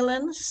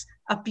violence,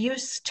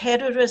 abuse,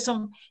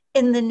 terrorism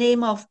in the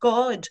name of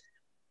God,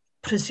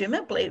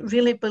 presumably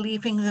really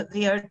believing that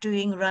they are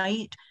doing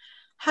right?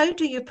 How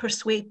do you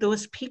persuade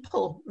those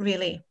people,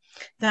 really,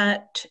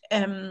 that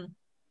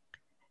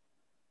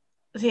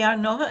they are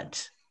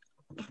not,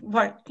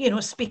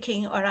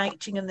 speaking or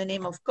acting in the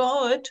name of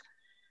God,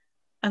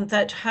 and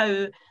that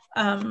how,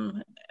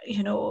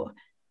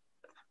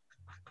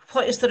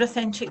 what is their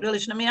authentic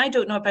religion? I mean, I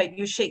don't know about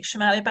you, Sheikh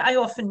Shomali, but I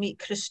often meet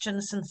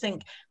Christians and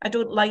think, I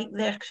don't like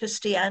their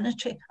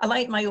Christianity. I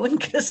like my own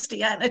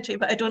Christianity,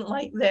 but I don't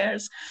like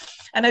theirs.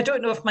 And I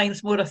don't know if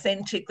mine's more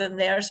authentic than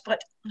theirs,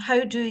 but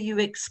how do you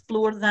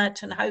explore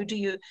that, and how do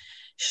you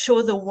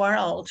show the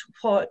world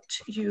what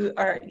you're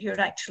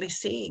actually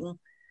saying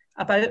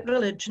about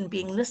religion,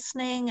 being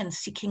listening and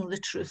seeking the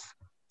truth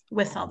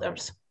with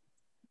others?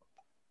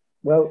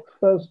 Well,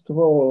 first of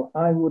all,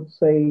 I would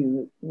say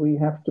that we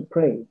have to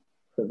pray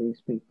for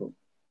these people.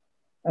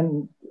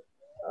 And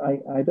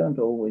I don't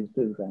always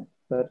do that,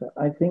 but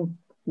I think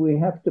we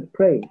have to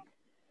pray.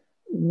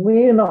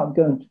 We're not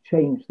going to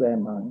change their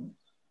minds.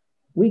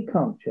 We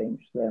can't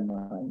change their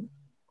minds.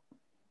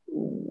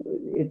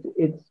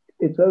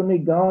 It's only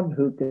God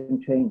who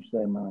can change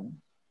their minds.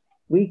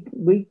 We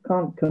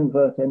can't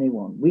convert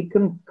anyone. We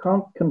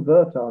can't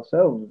convert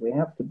ourselves. We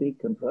have to be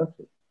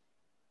converted.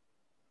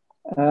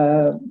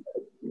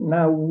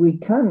 Now we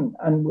can,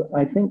 and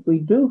I think we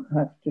do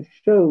have to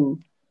show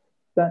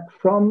that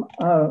from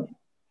our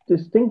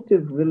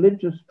distinctive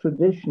religious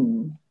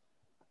tradition,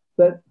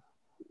 that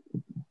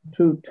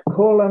to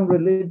call on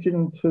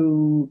religion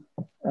to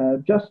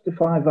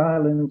justify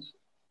violence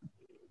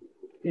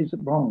is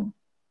wrong.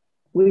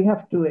 We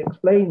have to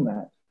explain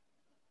that,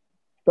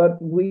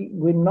 but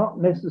we're not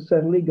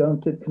necessarily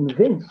going to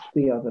convince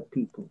the other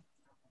people.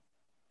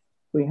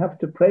 We have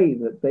to pray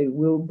that they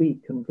will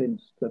be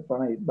convinced that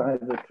by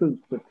the truth.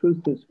 The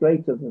truth is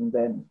greater than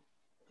them.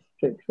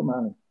 Sheikh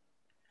Shomali.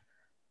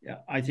 Yeah,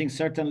 I think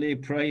certainly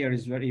prayer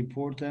is very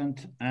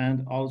important.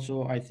 And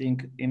also I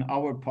think in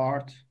our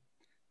part,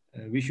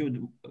 we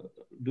should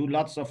do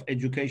lots of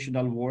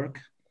educational work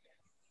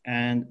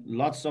and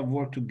lots of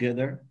work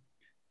together.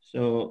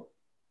 So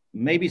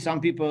maybe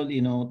some people,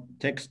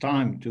 takes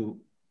time to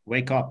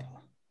wake up,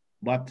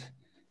 but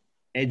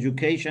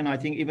education, I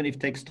think, even if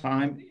it takes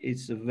time,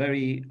 it's a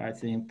very,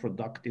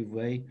 productive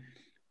way.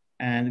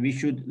 And we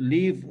should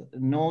leave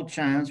no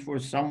chance for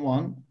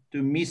someone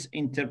to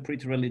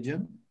misinterpret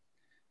religion.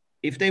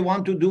 If they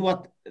want to do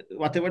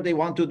whatever they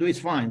want to do, is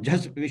fine.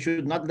 Just we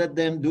should not let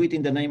them do it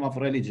in the name of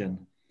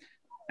religion.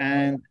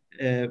 And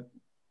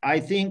I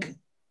think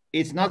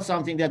it's not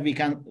something that we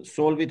can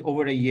solve it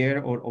over a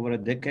year or over a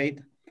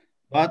decade,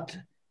 but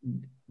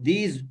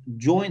these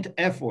joint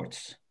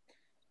efforts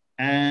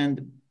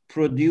and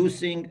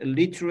producing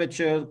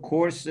literature,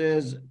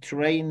 courses,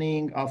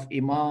 training of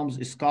imams,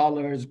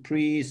 scholars,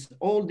 priests,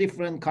 all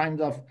different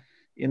kinds of,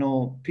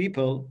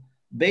 people,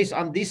 based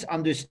on this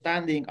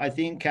understanding, I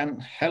think can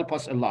help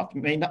us a lot.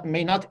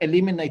 May not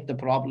eliminate the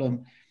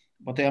problem,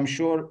 but I am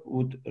sure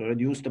would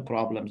reduce the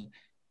problems.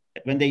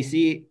 When they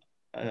see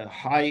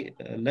high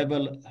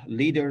level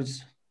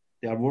leaders,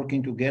 they are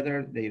working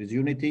together, there is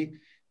unity,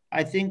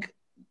 I think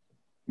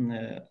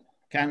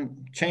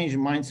can change the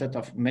mindset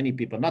of many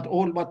people, not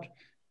all, but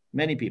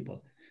many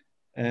people.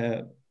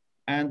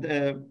 And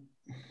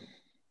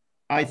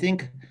I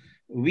think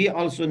we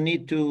also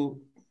need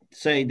to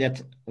say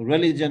that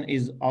religion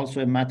is also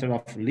a matter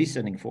of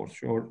listening, for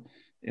sure.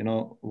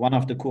 One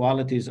of the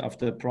qualities of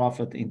the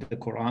Prophet in the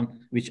Quran,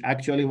 which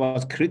actually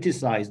was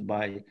criticized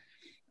by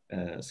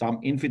some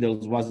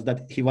infidels, was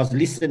that he was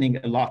listening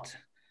a lot.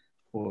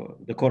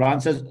 The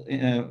Quran says,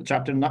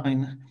 chapter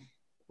 9,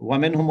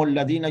 وَمِنْهُمُ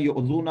الَّذِينَ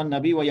يُؤْذُونَ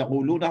النَّبِيَّ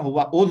وَيَقُولُونَ هُوَ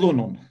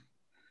أُذُنٌ.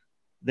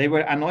 They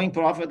were annoying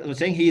Prophet,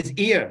 saying his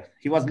ear.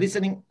 He was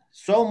listening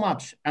so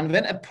much. And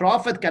when a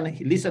prophet can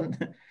listen,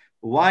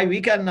 why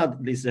we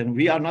cannot listen?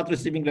 We are not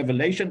receiving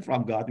revelation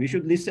from God. We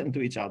should listen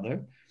to each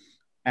other.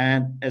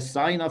 And a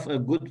sign of a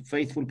good,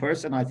 faithful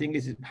person, I think,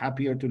 is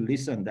happier to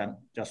listen than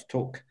just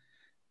talk.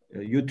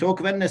 You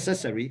talk when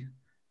necessary,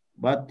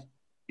 but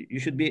you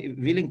should be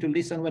willing to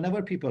listen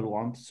whenever people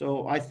want.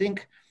 So I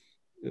think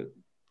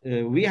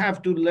we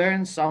have to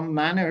learn some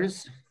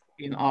manners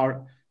in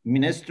our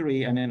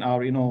ministry and in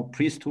our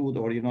priesthood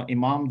or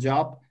imam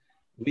job,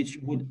 which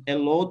would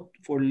allow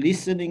for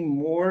listening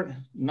more,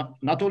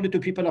 not only to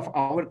people of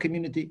our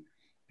community,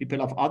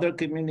 people of other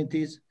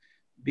communities,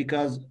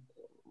 because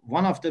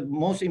one of the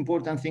most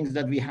important things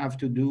that we have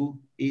to do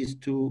is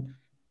to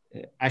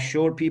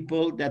assure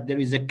people that there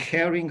is a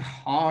caring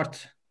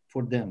heart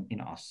for them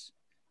in us,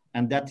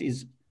 and that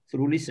is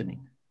through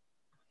listening.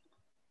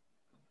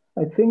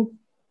 I think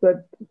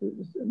that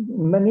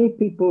many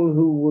people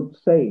who would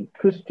say,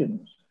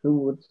 Christians who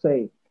would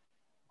say,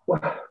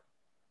 well,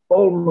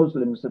 all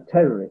Muslims are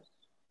terrorists.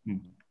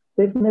 Mm-hmm.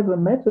 They've never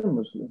met a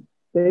Muslim.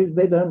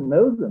 They don't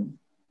know them.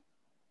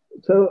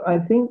 So I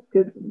think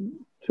that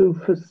to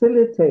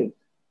facilitate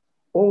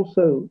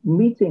also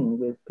meeting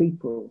with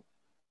people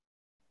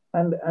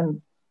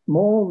and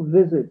more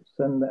visits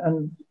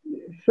and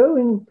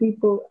showing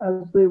people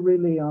as they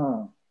really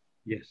are.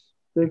 Yes.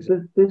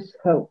 This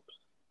helps.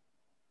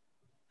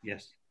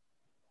 Yes.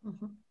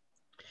 Mm-hmm.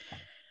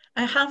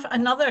 I have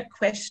another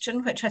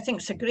question, which I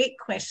think is a great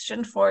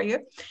question for you.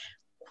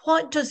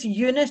 What does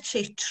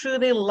unity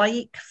truly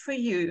like for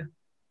you?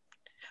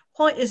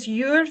 What is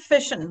your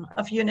vision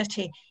of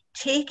unity,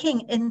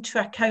 taking into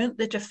account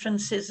the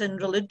differences in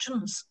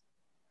religions?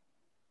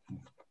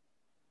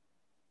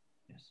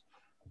 Yes.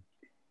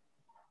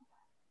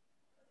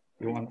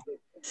 You want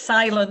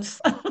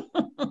silence?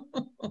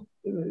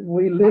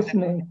 We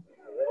listening.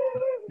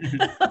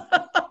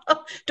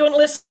 Don't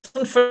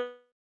listen for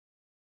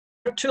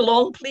too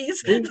long,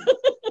 please.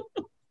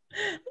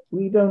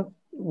 We don't,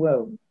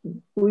 well,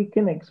 we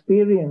can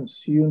experience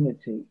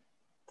unity,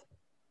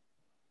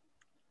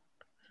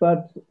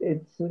 but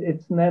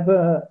it's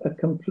never a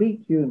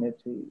complete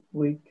unity.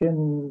 We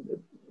can,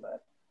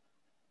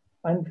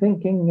 I'm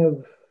thinking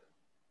of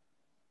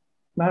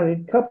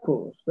married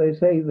couples. They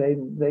say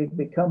they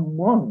become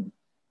one,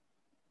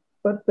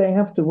 but they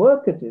have to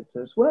work at it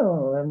as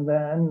well.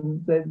 And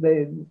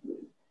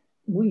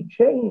we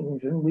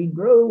change and we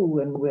grow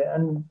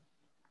and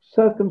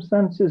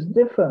circumstances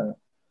differ.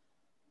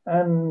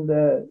 And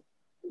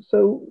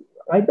so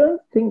I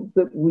don't think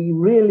that we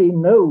really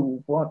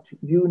know what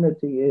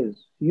unity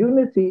is.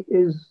 Unity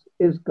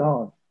is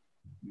God,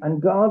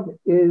 and God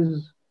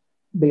is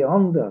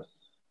beyond us.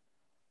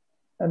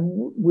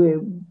 And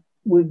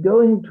we're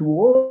going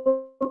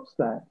towards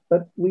that,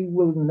 but we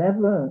will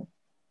never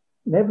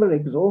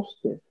exhaust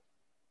it.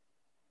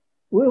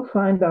 We'll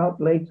find out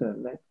later,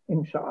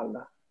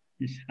 inshallah.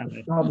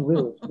 God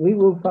wills. We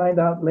will find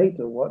out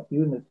later what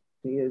unity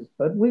is,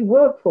 but we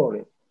work for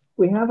it.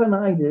 We have an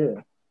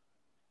idea.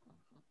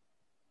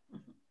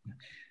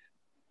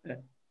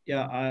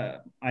 Yeah,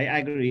 I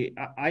agree.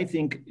 I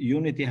think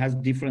unity has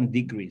different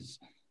degrees.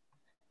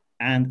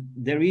 And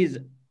there is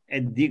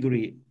a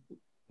degree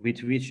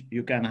with which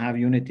you can have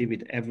unity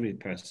with every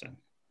person,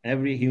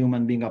 every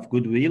human being of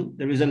goodwill.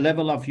 There is a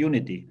level of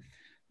unity.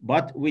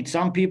 But with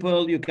some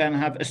people, you can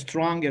have a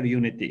stronger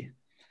unity.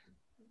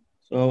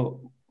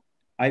 So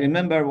I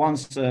remember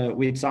once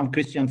with some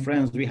Christian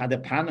friends, we had a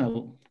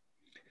panel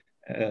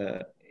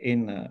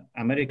in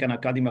American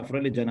Academy of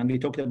Religion, and we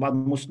talked about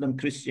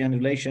Muslim-Christian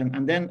relation.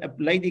 And then a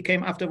lady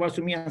came afterwards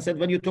to me and said,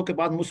 when you talk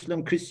about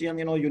Muslim-Christian,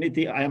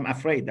 unity, I am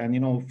afraid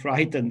and,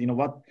 frightened,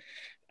 what?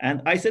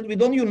 And I said, we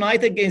don't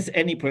unite against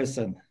any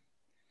person.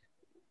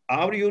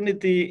 Our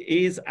unity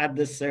is at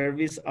the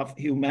service of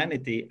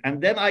humanity. And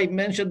then I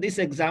mentioned this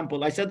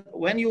example. I said,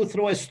 when you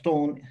throw a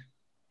stone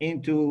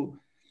into,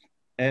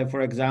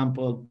 for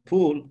example,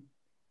 pool,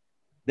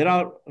 there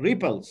are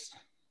ripples.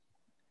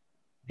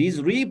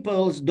 These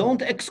ripples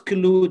don't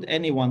exclude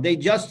anyone. They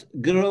just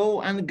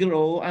grow and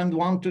grow and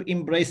want to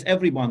embrace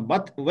everyone.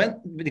 But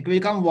when they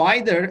become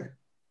wider,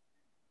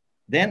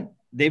 then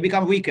they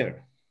become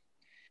weaker.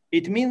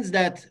 It means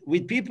that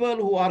with people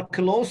who are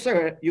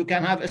closer, you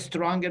can have a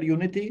stronger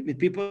unity. With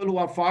people who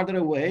are farther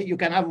away, you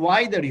can have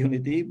wider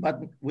unity, but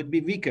would be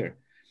weaker.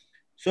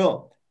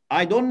 So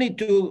I don't need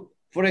to,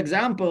 for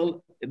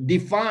example,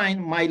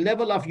 define my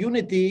level of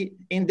unity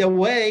in the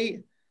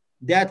way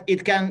that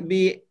it can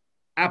be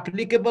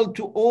applicable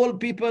to all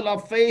people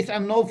of faith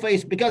and no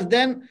faith, because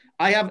then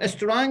I have a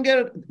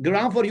stronger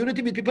ground for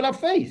unity with people of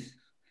faith.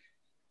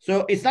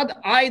 So it's not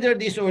either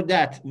this or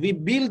that. We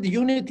build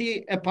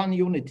unity upon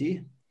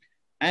unity.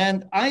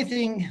 And I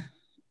think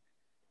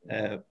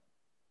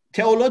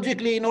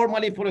theologically,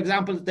 normally, for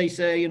example, they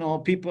say,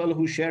 people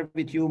who share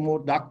with you more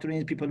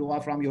doctrines, people who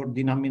are from your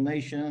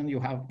denomination,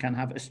 you can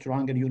have a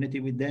stronger unity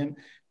with them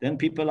than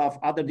people of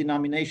other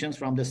denominations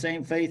from the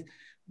same faith.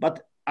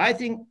 But I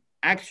think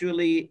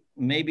actually,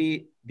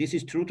 maybe this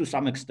is true to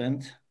some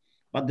extent,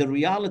 but the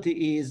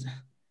reality is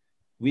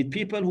with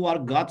people who are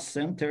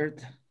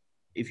God-centered,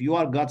 if you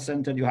are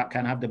God-centered, you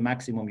can have the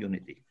maximum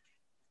unity.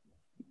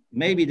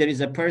 Maybe there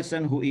is a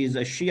person who is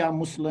a Shia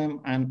Muslim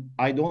and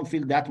I don't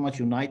feel that much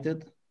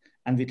united.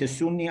 And with a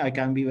Sunni, I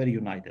can be very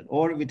united.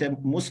 Or with a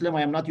Muslim,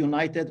 I am not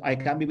united. I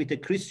can be with a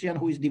Christian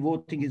who is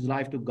devoting his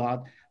life to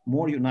God,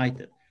 more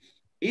united.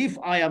 If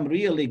I am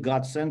really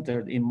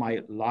God-centered in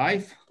my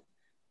life,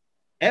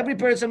 every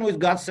person who is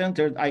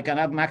God-centered, I can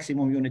have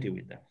maximum unity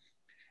with them.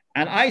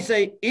 And I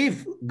say,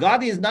 if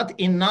God is not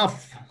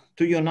enough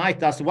to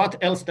unite us,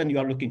 what else then you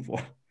are looking for?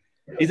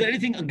 Is there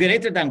anything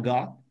greater than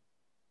God?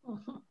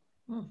 Mm-hmm.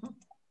 Mm-hmm.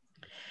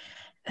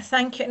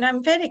 Thank you. And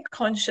I'm very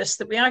conscious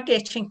that we are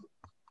getting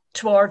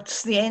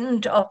towards the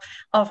end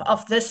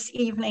of this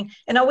evening.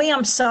 In a way,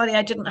 I'm sorry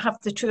I didn't have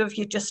the two of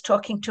you just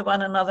talking to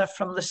one another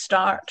from the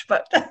start,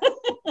 but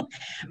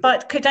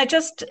but could I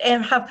just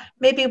have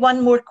maybe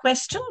one more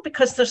question,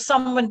 because there's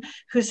someone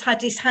who's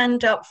had his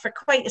hand up for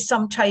quite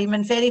some time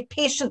and very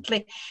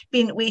patiently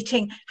been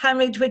waiting.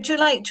 Hamid, would you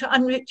like to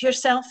unmute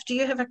yourself? Do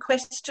you have a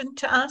question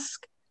to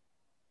ask?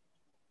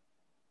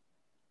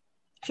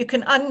 If you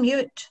can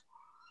unmute.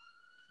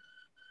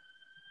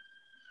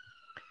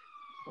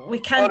 We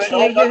can't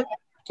hear you.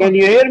 Can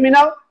you hear me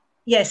now?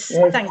 Yes,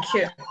 thank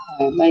you.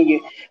 Thank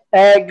you.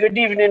 Good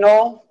evening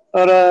all,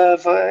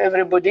 for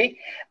everybody.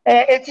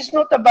 It is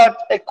not about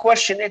a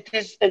question. It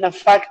is, in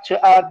fact,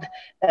 to add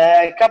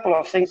a couple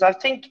of things. I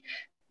think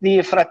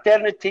the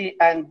fraternity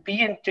and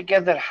being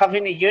together,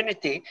 having a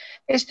unity,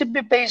 is to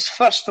be based,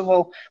 first of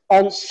all,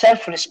 on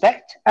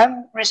self-respect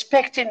and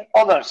respecting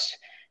others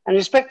and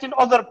respecting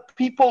other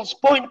people's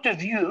point of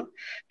view,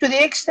 to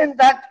the extent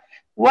that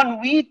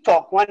when we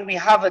talk, when we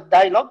have a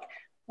dialogue,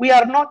 we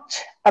are not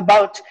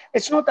about,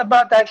 it's not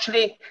about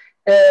actually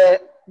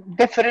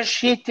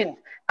differentiating,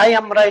 I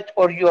am right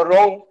or you're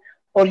wrong,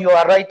 or you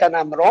are right and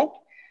I'm wrong,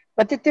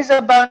 but it is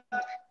about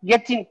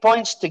getting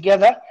points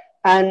together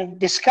and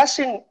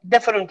discussing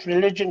different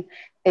religion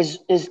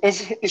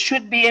it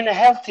should be in a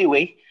healthy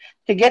way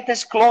to get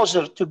us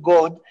closer to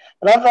God,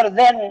 rather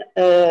than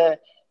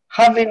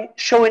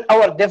showing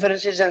our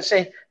differences and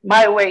say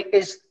my way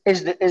is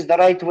the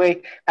right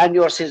way and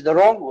yours is the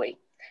wrong way.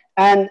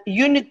 And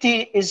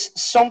unity is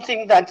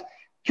something that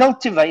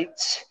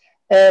cultivates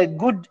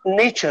good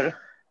nature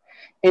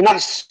in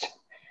us,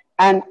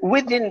 and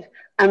within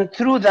and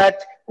through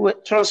that will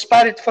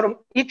transfer it from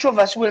each of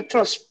us, will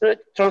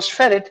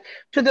transfer it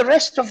to the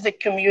rest of the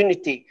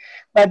community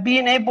by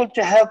being able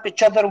to help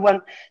each other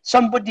when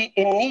somebody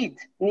in need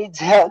needs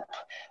help.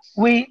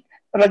 We,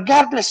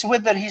 regardless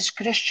whether he's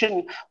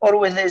Christian or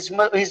whether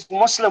he's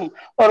Muslim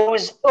or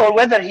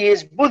whether he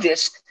is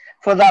Buddhist,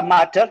 for that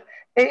matter,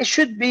 it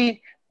should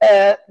be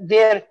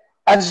there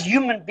as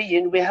human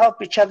being. We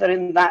help each other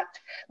in that.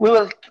 We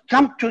will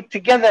come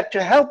together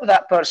to help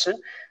that person,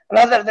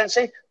 rather than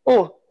say,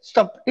 oh,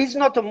 stop, he's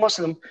not a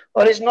Muslim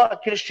or he's not a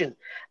Christian.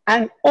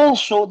 And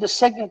also the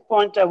second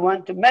point I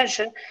want to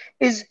mention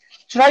is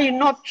try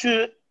not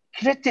to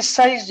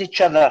criticize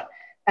each other,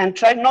 and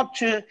try not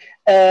to,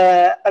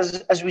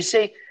 as we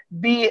say,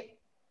 be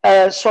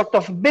sort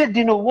of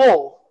building a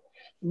wall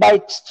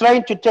by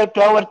trying to tell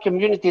to our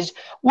communities,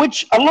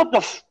 which a lot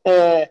of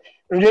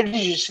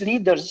religious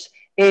leaders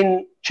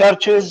in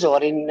churches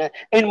or in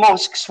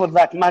mosques, for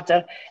that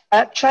matter,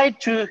 try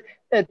to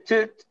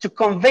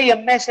convey a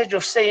message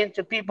of saying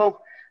to people,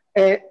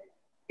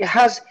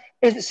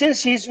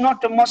 since he's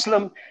not a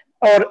Muslim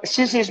or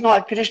since he's not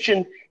a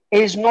Christian,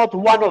 he is not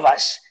one of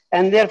us,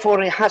 and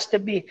therefore it has to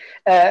be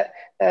a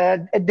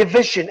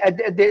division, a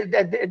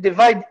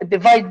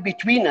divide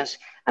between us.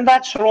 And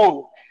that's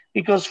wrong,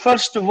 because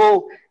first of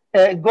all,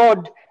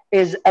 God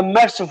is a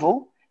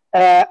merciful,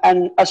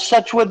 and as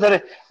such,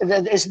 whether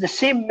it's the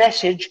same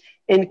message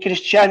in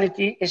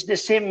Christianity, it's the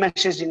same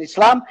message in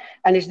Islam,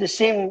 and it's the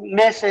same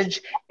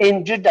message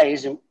in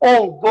Judaism.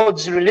 All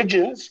God's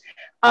religions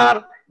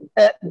are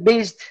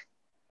based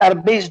are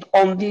based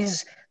on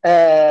these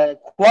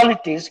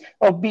qualities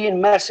of being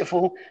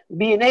merciful,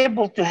 being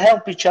able to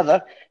help each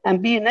other,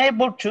 and being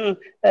able to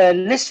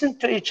listen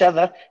to each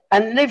other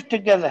and live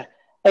together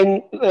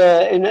in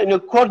a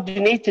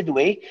coordinated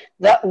way.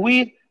 That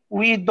none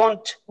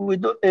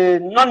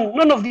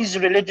of these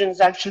religions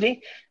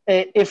actually,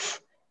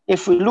 if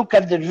we look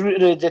at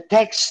the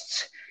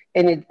texts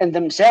in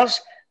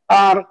themselves,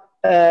 are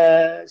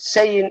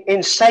saying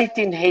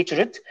inciting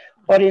hatred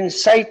or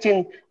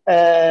inciting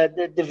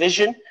the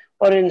division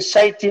or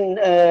inciting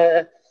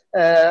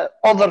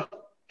other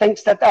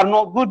things that are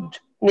not good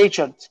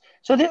natured.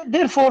 So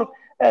therefore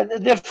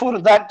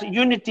that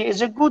unity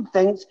is a good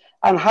thing,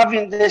 and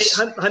having this.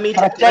 Hamid,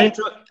 can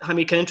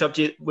I interrupt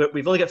you?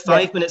 We've only got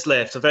 5 minutes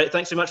left, so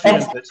thanks very much for your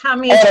input.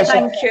 Hamid,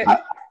 thank you.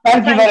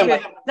 Thank you very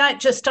much. That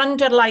just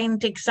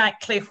underlined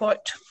exactly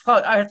what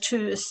our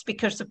two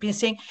speakers have been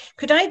saying.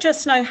 Could I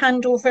just now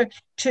hand over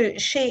to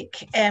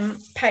Sheikh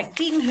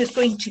Pakdeen, who's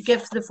going to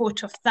give the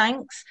vote of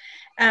thanks.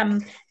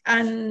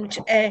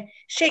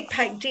 Sheikh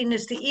Pakdeen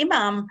is the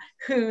Imam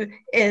who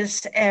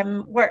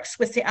works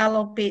with the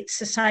Al-Bayt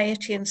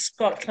Society in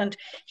Scotland.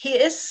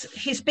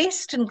 He's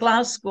based in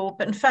Glasgow,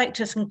 but in fact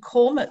is in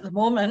Combe at the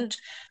moment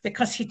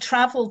because he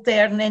travelled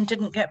there and then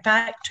didn't get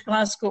back to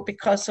Glasgow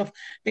because of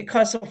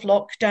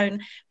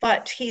lockdown.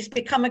 But he's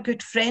become a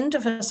good friend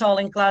of us all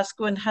in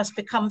Glasgow and has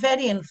become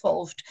very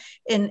involved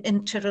in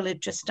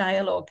interreligious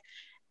dialogue.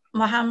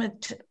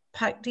 Mohammad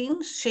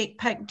Pakdeen, Sheikh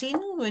Pakdeen,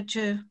 would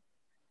you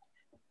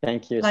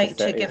like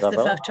to give the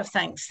vote of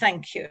thanks?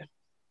 Thank you.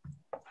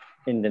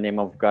 In the name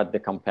of God, the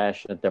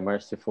compassionate, the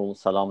merciful,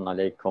 Salaam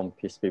alaikum,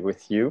 peace be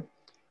with you.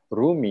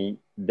 Rumi,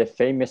 the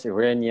famous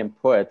Iranian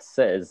poet,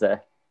 says,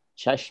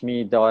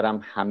 چشمی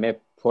دارم همه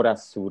پر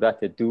از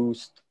صورت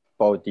دوست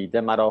با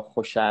دیده مرا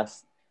خوش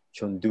است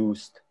چون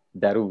دوست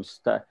در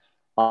اوست.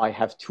 I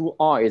have two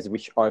eyes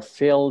which are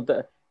filled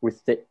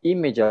with the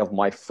image of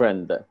my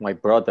friend, my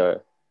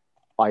brother.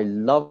 I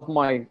love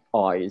my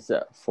eyes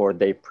for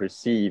they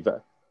perceive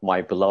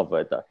my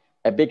beloved.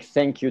 A big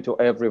thank you to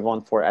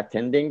everyone for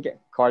attending,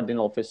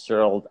 Cardinal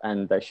Fitzgerald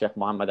and Sheikh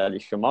Mohammad Ali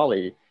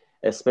Shomali.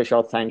 A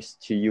special thanks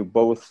to you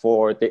both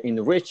for the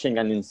enriching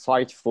and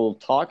insightful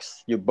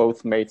talks. You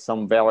both made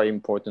some very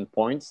important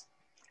points.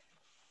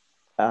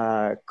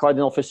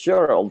 Cardinal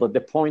Fitzgerald,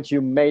 the point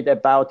you made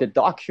about the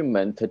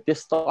document,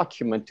 this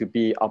document to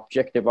be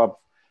objective of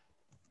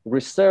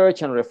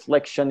research and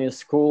reflection in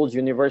schools,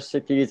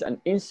 universities,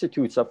 and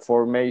institutes of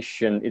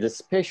formation is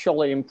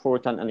especially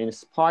important and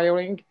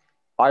inspiring.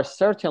 I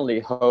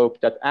certainly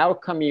hope that our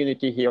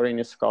community here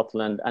in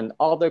Scotland and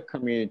other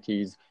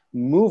communities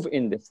move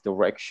in this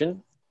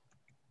direction.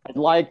 I'd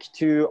like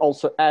to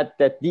also add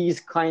that these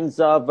kinds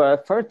of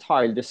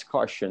fertile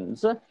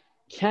discussions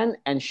can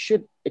and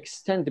should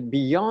extend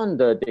beyond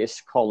the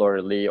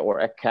scholarly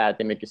or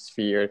academic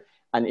sphere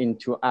and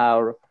into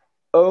our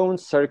own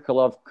circle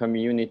of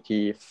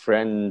community,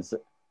 friends,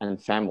 and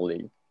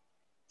family.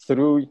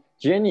 Through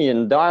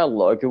genuine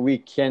dialogue, we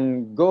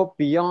can go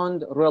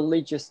beyond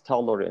religious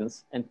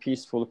tolerance and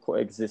peaceful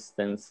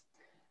coexistence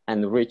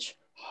and reach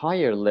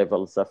higher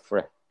levels of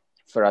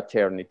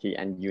fraternity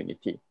and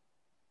unity.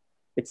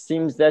 It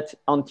seems that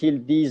until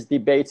these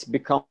debates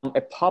become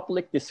a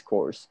public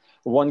discourse,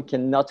 one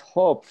cannot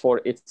hope for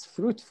its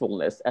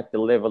fruitfulness at the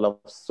level of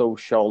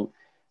social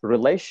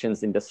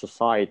relations in the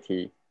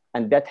society.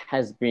 And that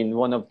has been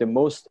one of the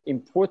most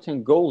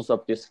important goals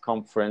of this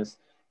conference,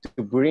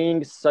 to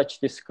bring such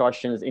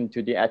discussions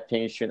into the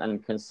attention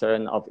and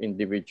concern of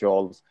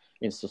individuals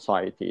in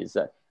societies.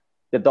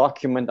 The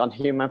document on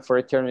human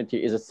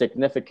fraternity is a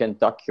significant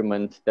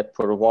document that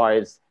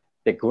provides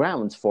the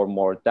grounds for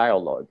more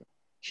dialogue.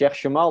 Sheikh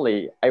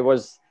Shomali, I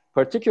was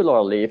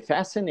particularly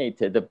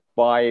fascinated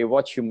by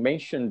what you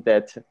mentioned,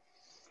 that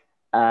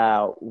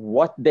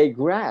what they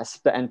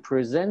grasped and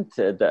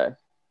presented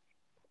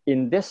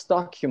in this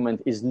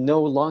document is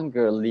no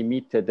longer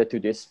limited to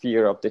the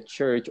sphere of the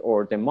church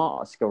or the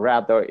mosque.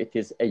 Rather, it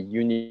is a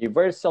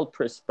universal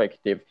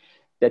perspective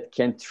that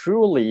can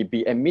truly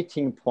be a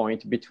meeting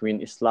point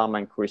between Islam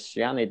and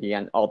Christianity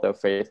and other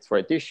faith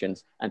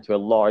traditions, and to a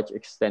large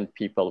extent,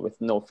 people with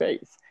no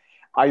faith.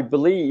 I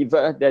believe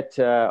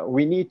that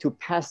we need to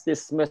pass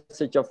this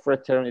message of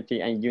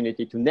fraternity and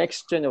unity to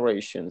next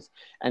generations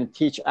and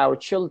teach our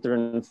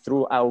children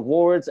through our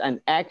words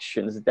and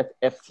actions that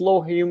a fellow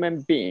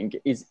human being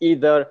is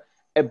either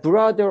a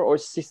brother or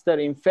sister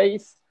in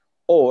faith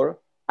or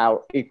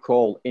our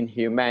equal in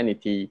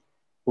humanity,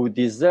 who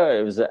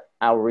deserves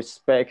our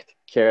respect,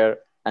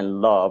 care,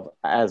 and love,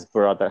 as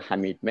Brother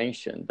Hamid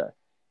mentioned.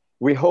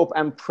 We hope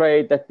and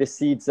pray that the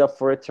seeds of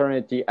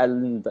fraternity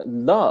and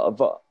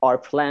love are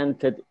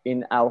planted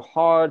in our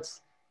hearts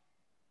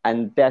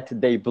and that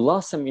they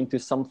blossom into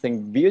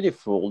something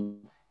beautiful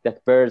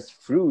that bears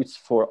fruits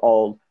for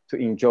all to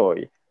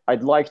enjoy.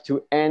 I'd like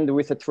to end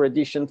with a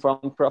tradition from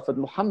Prophet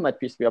Muhammad,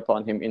 peace be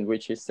upon him, in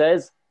which he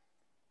says,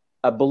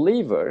 a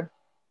believer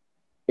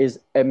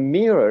is a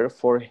mirror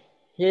for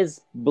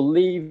his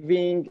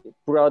believing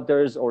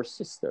brothers or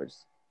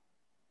sisters.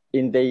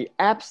 In their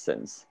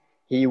absence,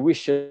 he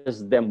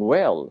wishes them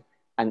well,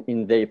 and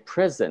in their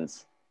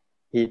presence,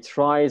 he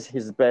tries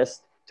his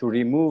best to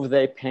remove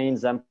their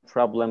pains and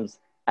problems,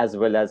 as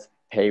well as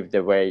pave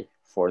the way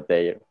for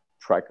their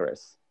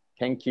progress.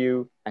 Thank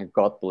you, and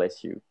God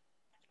bless you.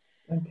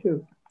 Thank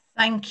you.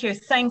 Thank you.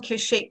 Thank you,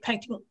 Sheikh.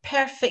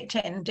 Perfect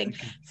ending.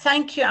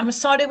 Thank you. I'm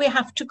sorry we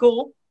have to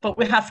go, but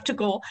we have to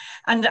go.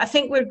 And I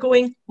think we're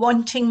going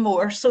wanting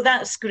more. So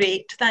that's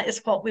great. That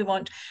is what we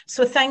want.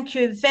 So thank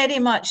you very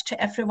much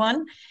to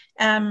everyone.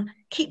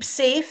 Keep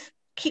safe,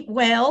 keep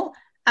well,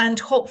 and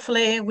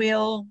hopefully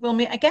we'll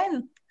meet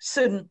again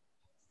soon.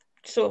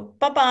 So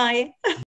bye-bye.